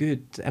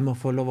 Gud, jeg må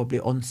få lov å bli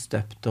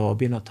åndsdøpt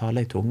og begynne å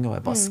tale i tunge, og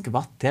jeg bare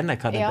skvatt til henne,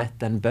 jeg hadde bedt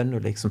den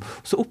bønnen, liksom.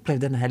 Så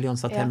opplevde denne hellige ånd,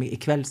 sa til meg,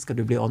 i kveld skal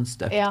du bli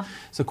åndsdøpt.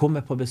 Så kom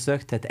jeg på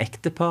besøk til et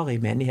ektepar i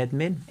menigheten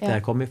min,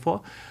 der jeg kom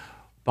ifra,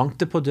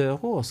 bankte på døra,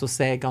 og så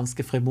sier jeg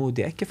ganske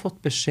frimodig, jeg har ikke fått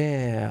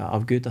beskjed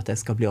av Gud at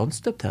jeg skal bli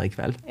åndsdøpt her i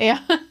kveld.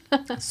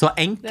 Så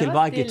enkel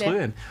var jeg i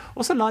truen.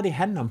 Og så la de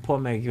hendene på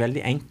meg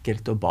veldig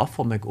enkelt og ba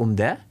for meg om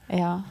det.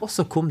 Og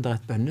så kom det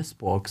et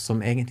bønnespråk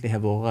som egentlig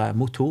har vært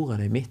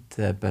motoren i mitt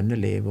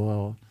bønneliv.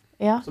 Og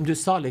som du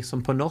sa,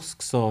 liksom, på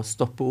norsk så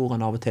stopper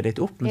ordene av og til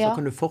litt opp, men så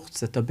kan du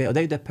fortsette å be. Og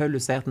det jo det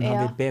Paulus sier, at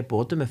han vil be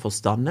både med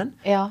forstanden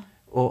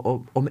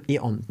og i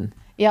ånden.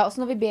 Ja, og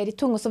så når vi ber i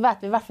tunge, så vet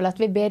vi i hvert fall at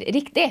vi ber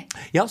riktig.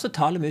 Ja, og så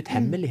taler vi ut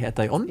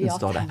hemmeligheter i ånden,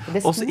 står det.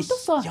 Det stort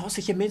også. Ja,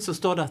 så ikke minst så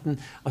står det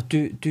at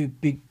du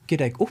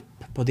bygger deg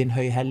opp på din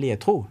høyhellige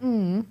tro.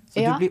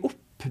 Så du blir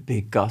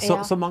oppbygget.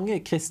 Så mange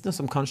kristne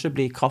som kanskje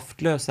blir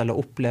kraftløse, eller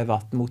opplever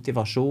at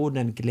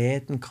motivasjonen,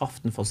 gleden,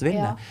 kraften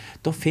forsvinner,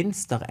 da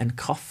finnes det en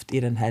kraft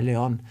i den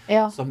hellige ånd,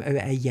 som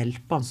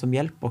hjelperen, som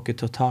hjelper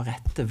dere til å ta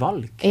rette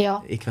valg i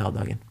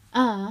hverdagen.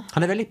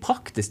 Han veldig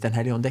praktisk, den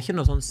hellige ånd. Det ikke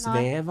noe sånn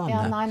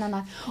svevende. Nei.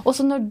 Og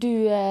så når du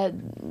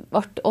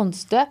ble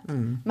åndsdøpt,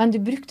 men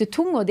du brukte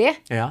tunga di,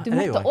 du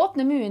måtte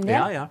åpne munnen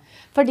din,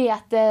 fordi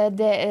at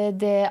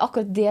det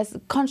akkurat det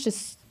kanskje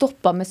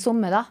stoppet med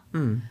somme da.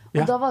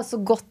 Og da var det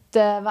så godt,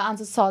 var en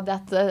som sa det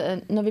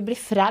at når vi blir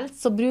frelst,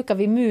 så bruker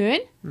vi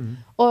munnen,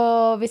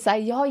 og vi sier,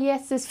 ja,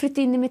 Jesus,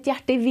 flytt inn i mitt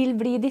hjerte, jeg vil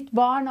bli ditt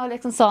barn, og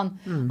liksom sånn.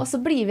 Og så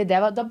blir vi det,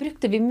 da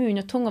brukte vi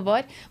munnen og tunga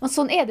vår. Men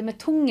sånn det med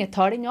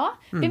tungetalen nå.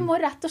 Vi må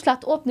rett og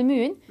slett åpne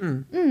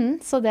munnen.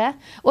 Så det.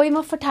 Og jeg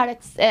må fortelle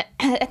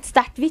et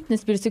sterkt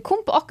vittnesbyrd som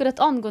kom på akkurat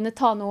angående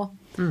ta nå.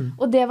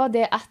 Og det var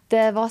det at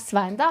det var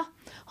Svein da.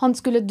 Han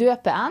skulle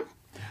døpe en.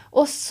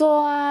 Og så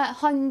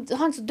han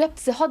som døpte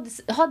seg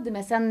hadde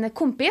med seg en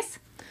kompis.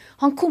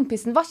 Han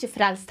kompisen var ikke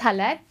frelst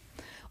heller.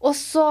 Og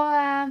så,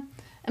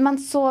 men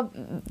så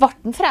ble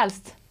han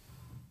frelst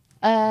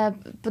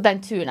på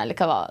den turen, eller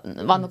hva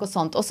var noe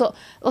sånt. Og så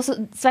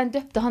Svein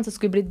døpte han som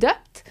skulle bli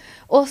døpt,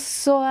 og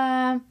så...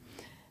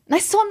 Nei,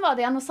 sånn var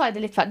det, nå sa jeg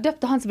det litt feil.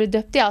 Døpte han som ble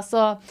døpt, ja.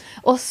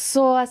 Og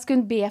så skulle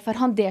han be for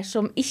han der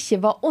som ikke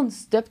var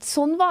åndsdøpt.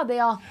 Sånn var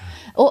det, ja.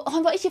 Og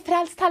han var ikke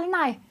frelst heller,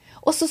 nei.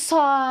 Og så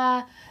sa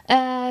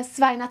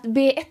Svein at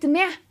be etter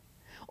meg.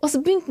 Og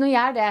så begynte han å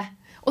gjøre det.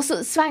 Og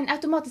så Svein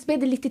automatisk be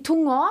det litt i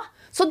tunga.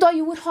 Så da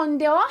gjorde han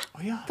det også.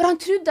 For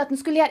han trodde at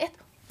han skulle gjøre et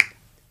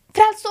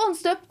frelst og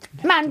åndsdøpt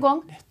med en gang.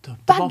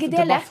 Begge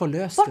deler. Det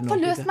var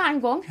forløst med en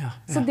gang.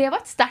 Så det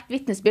var et sterkt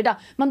vittnesbyrd da.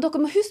 Men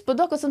dere må huske på,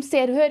 dere som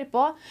ser og hører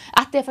på,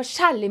 at det er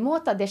forskjellige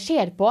måter det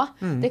skjer på.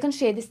 Det kan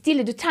skje i det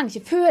stille. Du trenger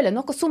ikke føle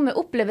noe som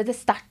opplever det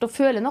sterkt å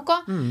føle noe,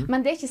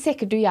 men det er ikke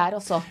sikkert du gjør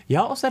også.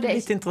 Ja, og så er det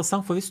litt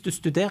interessant, for hvis du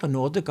studerer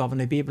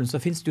nådegavene i Bibelen,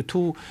 så finnes det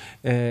jo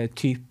 2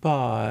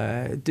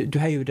 typer. Du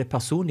har jo det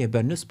personlige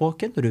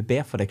bønnespråket, når du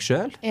ber for deg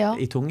selv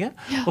i tunge,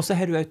 og så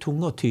har du jo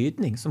tunge og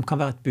tydning, som kan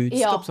være et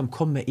budskap som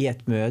kommer i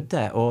et møte,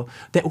 og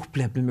det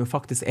opplevde vi jo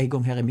faktisk en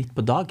gang her i Midt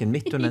på Dagen,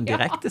 midt under en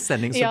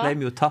direktesending, så ble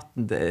vi jo tatt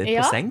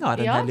på senga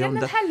av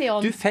den hellige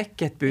ånd. Du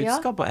fikk et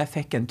budskap, og jeg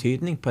fikk en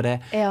tydning på det,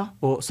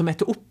 og som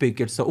heter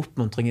oppbyggelse,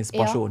 oppmuntring,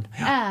 inspirasjon.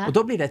 Og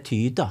da blir det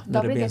tyda, når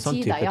det blir en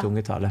sånn type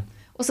tungetale.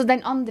 Og så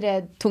den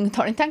andre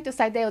tungetalen, tenkte å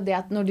si, det er jo det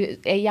at når du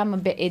er hjemme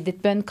i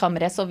ditt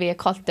bønnkammeret, så vi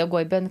kalt det å gå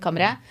i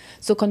bønnkammeret,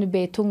 så kan du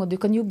be i tunge, og du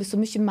kan jobbe så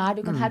mye mer,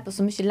 du kan høre på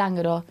så mye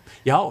lenger.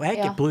 Ja, og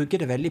jeg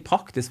bruker det veldig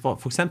praktisk,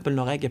 for eksempel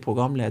når jeg er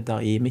programleder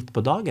i Midt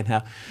på Dagen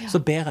her,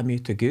 så ber jeg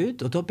mye til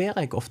Gud, og da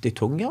ber jeg ofte i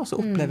tunge, og så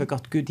opplever jeg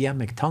at Gud gir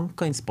meg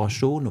tanker,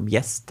 inspirasjon om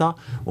gjester,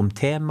 om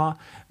tema,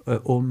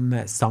 om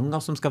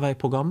sanger som skal være i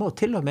programmet, og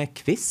til og med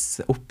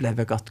quiz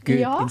opplever jeg at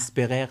Gud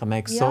inspirerer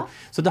meg.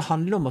 Så det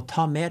handler om å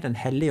ta med den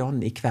hellige ånd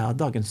i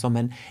hverdagen som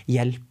en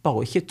hjelper,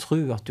 og ikke tro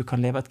at du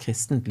kan leve et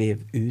kristent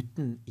liv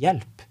uten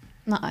hjelp.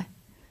 Nei,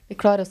 vi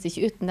klarer oss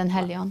ikke uten den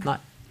hellige ånd. Nei.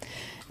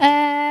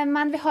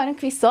 Men vi har en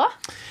quiz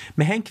også.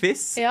 Vi har en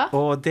quiz,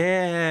 og det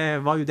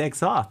var jo det jeg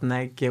sa, at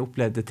jeg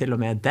opplevde til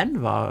og med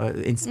den var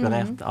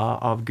inspirert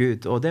av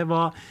Gud, og det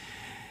var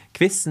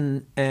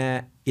quizen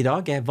i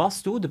dag hva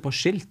stod det på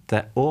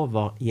skiltet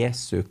over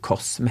Jesu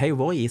kors? Vi har jo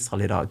vært i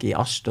Israel i dag, i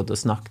Ashdod, og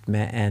snakket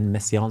med en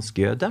messiansk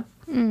jøde.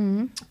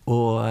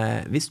 Og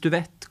hvis du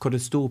vet hva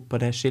det stod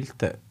på det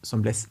skiltet som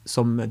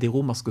de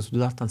romerske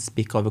soldatene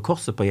spikret over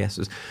korset på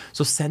Jesus,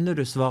 så sender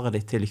du svaret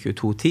ditt til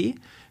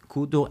 2210,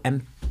 kodord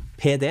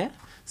MPD,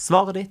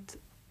 svaret ditt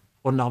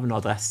og navn og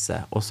adresse,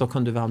 og så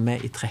kan du være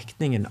med i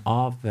trekningen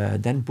av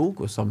den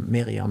boka som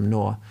Miriam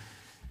nå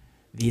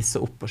vise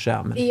opp på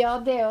skjermen. Ja,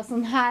 det er jo en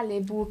sånn herlig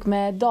bok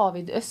med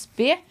David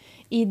Østby.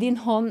 I din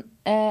hånd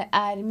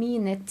er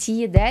mine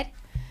tider.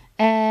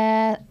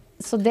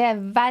 Så det er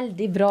en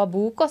veldig bra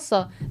bok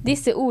også.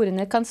 Disse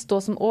ordene kan stå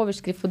som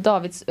overskrift for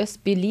Davids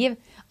Østby liv.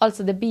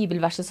 Altså det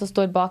bibelverset som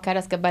står bak her.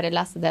 Jeg skal bare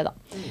lese det da.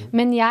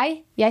 Men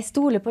jeg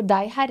stoler på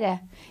deg, Herre.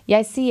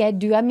 Jeg sier,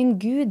 du er min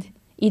Gud.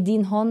 I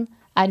din hånd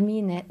er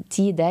mine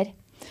tider.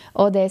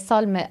 Og det er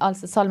salme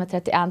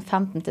 31,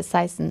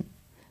 15-16.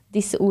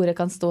 Disse ordene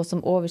kan stå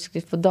som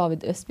overskrift for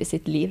David Østby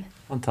sitt liv.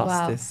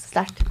 Fantastisk. Wow,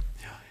 sterkt.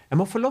 Jeg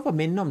må få lov å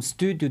minne om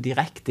Studio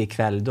Direkte i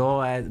kveld,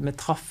 da vi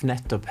traff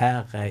nettopp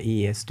her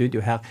i studio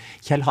her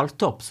Kjell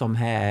Haltorp, som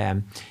har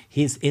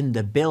He's in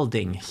the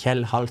building,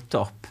 Kjell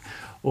Haltorp.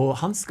 Og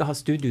han skal ha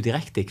Studio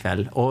Direkte i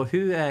kveld, og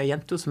hun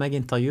jenta som jeg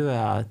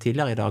intervjuet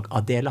tidligere i dag,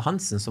 Adele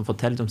Hansen, som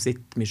forteller om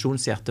sitt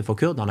misjonshjerte for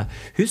kurderne,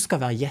 hun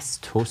skal være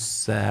gjest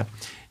hos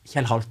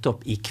Kjell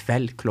Haltorp i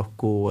kveld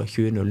klokka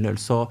 20.00,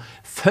 så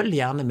følg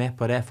gjerne med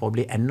på det for å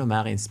bli enda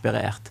mer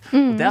inspirert.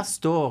 Og der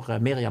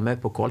står Miriam med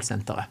på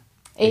callsenteret.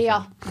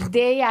 Ja,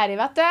 det gjør jeg,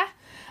 vet du.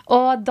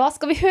 Og da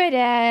skal vi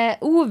høre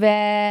Ove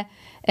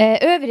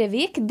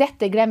Øvrevik,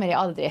 dette glemmer jeg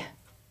aldri.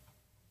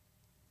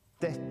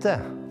 Dette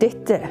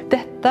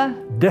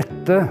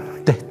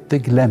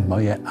glemmer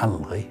jeg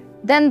aldri.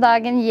 Den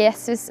dagen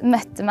Jesus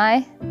møtte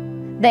meg,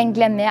 den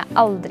glemmer jeg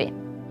aldri.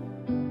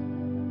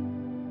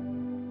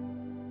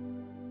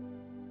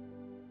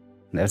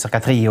 Det er ca.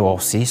 3 år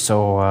siden så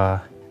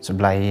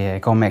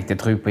kom jeg til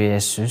tro på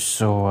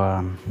Jesus, og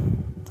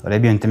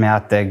det begynte med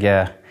at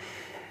jeg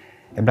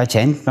ble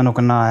kjent med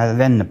noen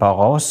vennepar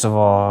av oss som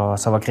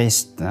var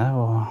kristne,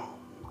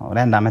 og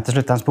det enda med til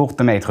slutt han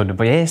spurte om jeg trodde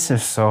på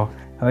Jesus, og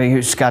jeg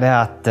husker det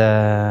at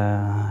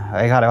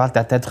jeg hadde jo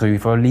alltid hatt tro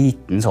for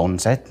liten sånn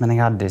sett, men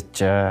jeg hadde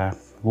ikke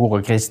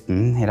vært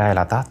kristen i det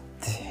hele tatt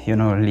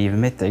gjennom livet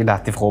mitt. Jeg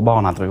datt ifra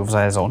barnetro, for å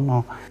si det sånn.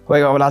 Og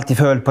jeg har vel alltid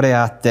følt på det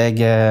at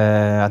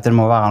det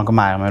må være noe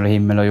mer mellom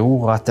himmel og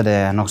jord, at det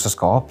er noe som er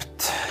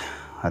skapt,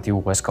 at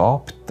jord er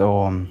skapt.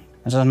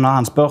 Men så når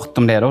han spurte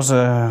om det, da, så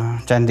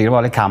kjente jeg det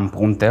var litt kamp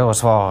rundt det å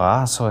svare.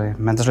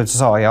 Men til slutt så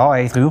sa jeg ja,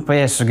 jeg tror på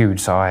Jesus og Gud,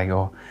 sa jeg.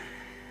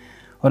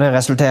 Og det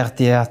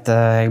resulterte i at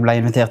jeg ble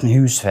invitert med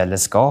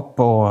husfellesskap,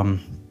 og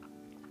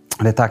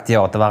det takket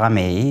ja til å være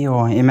med i,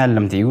 og i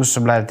mellomtiden så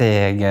ble det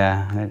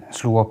jeg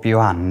slo opp i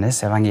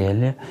Johannes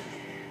evangeliet.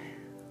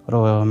 Og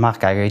da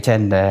merket jeg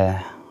kjente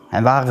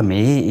en varme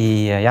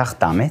i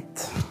hjertet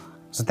mitt.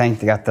 Så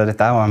tenkte jeg at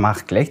dette var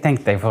merkelig,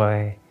 tenkte jeg, for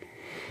jeg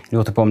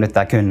lurte på om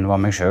dette kun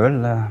var meg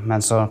selv.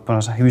 Men så på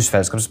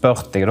husfellesskap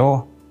spurte jeg da,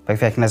 for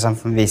jeg fikk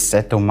nesten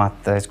visshet om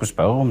at jeg skulle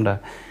spørre om det.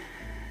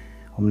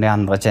 Om de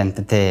andre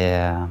kjente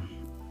til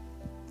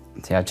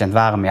jeg hadde kjent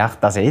varme i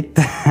hjertet sitt.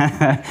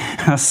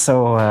 Og så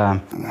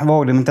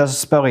vågde jeg meg til å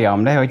spørre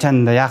om det, og jeg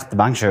kjente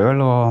hjertebank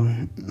selv.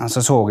 Og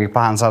så så jeg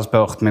på han som hadde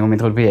spurt meg om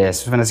jeg trodde på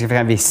Jesus, men jeg fikk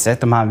en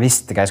visshet om han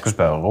visste hva jeg skulle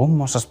spørre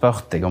om, og så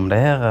spurte jeg om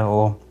det.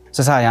 Og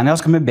så sier han, ja,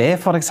 skal vi be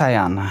for deg,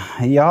 sier han.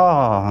 Ja,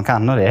 han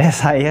kan jo det,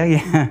 sier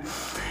jeg.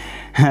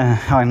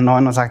 Når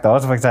han har sagt det,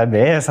 så får jeg si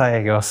be, sier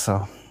jeg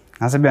også.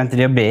 Så begynte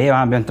de å be, og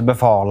han begynte å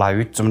befale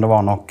ut som det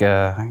var noe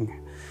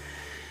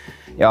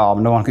ja,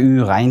 men det var noe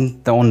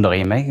ureint ånder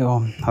i meg,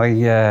 og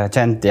jeg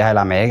kjente i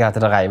hele meg at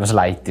det reiv og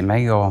sleit i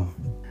meg,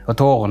 og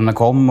tårene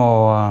kom,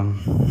 og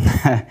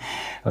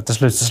til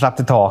slutt så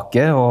slapp det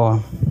taket,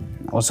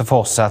 og så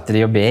fortsatte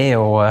de å be,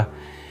 og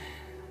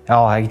ja,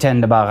 jeg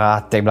kjente bare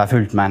at jeg ble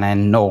fulgt med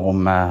en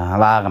enorm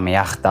varme i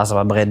hjertet,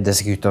 som bredde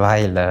seg ut over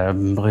hele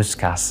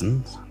brystkassen.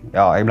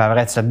 Ja, jeg ble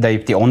rett og slett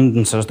døypt i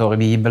ånden, som det står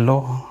i Bibelen,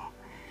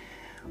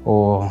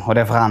 og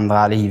det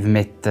forandret livet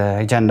mitt.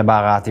 Jeg kjente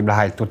bare at jeg ble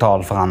helt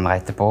totalt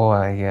forandret etterpå.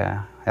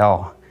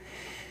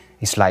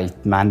 Jeg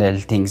sleit med en del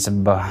ting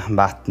som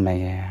batt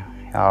meg,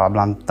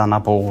 blant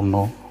annet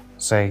porno,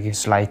 så jeg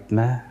sleit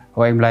med.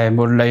 Og jeg ble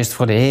både løst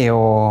fra det,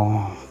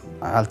 og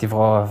alt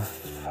fra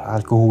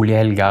alkohol i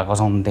helger og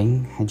sånne ting.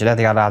 Ikke det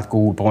at jeg hadde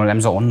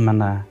alkoholproblem sånn,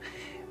 men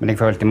jeg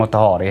følte jeg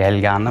måtte ha det i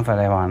helgene,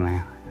 for det var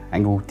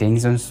en god ting,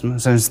 synes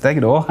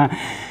jeg da.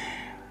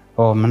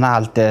 Men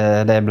alt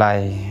det ble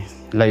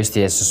løst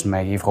Jesus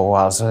meg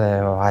ifra, altså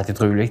det var helt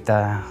utrolig. Det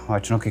var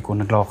ikke noe jeg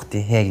kunne klart i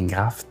egen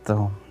kraft.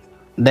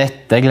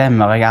 Dette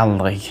glemmer jeg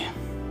aldri.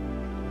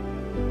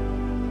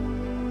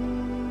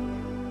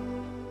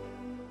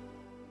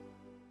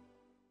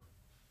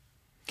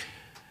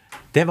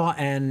 Det var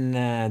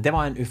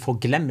en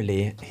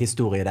uforglemmelig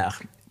historie der.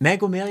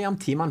 Meg og Miriam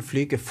Timan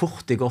flyger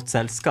fort i godt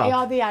selskap.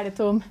 Ja, det gjør det,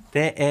 Tom.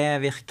 Det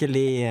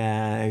virkelig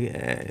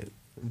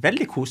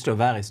veldig koselig å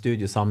være i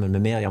studio sammen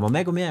med Miriam. Og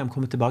meg og Miriam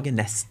kommer tilbake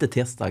neste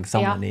tirsdag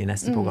sammen i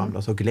neste program,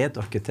 så gled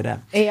dere til det.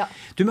 Ja.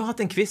 Du, vi har hatt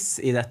en quiz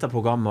i dette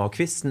programmet, og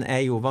quizen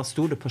jo, hva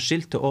stod det på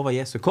skiltet over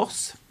Jesu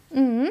kors?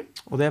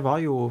 Og det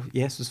var jo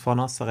Jesus fra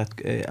Nazaret,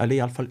 eller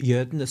i alle fall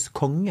jødenes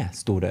konge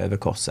stod det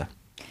over korset.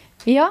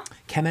 Ja.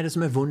 Hvem det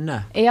som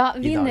vunnet i dag?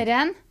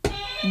 Vinneren,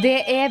 det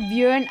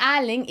Bjørn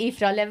Erling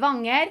fra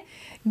Levanger.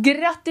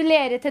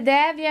 Gratulerer til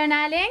det, Bjørn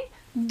Erling.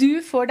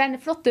 Du får denne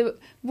flotte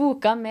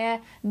boka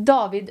med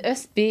David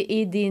Østby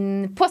i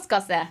din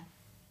postkasse.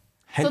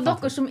 Så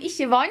dere som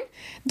ikke vann,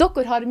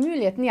 dere har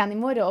muligheten igjen i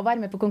morgen å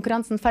være med på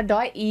konkurransen for da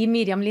i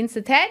Miriam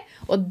Linset her,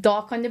 og da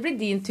kan det bli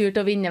din tur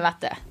til å vinne,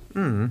 vet du.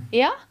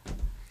 Ja,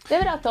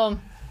 det bra, Tom.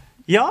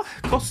 Ja,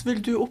 hvordan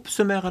vil du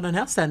oppsummere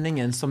denne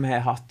sendingen som vi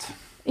har hatt?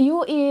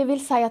 Jo, jeg vil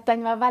si at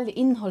den var veldig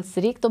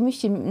innholdsrikt og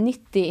mye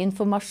nyttig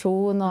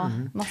informasjon og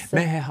masse.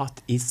 Vi har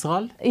hatt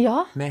Israel.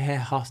 Ja. Vi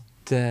har hatt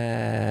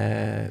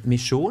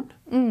misjon.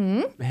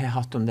 Vi har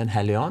hatt om den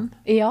hellige ånd.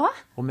 Ja.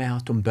 Og vi har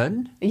hatt om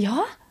bønn.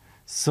 Ja.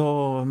 Så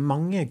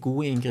mange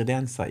gode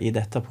ingredienser i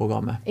dette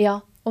programmet.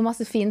 Ja, og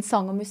masse fin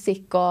sang og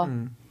musikk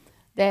og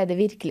det det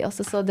virkelig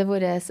også, så det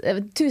var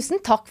tusen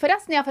takk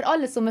forresten, for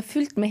alle som har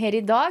fulgt med her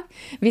i dag.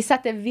 Vi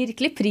setter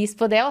virkelig pris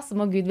på det, og så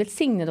må Gud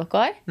velsigne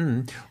dere.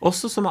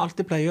 Også som vi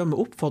alltid pleier å gjøre,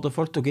 vi oppfordrer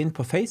folk til å gå inn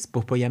på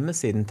Facebook på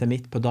hjemmesiden til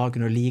Midt på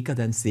Dagen og like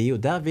den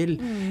siden. Der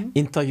vil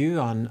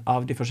intervjuene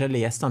av de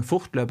forskjellige gjestene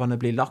fortløpende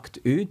bli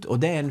lagt ut,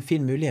 og det en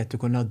fin mulighet til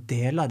å kunne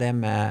dele det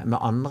med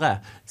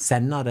andre,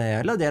 sende det,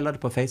 eller dele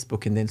det på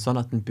Facebooken din,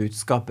 sånn at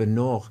budskapet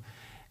når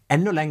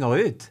enda lenger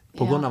ut,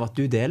 på grunn av at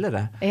du deler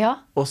det. Ja.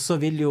 Og så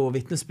vil jo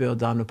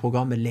vittnesbyrdene og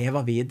programmet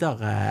leve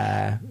videre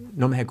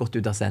når vi har gått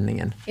ut av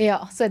sendingen. Ja,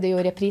 så det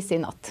jo reprise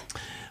i natt.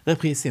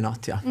 Reprise i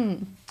natt, ja.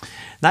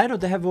 Nei da,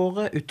 det har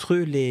vært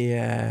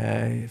utrolig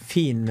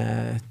fint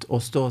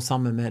å stå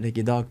sammen med deg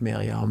i dag,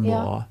 Miriam.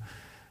 Ja.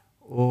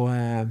 Og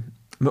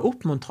vi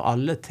oppmuntrer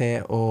alle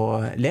til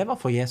å leve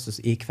for Jesus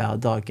i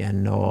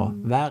hverdagen og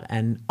være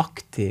en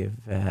aktiv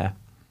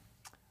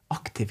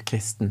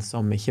kristen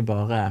som ikke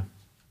bare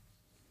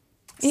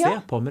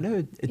ser på, men det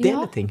jo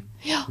dele ting.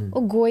 Ja,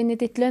 og gå inn i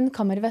ditt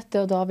lønnkammer, vet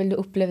du, og da vil du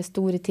oppleve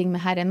store ting med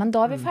Herren. Men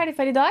da vi ferdig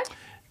for i dag.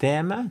 Det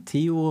vi.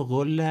 Tida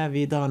ruller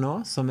videre nå,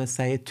 så vi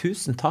sier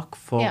tusen takk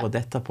for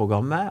dette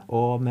programmet,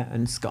 og vi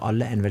ønsker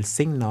alle en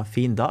velsignet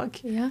fin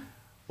dag. Ja.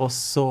 Og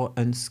så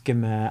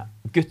ønsker vi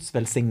Guds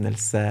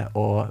velsignelse,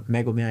 og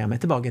meg og Miriam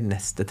tilbake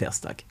neste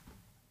tirsdag.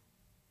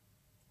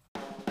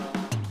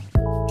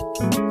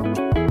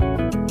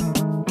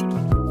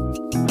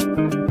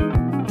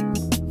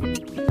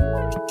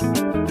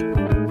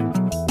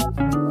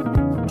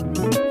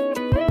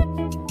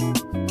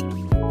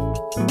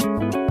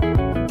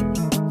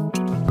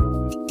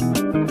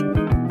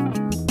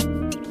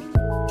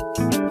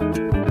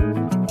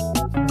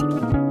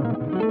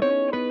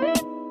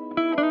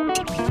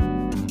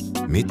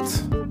 Midt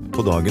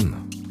på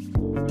dagen.